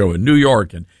Chicago and New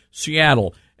York and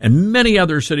Seattle and many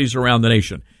other cities around the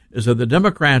nation, is that the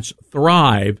Democrats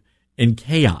thrive in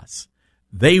chaos.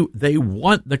 They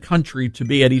want the country to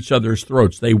be at each other's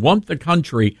throats. They want the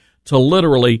country to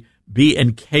literally be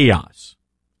in chaos.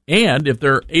 And if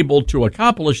they're able to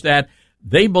accomplish that,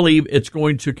 they believe it's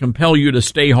going to compel you to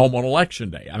stay home on Election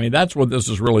Day. I mean, that's what this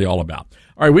is really all about.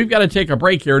 All right, we've got to take a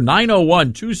break here.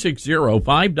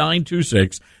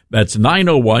 901-260-5926. That's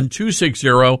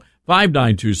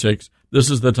 901-260-5926. This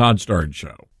is the Todd Stern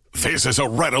Show. This is a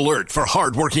red alert for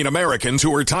hardworking Americans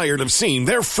who are tired of seeing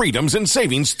their freedoms and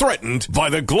savings threatened by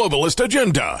the globalist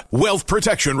agenda. Wealth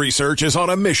Protection Research is on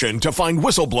a mission to find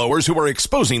whistleblowers who are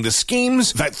exposing the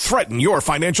schemes that threaten your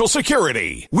financial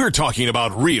security. We're talking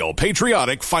about real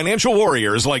patriotic financial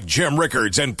warriors like Jim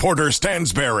Rickards and Porter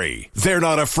Stansberry. They're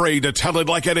not afraid to tell it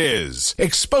like it is,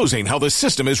 exposing how the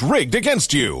system is rigged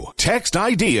against you. Text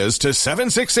ideas to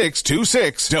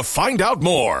 76626 to find out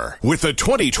more. With the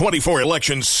 2024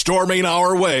 elections storming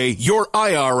our way, your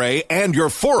IRA and your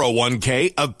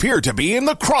 401k appear to be in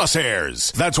the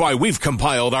crosshairs. That's why we've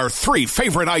compiled our 3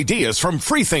 favorite ideas from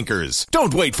freethinkers.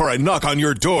 Don't wait for a knock on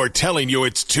your door telling you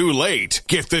it's too late.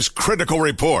 Get this critical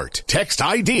report. Text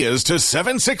ideas to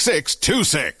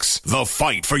 76626. The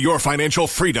fight for your financial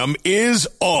freedom is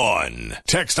on.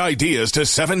 Text ideas to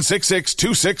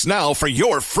 76626 now for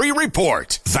your free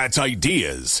report. That's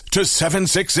ideas to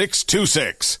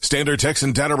 76626. Standard text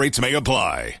and data rates may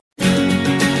apply.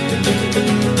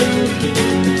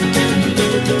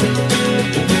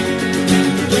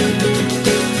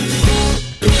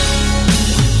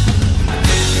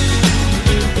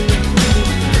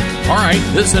 All right,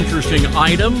 this interesting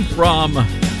item from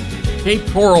Cape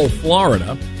Coral,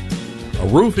 Florida. A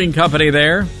roofing company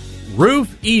there,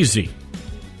 Roof Easy.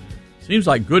 Seems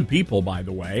like good people, by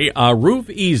the way. Roof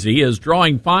Easy is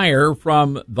drawing fire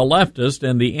from the leftist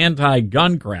and the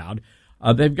anti-gun crowd.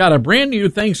 They've got a brand new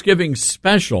Thanksgiving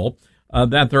special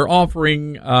that they're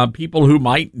offering people who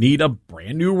might need a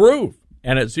brand new roof.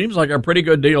 And it seems like a pretty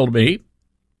good deal to me.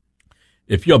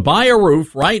 If you buy a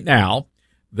roof right now,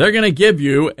 they're going to give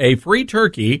you a free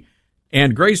turkey.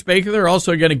 And Grace Baker, they're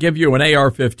also going to give you an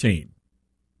AR-15.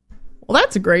 Well,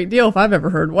 that's a great deal if I've ever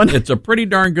heard one. It's a pretty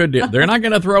darn good deal. They're not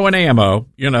going to throw in ammo.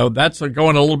 That's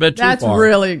going a little bit too far. That's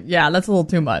really, that's a little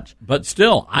too much. But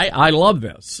still, I love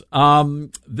this.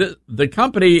 The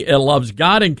company loves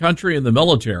God and country and the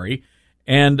military,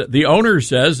 and the owner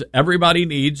says everybody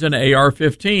needs an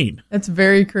AR-15. It's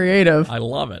very creative. I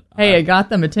love it. Hey, it got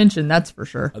them attention, that's for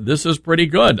sure. This is pretty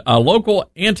good. A local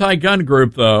anti-gun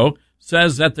group, though,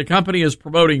 says that the company is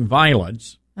promoting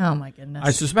violence. Oh, my goodness.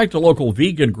 I suspect a local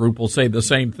vegan group will say the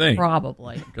same thing.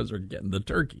 Probably. Because they're getting the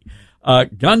turkey.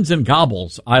 Guns and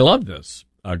gobbles. I love this.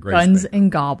 Guns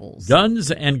and gobbles. Guns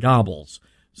and gobbles.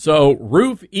 So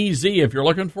Roof EZ, if you're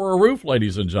looking for a roof,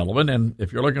 ladies and gentlemen, and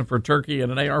if you're looking for turkey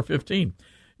and an AR-15.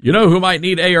 You know who might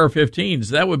need AR-15s?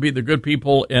 That would be the good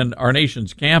people in our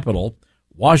nation's capital,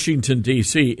 Washington,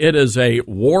 D.C. It is a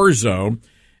war zone.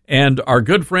 And our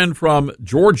good friend from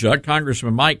Georgia,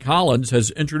 Congressman Mike Collins,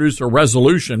 has introduced a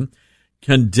resolution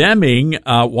condemning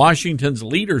Washington's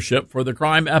leadership for the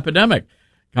crime epidemic.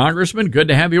 Congressman, good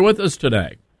to have you with us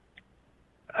today.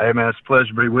 Hey, man, it's a pleasure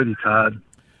to be with you, Todd.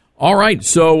 All right.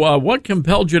 So what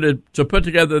compelled you to put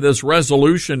together this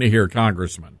resolution here,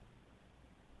 Congressman?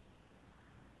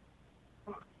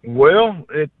 Well,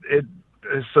 it's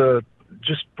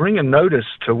just bringing notice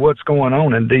to what's going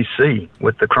on in D.C.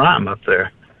 with the crime up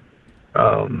there.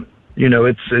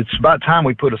 It's about time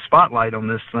we put a spotlight on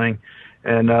this thing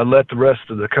and let the rest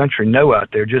of the country know out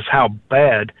there just how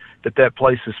bad that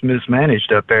place is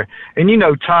mismanaged up there. And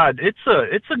Todd, it's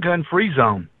a gun-free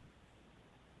zone.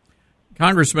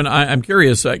 Congressman, I'm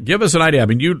curious. Give us an idea. I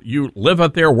mean, you live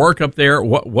up there, work up there.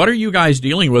 What are you guys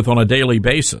dealing with on a daily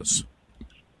basis?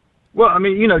 Well, I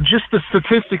mean, just the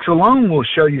statistics alone will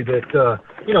show you that,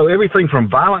 everything from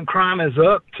violent crime is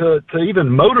up to even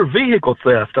motor vehicle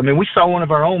theft. I mean, we saw one of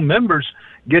our own members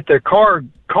get their car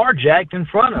carjacked in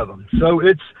front of them. So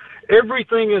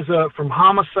everything is up from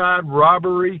homicide,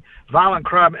 robbery, violent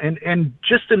crime. And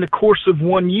just in the course of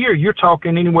 1 year, you're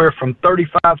talking anywhere from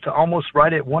 35 to almost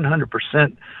right at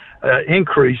 100%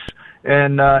 increase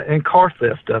and car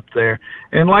theft up there.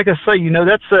 And like I say,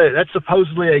 that's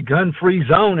supposedly a gun-free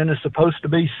zone, and it's supposed to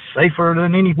be safer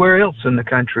than anywhere else in the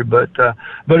country, but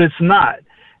it's not.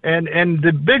 And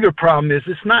the bigger problem is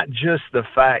it's not just the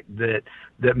fact that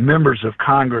members of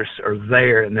Congress are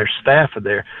there and their staff are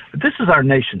there, but this is our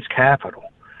nation's capital.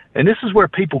 And this is where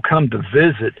people come to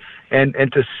visit and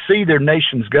to see their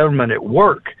nation's government at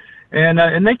work.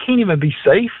 And they can't even be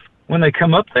safe when they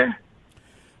come up there.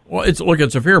 Well, it's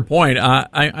a fair point.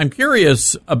 I'm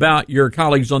curious about your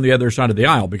colleagues on the other side of the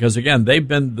aisle because, again, they've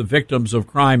been the victims of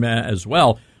crime as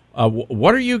well.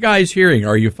 What are you guys hearing?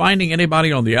 Are you finding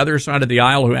anybody on the other side of the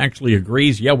aisle who actually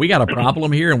agrees, yeah, we got a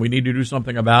problem here and we need to do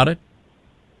something about it?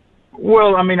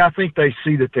 Well, I mean, I think they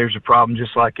see that there's a problem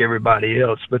just like everybody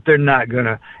else, but they're not going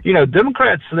to,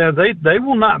 Democrats, they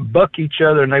will not buck each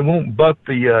other and they won't buck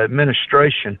the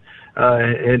administration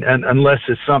unless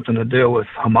it's something to deal with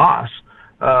Hamas.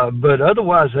 But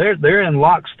otherwise, they're in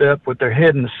lockstep with their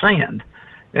head in the sand.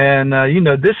 And,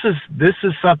 this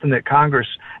is something that Congress,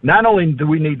 not only do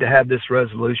we need to have this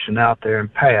resolution out there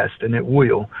and passed, and it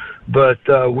will, but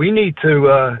we need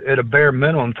to, at a bare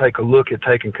minimum, take a look at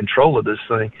taking control of this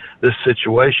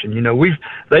situation.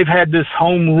 They've had this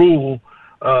home rule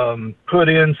put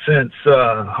in since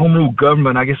home rule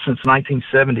government, I guess since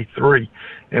 1973,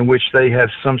 in which they have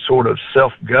some sort of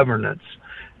self-governance.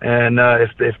 And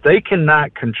if they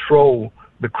cannot control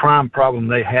the crime problem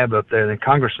they have up there, then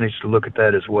Congress needs to look at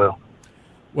that as well.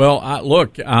 Well,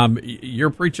 look,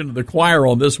 you're preaching to the choir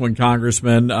on this one,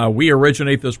 Congressman. We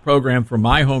originate this program from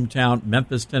my hometown,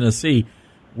 Memphis, Tennessee.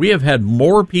 We have had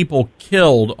more people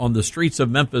killed on the streets of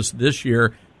Memphis this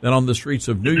year than on the streets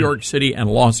of New York City and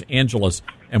Los Angeles.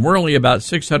 And we're only about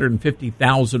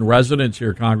 650,000 residents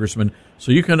here, Congressman.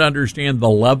 So you can understand the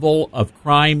level of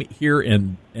crime here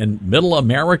in middle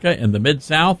America, in the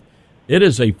Mid-South. It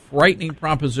is a frightening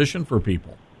proposition for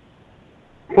people.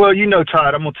 Well,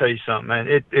 Todd, I'm going to tell you something, man.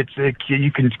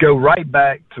 You can go right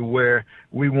back to where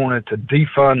we wanted to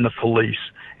defund the police.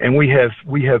 And we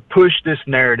have pushed this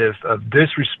narrative of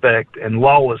disrespect and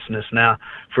lawlessness now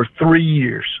for 3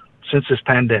 years since this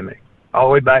pandemic, all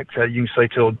the way back to, you can say,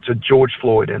 to George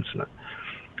Floyd incident.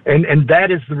 And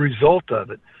that is the result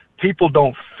of it. People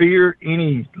don't fear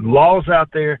any laws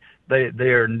out there. They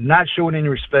are not showing any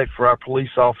respect for our police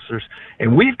officers.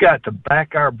 And we've got to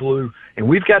back our blue, and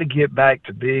we've got to get back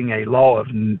to being a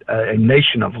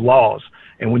nation of laws.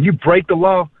 And when you break the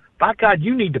law, by God,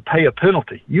 you need to pay a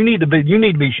penalty. You need to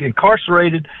be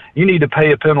incarcerated. You need to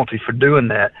pay a penalty for doing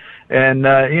that. And,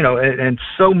 and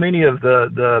so many of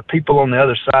the people on the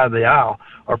other side of the aisle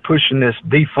are pushing this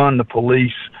defund the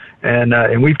police.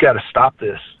 And we've got to stop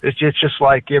this. It's just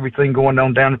like everything going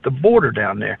on down at the border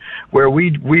down there, where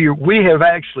we have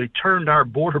actually turned our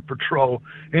border patrol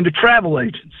into travel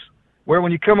agents, where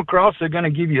when you come across, they're going to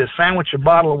give you a sandwich, a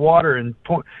bottle of water, and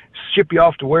ship you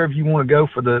off to wherever you want to go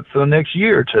for the next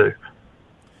year or two.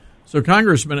 So,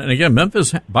 Congressman, and again,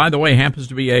 Memphis, by the way, happens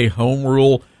to be a home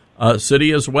rule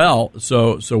city as well.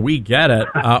 So we get it.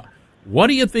 What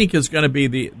do you think is going to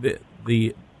be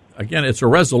the again, it's a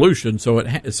resolution, so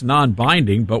it's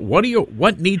non-binding. But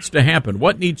what needs to happen?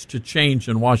 What needs to change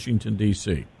in Washington,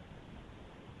 D.C.?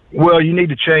 Well, you need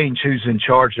to change who's in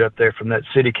charge up there, from that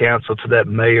city council to that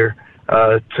mayor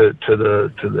to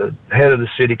the head of the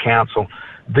city council.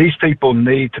 These people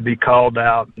need to be called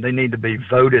out. They need to be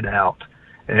voted out,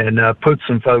 and put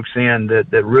some folks in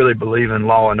that really believe in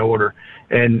law and order.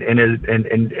 And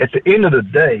at the end of the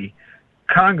day,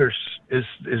 Congress is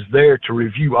there to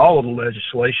review all of the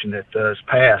legislation that is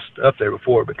passed up there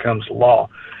before it becomes law,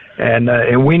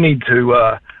 and we need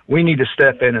to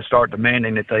step in and start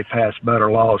demanding that they pass better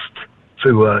laws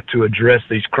to address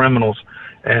these criminals,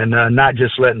 and not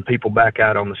just letting people back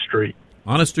out on the street.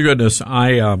 Honest to goodness,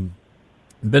 I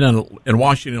been in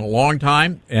Washington a long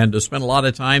time and to spend a lot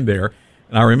of time there.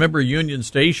 And I remember Union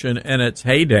Station in its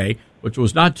heyday, which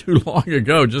was not too long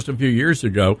ago, just a few years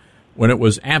ago, when it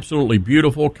was absolutely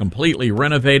beautiful, completely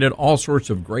renovated, all sorts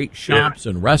of great shops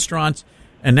and restaurants.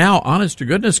 And now, honest to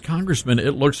goodness, Congressman,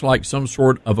 it looks like some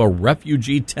sort of a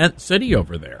refugee tent city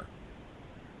over there.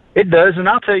 It does, and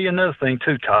I'll tell you another thing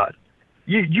too, Todd.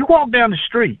 You walk down the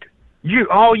street,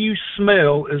 all you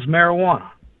smell is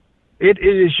marijuana. It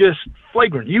is just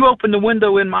flagrant. You open the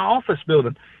window in my office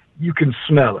building, you can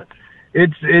smell it.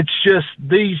 It's just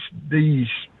these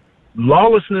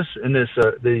lawlessness and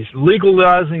these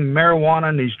legalizing marijuana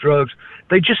and these drugs,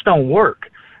 they just don't work.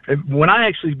 When I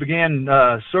actually began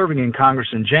serving in Congress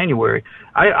in January,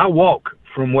 I walk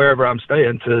from wherever I'm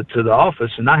staying to the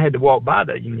office, and I had to walk by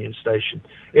that Union Station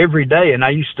every day. And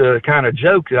I used to kind of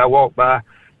joke that I walked by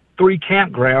 3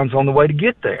 campgrounds on the way to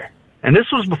get there. And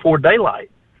this was before daylight.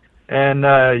 And,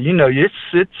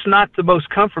 it's not the most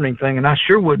comforting thing, and I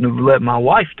sure wouldn't have let my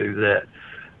wife do that.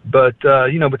 But,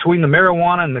 between the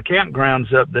marijuana and the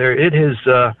campgrounds up there,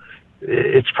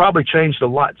 it's probably changed a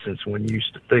lot since when you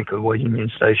used to think of the way Union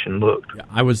Station looked.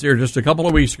 I was there just a couple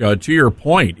of weeks ago. To your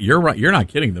point, you're right. You're not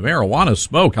kidding. The marijuana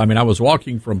smoke. I mean, I was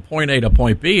walking from point A to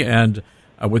point B, and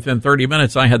within 30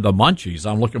 minutes, I had the munchies.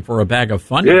 I'm looking for a bag of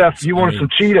Funyuns. Yeah, you want some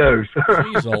Cheetos.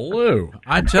 Jeez, Lou,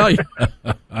 I tell you.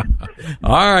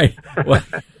 All right. Well,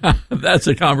 that's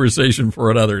a conversation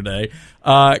for another day.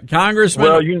 Congressman.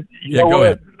 Well, you know go what?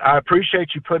 ahead. I appreciate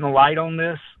you putting a light on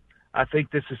this. I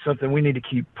think this is something we need to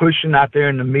keep pushing out there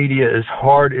in the media as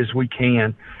hard as we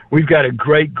can. We've got a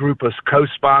great group of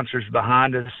co-sponsors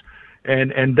behind us,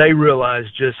 and they realize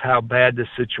just how bad this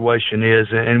situation is,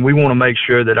 and we want to make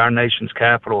sure that our nation's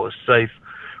capital is safe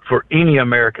for any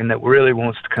American that really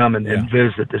wants to come and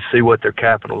visit to see what their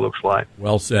capital looks like.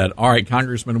 Well said. All right,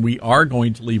 Congressman, we are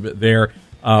going to leave it there.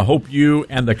 Hope you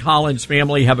and the Collins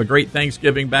family have a great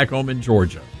Thanksgiving back home in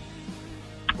Georgia.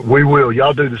 We will.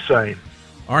 Y'all do the same.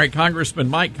 All right, Congressman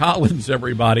Mike Collins,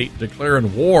 everybody,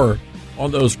 declaring war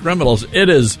on those criminals. It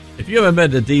is, if you haven't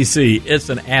been to D.C., it's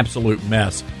an absolute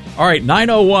mess. All right,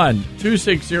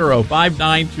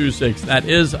 901-260-5926. That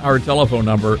is our telephone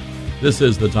number. This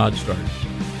is the Todd Stern.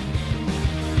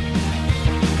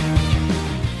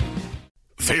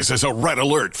 This is a red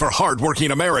alert for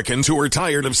hardworking Americans who are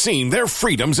tired of seeing their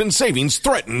freedoms and savings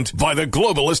threatened by the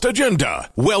globalist agenda.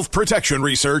 Wealth Protection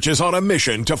Research is on a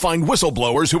mission to find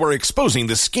whistleblowers who are exposing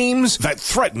the schemes that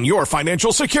threaten your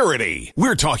financial security.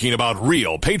 We're talking about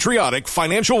real patriotic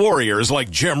financial warriors like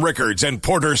Jim Rickards and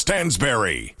Porter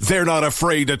Stansberry. They're not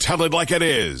afraid to tell it like it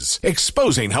is,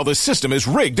 exposing how the system is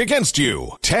rigged against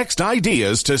you. Text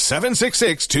IDEAS to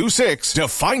 76626 to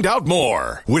find out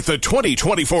more. With the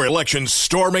 2024 election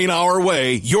storming our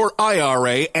way, your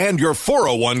IRA and your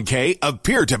 401k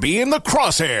appear to be in the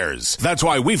crosshairs. That's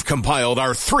why we've compiled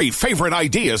our 3 favorite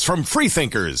ideas from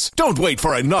freethinkers. Don't wait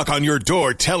for a knock on your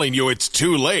door telling you it's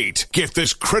too late. Get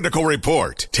this critical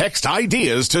report. Text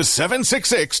IDEAS to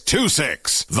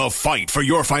 76626. The fight for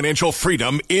your financial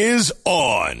freedom is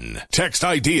on. Text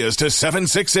IDEAS to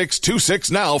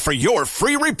 76626 now for your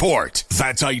free report.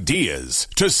 That's IDEAS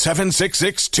to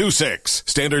 76626.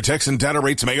 Standard text and data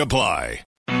rates may apply.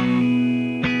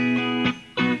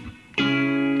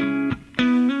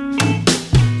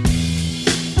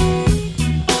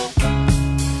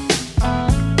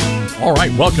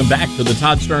 right, welcome back to the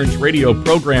Todd Stearns radio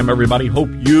program, everybody. Hope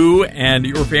you and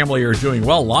your family are doing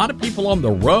well. A lot of people on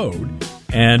the road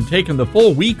and taking the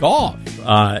full week off,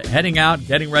 heading out,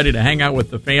 getting ready to hang out with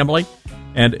the family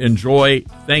and enjoy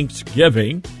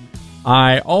Thanksgiving.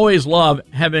 I always love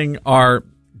having our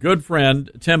good friend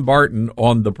Tim Barton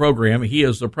on the program. He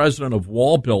is the president of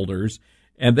Wall Builders,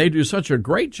 and they do such a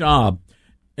great job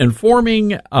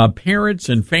informing parents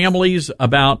and families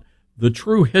about the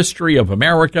true history of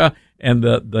America and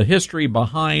the history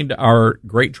behind our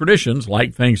great traditions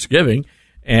like Thanksgiving.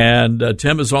 And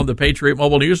Tim is on the Patriot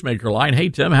Mobile Newsmaker line. Hey,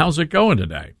 Tim, how's it going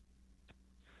today?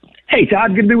 Hey,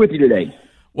 Todd, good to be with you today.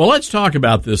 Well, let's talk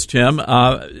about this, Tim.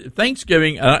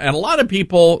 Thanksgiving, and a lot of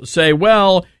people say,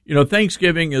 well, you know,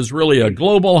 Thanksgiving is really a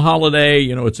global holiday.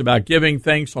 You know, it's about giving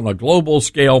thanks on a global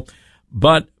scale.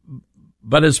 But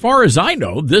as far as I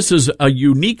know, this is a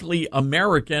uniquely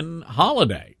American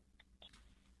holiday.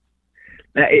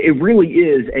 It really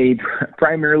is a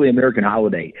primarily American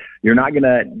holiday. You're not going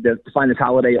to find this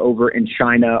holiday over in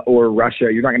China or Russia.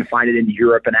 You're not going to find it in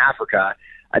Europe and Africa.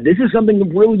 This is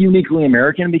something really uniquely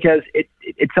American because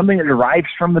it's something that derives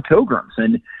from the Pilgrims.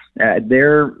 And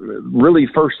their really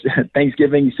first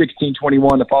Thanksgiving,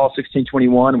 1621, the fall of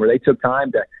 1621, where they took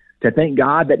time to thank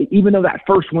God that even though that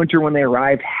first winter when they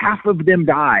arrived, half of them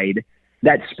died,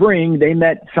 that spring they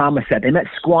met Samoset. They met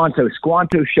Squanto.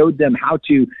 Squanto showed them how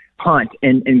to hunt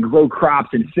and grow crops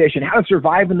and fish and how to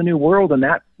survive in the new world. And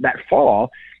that fall,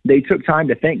 they took time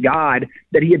to thank God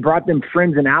that he had brought them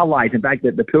friends and allies. In fact,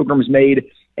 that the Pilgrims made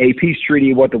a peace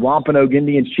treaty with the Wampanoag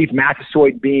Indians, Chief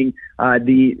Massasoit being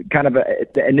the kind of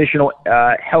the initial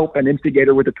help and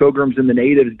instigator with the Pilgrims and the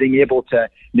natives being able to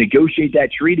negotiate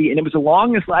that treaty. And it was the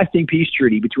longest lasting peace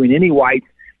treaty between any whites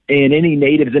and any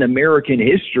natives in American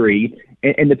history.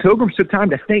 And the Pilgrims took time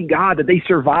to thank God that they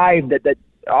survived, that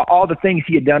all the things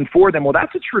he had done for them. Well,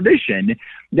 that's a tradition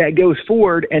that goes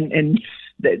forward. And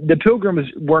the Pilgrims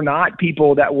were not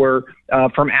people that were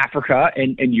from Africa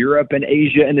and Europe and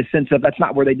Asia in the sense of that's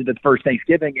not where they did the first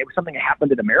Thanksgiving. It was something that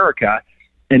happened in America.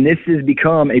 And this has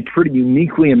become a pretty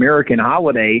uniquely American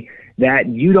holiday that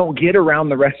you don't get around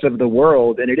the rest of the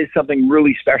world. And it is something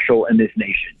really special in this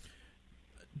nation.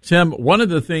 Tim, one of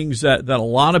the things that a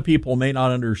lot of people may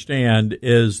not understand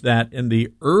is that in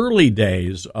the early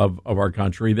days of our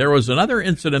country, there was another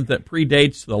incident that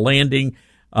predates the landing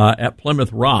at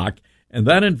Plymouth Rock, and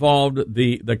that involved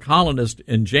the colonists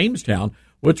in Jamestown,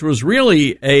 which was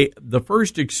really the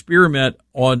first experiment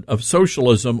of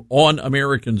socialism on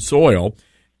American soil,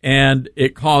 and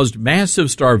it caused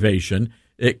massive starvation.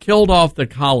 It killed off the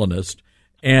colonists.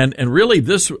 And really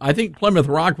I think Plymouth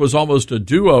Rock was almost a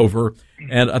do-over,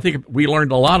 and I think we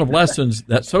learned a lot of lessons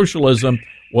that socialism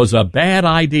was a bad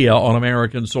idea on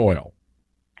American soil.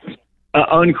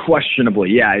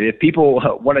 Unquestionably, yeah. If people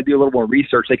want to do a little more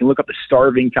research, they can look up the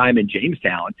starving time in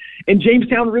Jamestown. And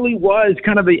Jamestown really was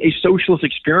kind of a socialist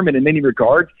experiment in many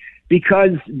regards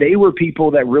because they were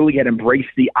people that really had embraced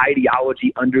the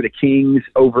ideology under the kings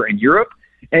over in Europe.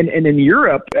 And in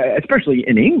Europe, especially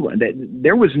in England,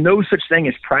 there was no such thing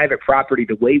as private property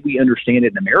the way we understand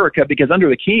it in America, because under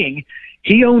the king,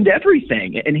 he owned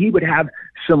everything. And he would have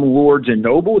some lords and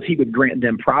nobles. He would grant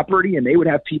them property, and they would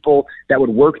have people that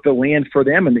would work the land for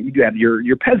them. And you'd have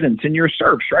your peasants and your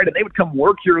serfs, right? And they would come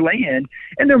work your land.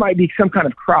 And there might be some kind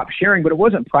of crop sharing, but it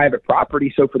wasn't private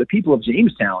property. So for the people of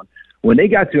Jamestown, when they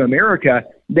got to America,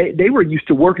 they were used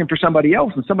to working for somebody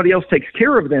else, and somebody else takes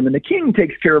care of them, and the king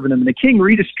takes care of them, and the king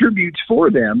redistributes for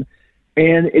them.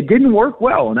 And it didn't work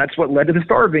well, and that's what led to the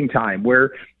starving time,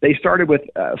 where they started with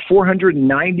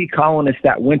 490 colonists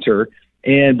that winter,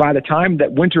 and by the time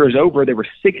that winter is over, there were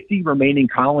 60 remaining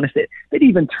colonists. That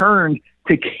even turned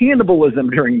to cannibalism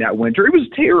during that winter. It was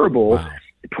terrible. Wow.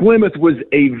 Plymouth was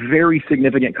a very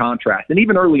significant contrast, and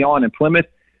even early on in Plymouth,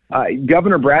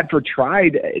 Governor Bradford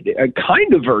tried a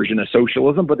kind of version of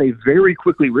socialism, but they very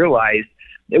quickly realized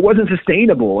it wasn't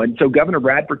sustainable. And so Governor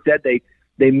Bradford said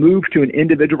they moved to an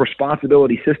individual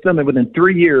responsibility system, and within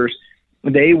 3 years,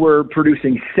 they were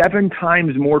producing 7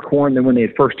 times more corn than when they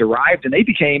had first arrived, and they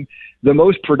became the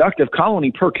most productive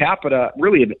colony per capita,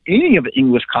 really, of any of the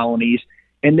English colonies,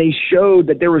 and they showed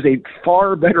that there was a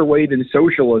far better way than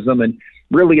socialism. And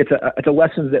really, it's a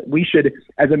lesson that we should,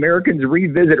 as Americans,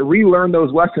 relearn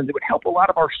those lessons. It would help a lot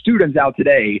of our students out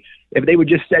today if they would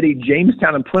just study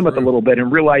Jamestown and Plymouth a little bit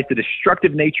and realize the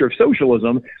destructive nature of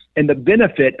socialism and the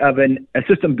benefit of a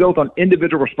system built on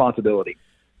individual responsibility.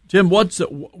 Tim, what's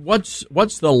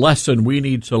the lesson we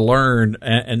need to learn,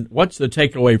 and what's the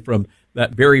takeaway from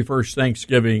that very first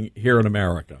Thanksgiving here in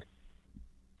America?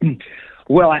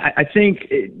 Well, I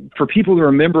think for people to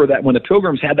remember that when the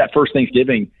Pilgrims had that first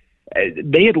Thanksgiving,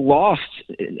 they had lost,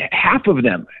 half of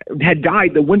them had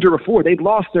died the winter before. They'd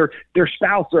lost their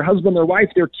spouse, their husband, their wife,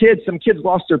 their kids. Some kids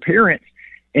lost their parents.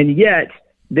 And yet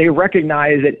they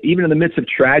recognized that even in the midst of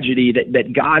tragedy,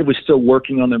 that God was still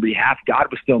working on their behalf. God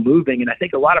was still moving. And I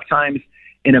think a lot of times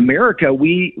in America,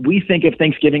 we think of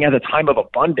Thanksgiving as a time of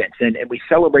abundance, and we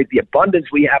celebrate the abundance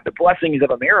we have, the blessings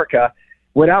of America,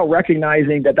 without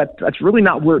recognizing that's really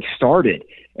not where it started.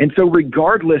 And so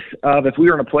regardless of if we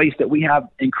are in a place that we have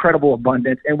incredible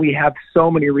abundance and we have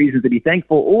so many reasons to be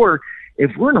thankful, or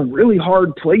if we're in a really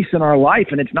hard place in our life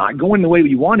and it's not going the way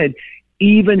we wanted,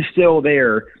 even still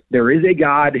there is a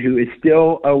God who is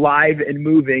still alive and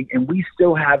moving, and we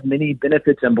still have many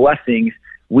benefits and blessings.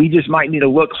 We just might need to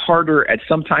look harder at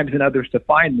sometimes than others to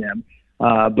find them.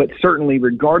 But certainly,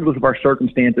 regardless of our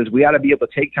circumstances, we ought to be able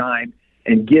to take time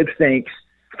and give thanks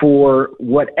for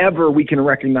whatever we can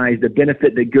recognize the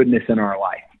benefit, the goodness in our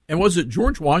life. And was it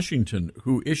George Washington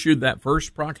who issued that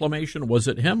first proclamation? Was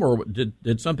it him, or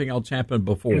did something else happen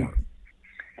before?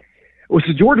 Well,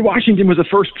 so George Washington was the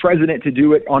first president to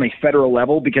do it on a federal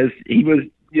level, because he was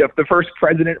the first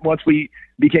president once we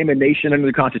became a nation under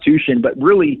the Constitution. But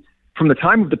really, from the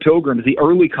time of the Pilgrims, the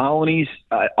early colonies,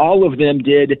 all of them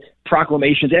did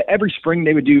proclamations. Every spring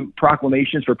they would do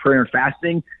proclamations for prayer and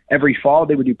fasting. Every fall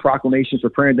they would do proclamations for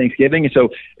prayer and thanksgiving. And so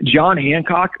John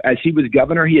Hancock, as he was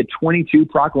governor, he had 22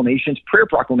 proclamations, prayer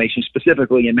proclamations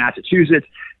specifically in Massachusetts.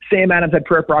 Sam Adams had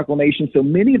prayer proclamations. So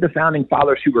many of the founding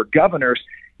fathers who were governors,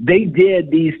 they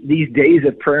did these days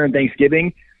of prayer and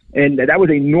thanksgiving. And that was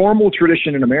a normal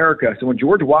tradition in America. So when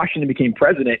George Washington became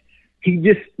president, he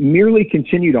just merely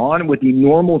continued on with the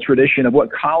normal tradition of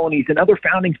what colonies and other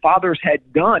founding fathers had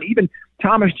done. Even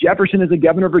Thomas Jefferson, as the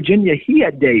governor of Virginia, he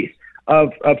had days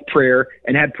of prayer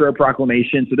and had prayer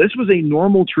proclamations. So this was a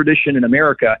normal tradition in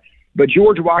America. But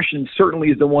George Washington certainly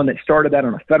is the one that started that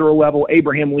on a federal level.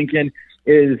 Abraham Lincoln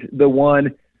is the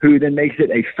one who then makes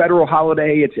it a federal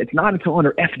holiday. It's not until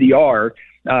under FDR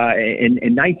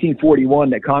in 1941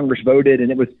 that Congress voted,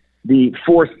 and it was the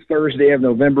fourth Thursday of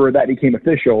November that became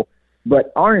official.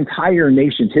 But our entire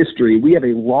nation's history, we have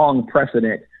a long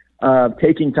precedent of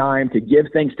taking time to give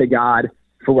thanks to God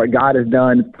for what God has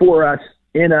done for us,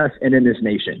 in us, and in this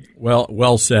nation.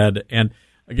 Well said. And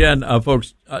again,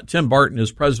 folks, Tim Barton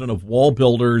is president of Wall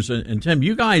Builders. And Tim,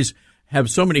 you guys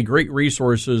have so many great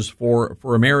resources for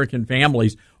American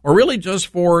families, or really just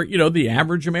for, the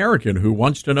average American who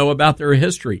wants to know about their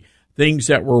history, things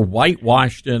that were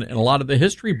whitewashed in a lot of the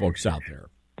history books out there.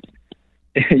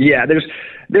 Yeah,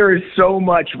 there is so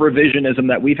much revisionism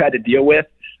that we've had to deal with.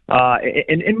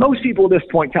 And most people at this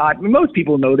point, Todd, most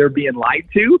people know they're being lied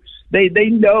to. They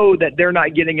know that they're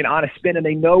not getting an honest spin, and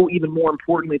they know even more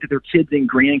importantly that their kids and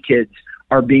grandkids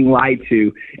are being lied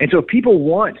to. And so if people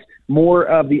want more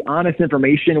of the honest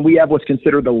information, we have what's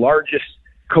considered the largest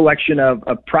collection of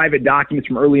private documents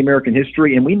from early American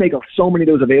history, and we make so many of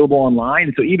those available online.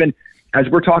 And so even as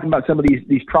we're talking about some of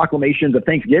these proclamations of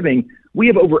Thanksgiving, we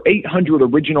have over 800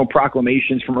 original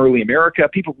proclamations from early America.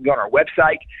 People can go on our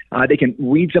website. They can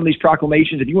read some of these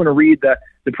proclamations. If you want to read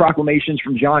the proclamations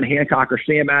from John Hancock or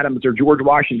Sam Adams or George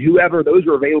Washington, whoever, those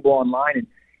are available online.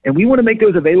 And we want to make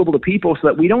those available to people so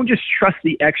that we don't just trust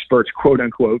the experts, quote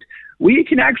unquote. We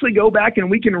can actually go back and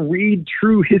we can read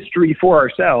true history for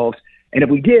ourselves. And if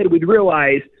we did, we'd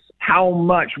realize how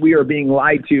much we are being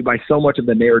lied to by so much of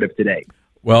the narrative today.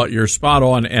 Well, you're spot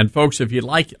on. And folks, if you'd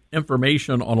like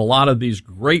information on a lot of these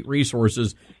great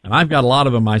resources, and I've got a lot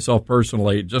of them myself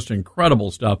personally, just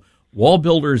incredible stuff,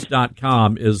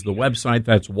 wallbuilders.com is the website.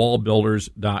 That's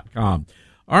wallbuilders.com.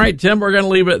 All right, Tim, we're going to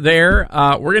leave it there.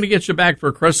 We're going to get you back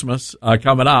for Christmas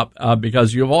coming up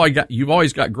because you've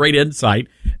always got great insight.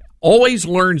 Always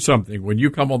learn something when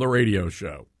you come on the radio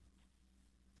show.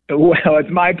 Well, it's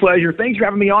my pleasure. Thanks for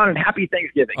having me on, and happy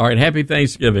Thanksgiving. All right, happy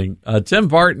Thanksgiving. Tim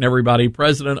Barton, everybody,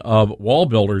 president of Wall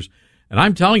Builders. And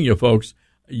I'm telling you, folks,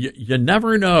 you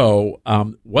never know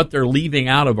what they're leaving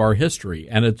out of our history,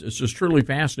 and it's just truly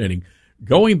fascinating.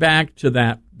 Going back to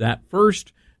that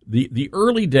first, the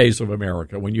early days of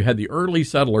America, when you had the early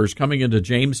settlers coming into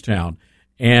Jamestown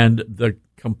and the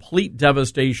complete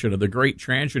devastation of the great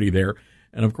tragedy there.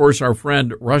 And, of course, our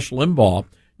friend Rush Limbaugh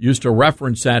used to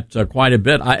reference that quite a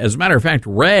bit. As a matter of fact,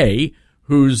 Ray,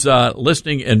 who's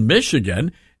listening in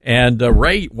Michigan, and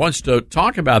Ray wants to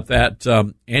talk about that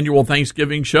annual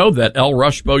Thanksgiving show that El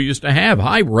Rushbo used to have.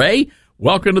 Hi, Ray.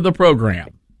 Welcome to the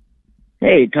program.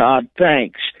 Hey, Todd.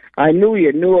 Thanks. I knew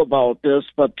you knew about this,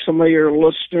 but some of your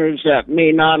listeners that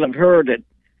may not have heard it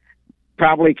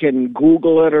probably can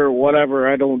Google it or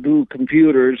whatever. I don't do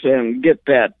computers and get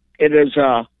that. It is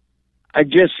a I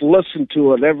just listened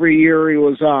to it every year he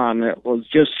was on. It was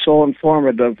just so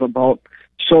informative about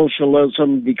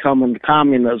socialism becoming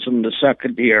communism the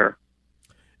second year.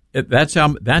 That's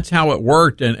how it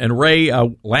worked. And Ray,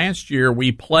 last year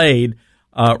we played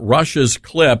Rush's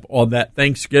clip on that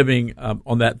Thanksgiving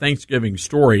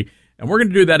story, and we're going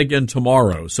to do that again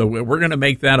tomorrow. So we're going to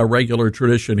make that a regular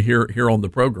tradition here on the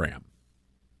program.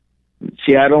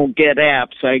 See, I don't get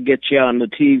apps. I get you on the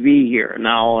TV here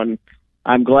now, and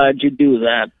I'm glad you do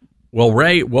that. Well,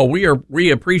 Ray,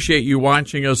 we appreciate you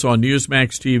watching us on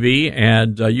Newsmax TV,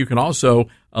 and you can also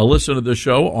listen to the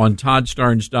show on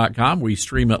ToddStarnes.com. We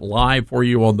stream it live for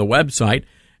you on the website.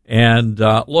 And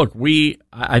look,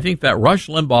 I think that Rush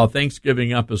Limbaugh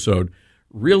Thanksgiving episode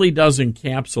really does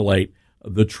encapsulate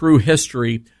the true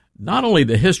history, not only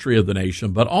the history of the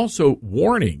nation, but also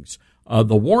warnings.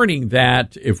 The warning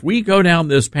that if we go down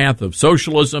this path of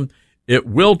socialism, it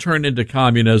will turn into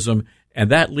communism, and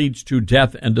that leads to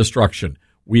death and destruction.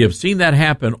 We have seen that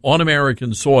happen on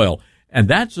American soil, and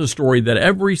that's a story that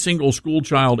every single school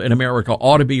child in America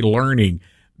ought to be learning,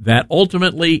 that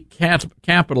ultimately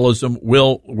capitalism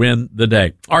will win the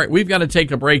day. All right, we've got to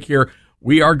take a break here.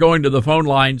 We are going to the phone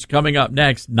lines coming up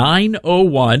next,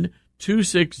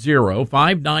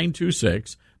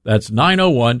 901-260-5926. That's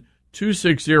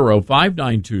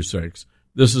 901-260-5926.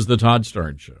 This is the Todd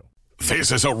Starnes Show.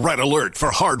 This is a red alert for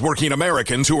hardworking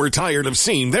Americans who are tired of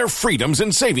seeing their freedoms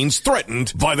and savings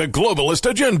threatened by the globalist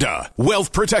agenda.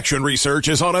 Wealth Protection Research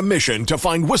is on a mission to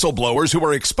find whistleblowers who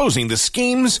are exposing the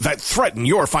schemes that threaten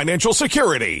your financial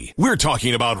security. We're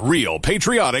talking about real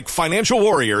patriotic financial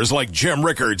warriors like Jim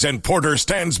Rickards and Porter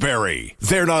Stansberry.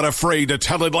 They're not afraid to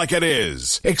tell it like it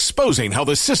is, exposing how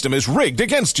the system is rigged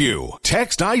against you.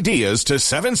 Text ideas to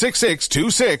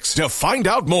 76626 to find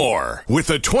out more. With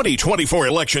the 2024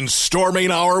 elections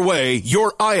storming our way,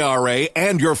 your IRA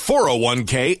and your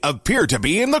 401k appear to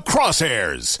be in the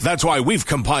crosshairs. That's why we've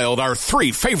compiled our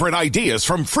 3 favorite ideas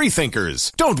from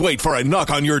freethinkers. Don't wait for a knock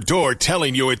on your door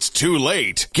telling you it's too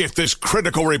late. Get this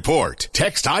critical report.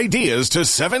 Text ideas to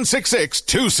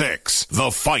 76626. The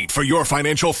fight for your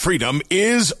financial freedom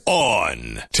is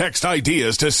on. Text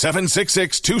ideas to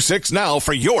 76626 now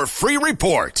for your free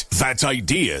report. That's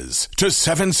ideas to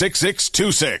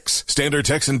 76626. Standard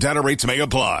text and data rates may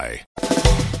apply.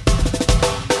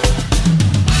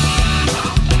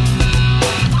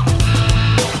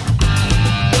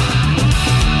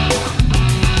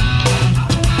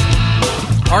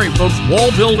 All right, folks,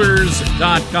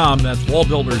 wallbuilders.com. That's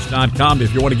wallbuilders.com.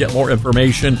 If you want to get more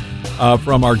information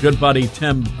from our good buddy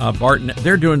Tim Barton,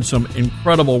 they're doing some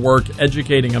incredible work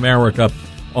educating America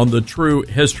on the true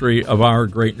history of our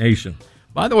great nation.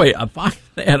 By the way,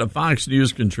 they had a Fox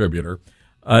News contributor,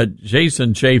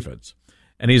 Jason Chaffetz,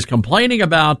 and he's complaining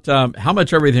about how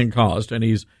much everything cost, and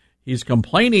he's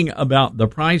complaining about the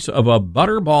price of a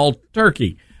butterball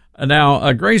turkey.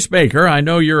 Now, Grace Baker, I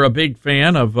know you're a big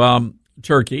fan of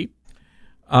turkey.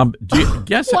 Do you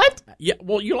guess what? Yeah,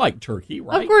 well, you like turkey,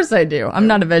 right? Of course I do. I'm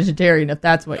not a vegetarian, if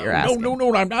that's what you're asking.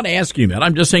 No, I'm not asking that.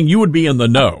 I'm just saying you would be in the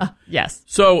know. Yes.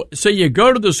 So you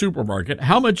go to the supermarket.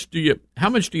 How much do you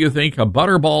think a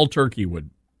butterball turkey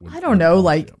would I don't know,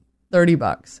 like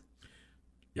 $30.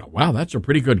 Yeah, wow, that's a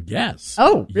pretty good guess.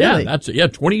 Oh, really? Yeah,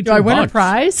 22 Do I win bucks. a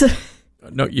prize?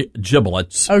 No,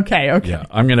 giblets. Okay. Yeah,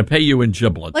 I'm going to pay you in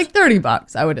giblets. Like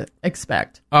 $30, I would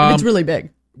expect. It's really big.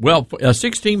 Well, a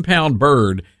 16-pound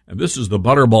bird, and this is the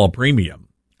Butterball Premium.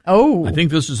 Oh. I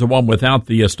think this is the one without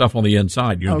the stuff on the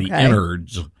inside, the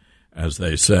innards, as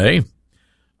they say.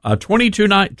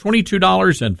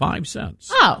 $22.05.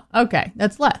 Oh, okay.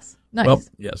 That's less. Nice. Well,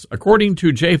 yes. According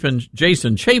to Jason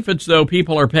Chaffetz, though,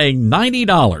 people are paying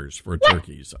 $90 for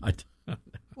turkeys.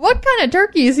 What kind of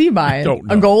turkey is he buying? I don't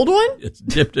know. A gold one? It's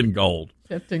dipped in gold.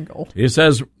 Dipped in gold. He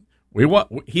says we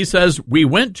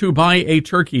went to buy a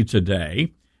turkey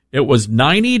today. It was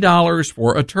 $90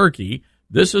 for a turkey.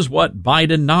 This is what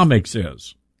Bidenomics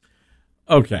is.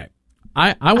 Okay.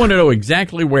 I want to know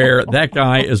exactly where that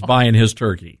guy is buying his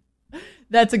turkey.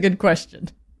 That's a good question.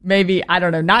 Maybe, I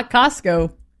don't know, not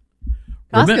Costco.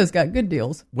 Costco's got good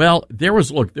deals. Well, there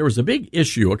was a big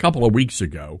issue a couple of weeks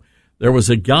ago. There was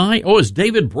a guy, it's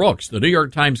David Brooks, the New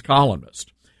York Times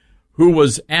columnist, who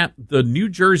was at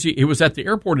he was at the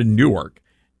airport in Newark.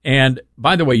 And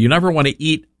by the way, you never want to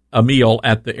eat a meal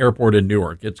at the airport in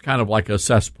Newark. It's kind of like a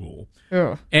cesspool.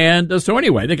 Ugh. And so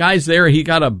anyway, the guy's there. He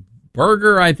got a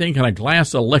burger, I think, and a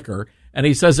glass of liquor. And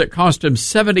he says it cost him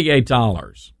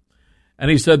 $78.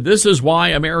 And he said, this is why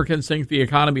Americans think the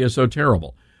economy is so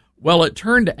terrible. Well, it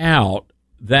turned out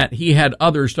that he had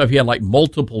other stuff. He had like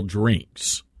multiple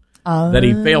drinks that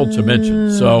he failed to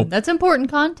mention. So that's important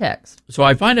context. So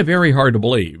I find it very hard to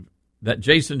believe that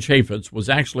Jason Chaffetz was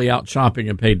actually out shopping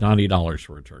and paid $90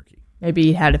 for a turkey. Maybe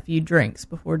he had a few drinks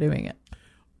before doing it.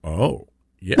 Oh,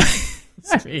 yeah.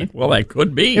 I mean, well, that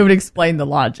could be. It would explain the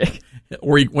logic.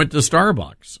 Or he went to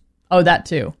Starbucks. Oh, that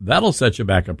too. That'll set you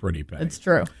back a pretty penny. It's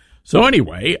true. So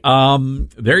anyway,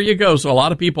 there you go. So a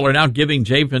lot of people are now giving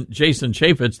Jason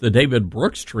Chaffetz the David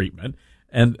Brooks treatment,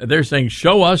 and they're saying,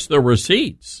 show us the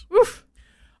receipts. Oof.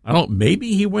 I don't.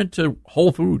 Maybe he went to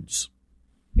Whole Foods.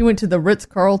 He went to the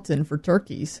Ritz-Carlton for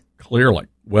turkeys. Clearly.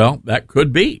 Well, that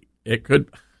could be. It could.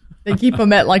 They keep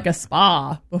them at like a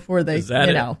spa before they,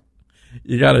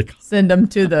 You got to send them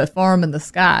to the farm in the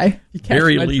sky.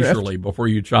 Very leisurely before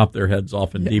you chop their heads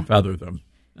off and defeather them.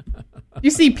 You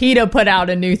see PETA put out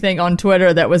a new thing on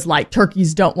Twitter that was like,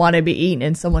 turkeys don't want to be eaten.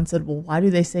 And someone said, well, why do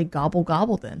they say gobble,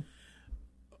 gobble then?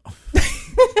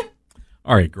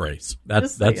 All right, Grace.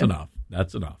 That's enough.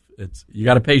 That's enough. You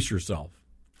got to pace yourself.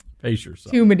 Pace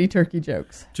yourself. Too many turkey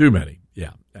jokes. Too many.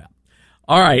 Yeah.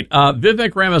 All right.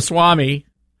 Vivek Ramaswamy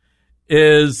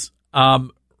is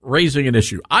raising an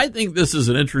issue. I think this is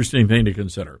an interesting thing to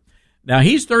consider. Now,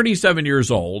 he's 37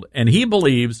 years old, and he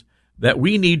believes that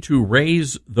we need to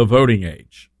raise the voting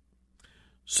age.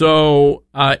 So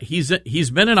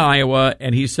he's been in Iowa,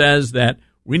 and he says that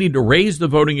we need to raise the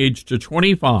voting age to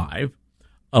 25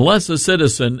 unless a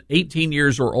citizen 18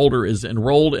 years or older is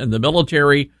enrolled in the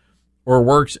military or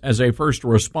works as a first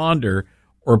responder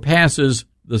or passes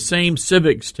the same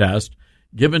civics test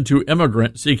given to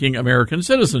immigrants seeking American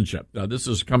citizenship. Now, this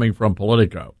is coming from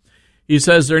Politico. He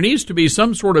says there needs to be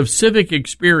some sort of civic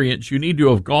experience you need to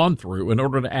have gone through in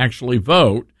order to actually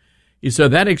vote. He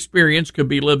said that experience could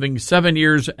be living 7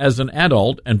 years as an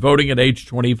adult and voting at age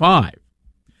 25.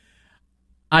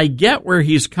 I get where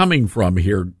he's coming from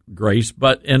here, Grace,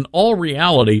 but in all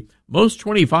reality, most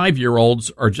 25-year-olds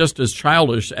are just as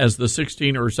childish as the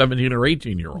 16 or 17 or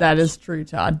 18-year-olds. That is true,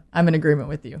 Todd. I'm in agreement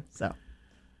with you. So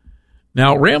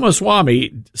now,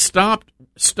 Ramaswamy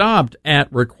stopped at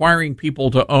requiring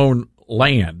people to own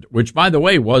land, which, by the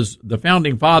way, was the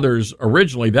Founding Fathers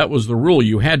originally. That was the rule.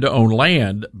 You had to own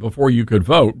land before you could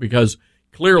vote because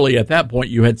clearly at that point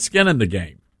you had skin in the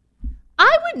game.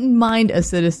 I wouldn't mind a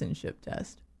citizenship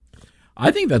test.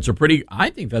 I think that's a pretty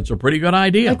good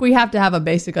idea. Like we have to have a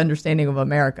basic understanding of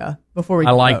America before we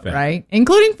can vote, that. Right?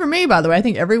 Including for me, by the way. I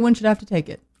think everyone should have to take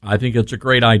it. I think it's a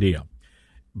great idea.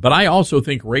 But I also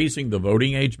think raising the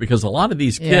voting age, because a lot of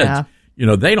these kids,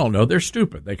 they don't know. They're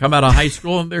stupid. They come out of high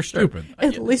school and they're stupid.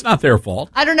 It's not their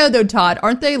fault. I don't know, though, Todd.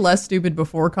 Aren't they less stupid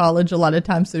before college a lot of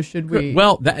times? So should we?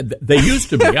 Well, they used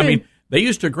to be. I mean, they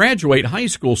used to graduate high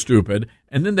school stupid,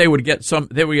 and then they would get some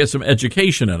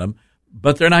education in them.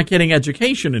 But they're not getting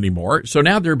education anymore. So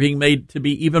now they're being made to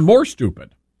be even more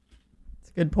stupid.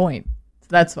 That's a good point.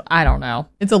 So I don't know.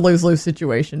 It's a lose-lose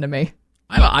situation to me.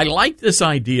 I like this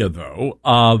idea, though,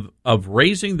 of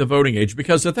raising the voting age,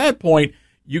 because at that point,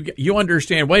 you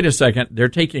understand, wait a second, they're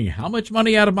taking how much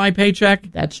money out of my paycheck?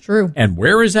 That's true. And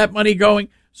where is that money going?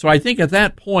 So I think at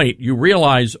that point, you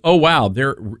realize, oh, wow,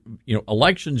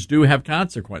 elections do have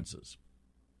consequences.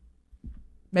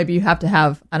 Maybe you have to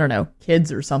have, I don't know,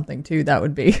 kids or something, too. That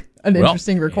would be an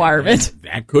interesting requirement.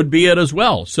 That could be it as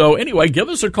well. So anyway, give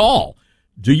us a call.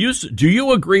 Do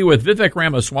you agree with Vivek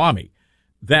Ramaswamy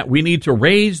that we need to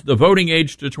raise the voting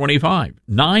age to 25?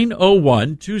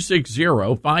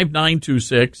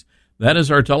 901-260-5926. That is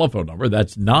our telephone number.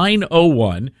 That's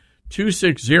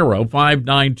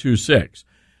 901-260-5926.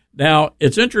 Now,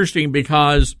 it's interesting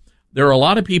because there are a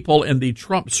lot of people in the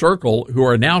Trump circle who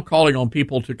are now calling on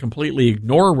people to completely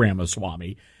ignore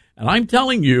Ramaswamy. And I'm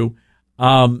telling you,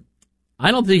 I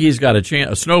don't think he's got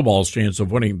a snowball's chance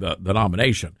of winning the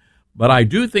nomination. But I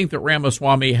do think that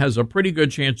Ramaswamy has a pretty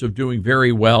good chance of doing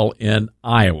very well in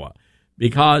Iowa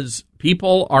because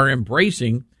people are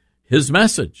embracing his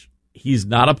message. He's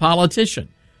not a politician.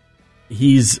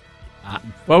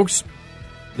 Folks,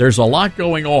 there's a lot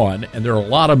going on, and there are a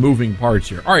lot of moving parts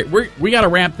here. All right, we got to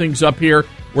wrap things up here.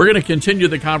 We're going to continue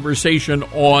the conversation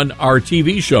on our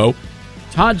TV show,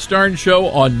 Todd Starnes Show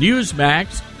on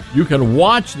Newsmax. You can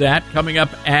watch that coming up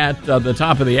at the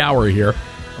top of the hour here.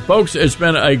 Folks, it's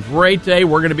been a great day.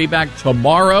 We're going to be back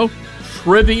tomorrow.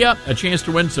 Trivia, a chance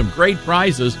to win some great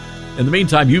prizes. In the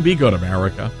meantime, you be good,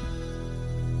 America.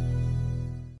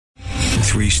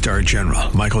 3-star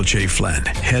General Michael J. Flynn,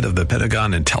 head of the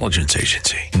Pentagon Intelligence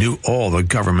Agency, knew all the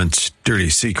government's dirty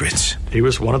secrets. He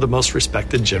was one of the most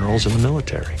respected generals in the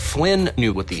military. Flynn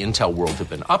knew what the intel world had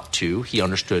been up to. He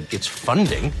understood its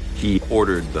funding. He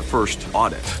ordered the first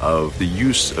audit of the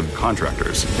use of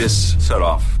contractors. This set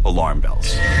off alarm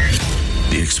bells.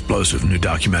 The explosive new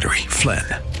documentary, Flynn,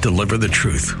 Deliver the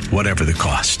Truth, Whatever the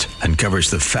Cost, uncovers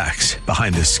the facts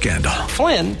behind this scandal.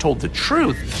 Flynn told the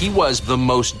truth. He was the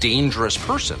most dangerous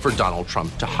person for Donald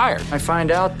Trump to hire. I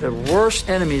find out the worst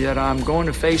enemy that I'm going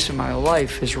to face in my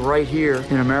life is right here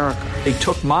in America. They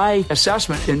took my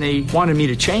assessment and they wanted me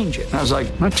to change it. And I was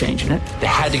like, I'm not changing it. They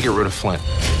had to get rid of Flynn.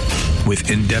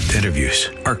 With in-depth interviews,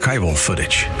 archival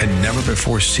footage, and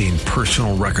never-before-seen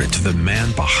personal records of the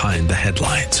man behind the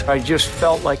headlines. I just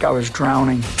felt like I was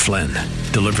drowning. Flynn,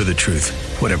 Deliver the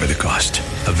Truth, Whatever the Cost.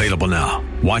 Available now.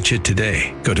 Watch it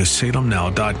today. Go to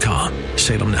salemnow.com.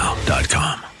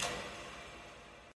 salemnow.com.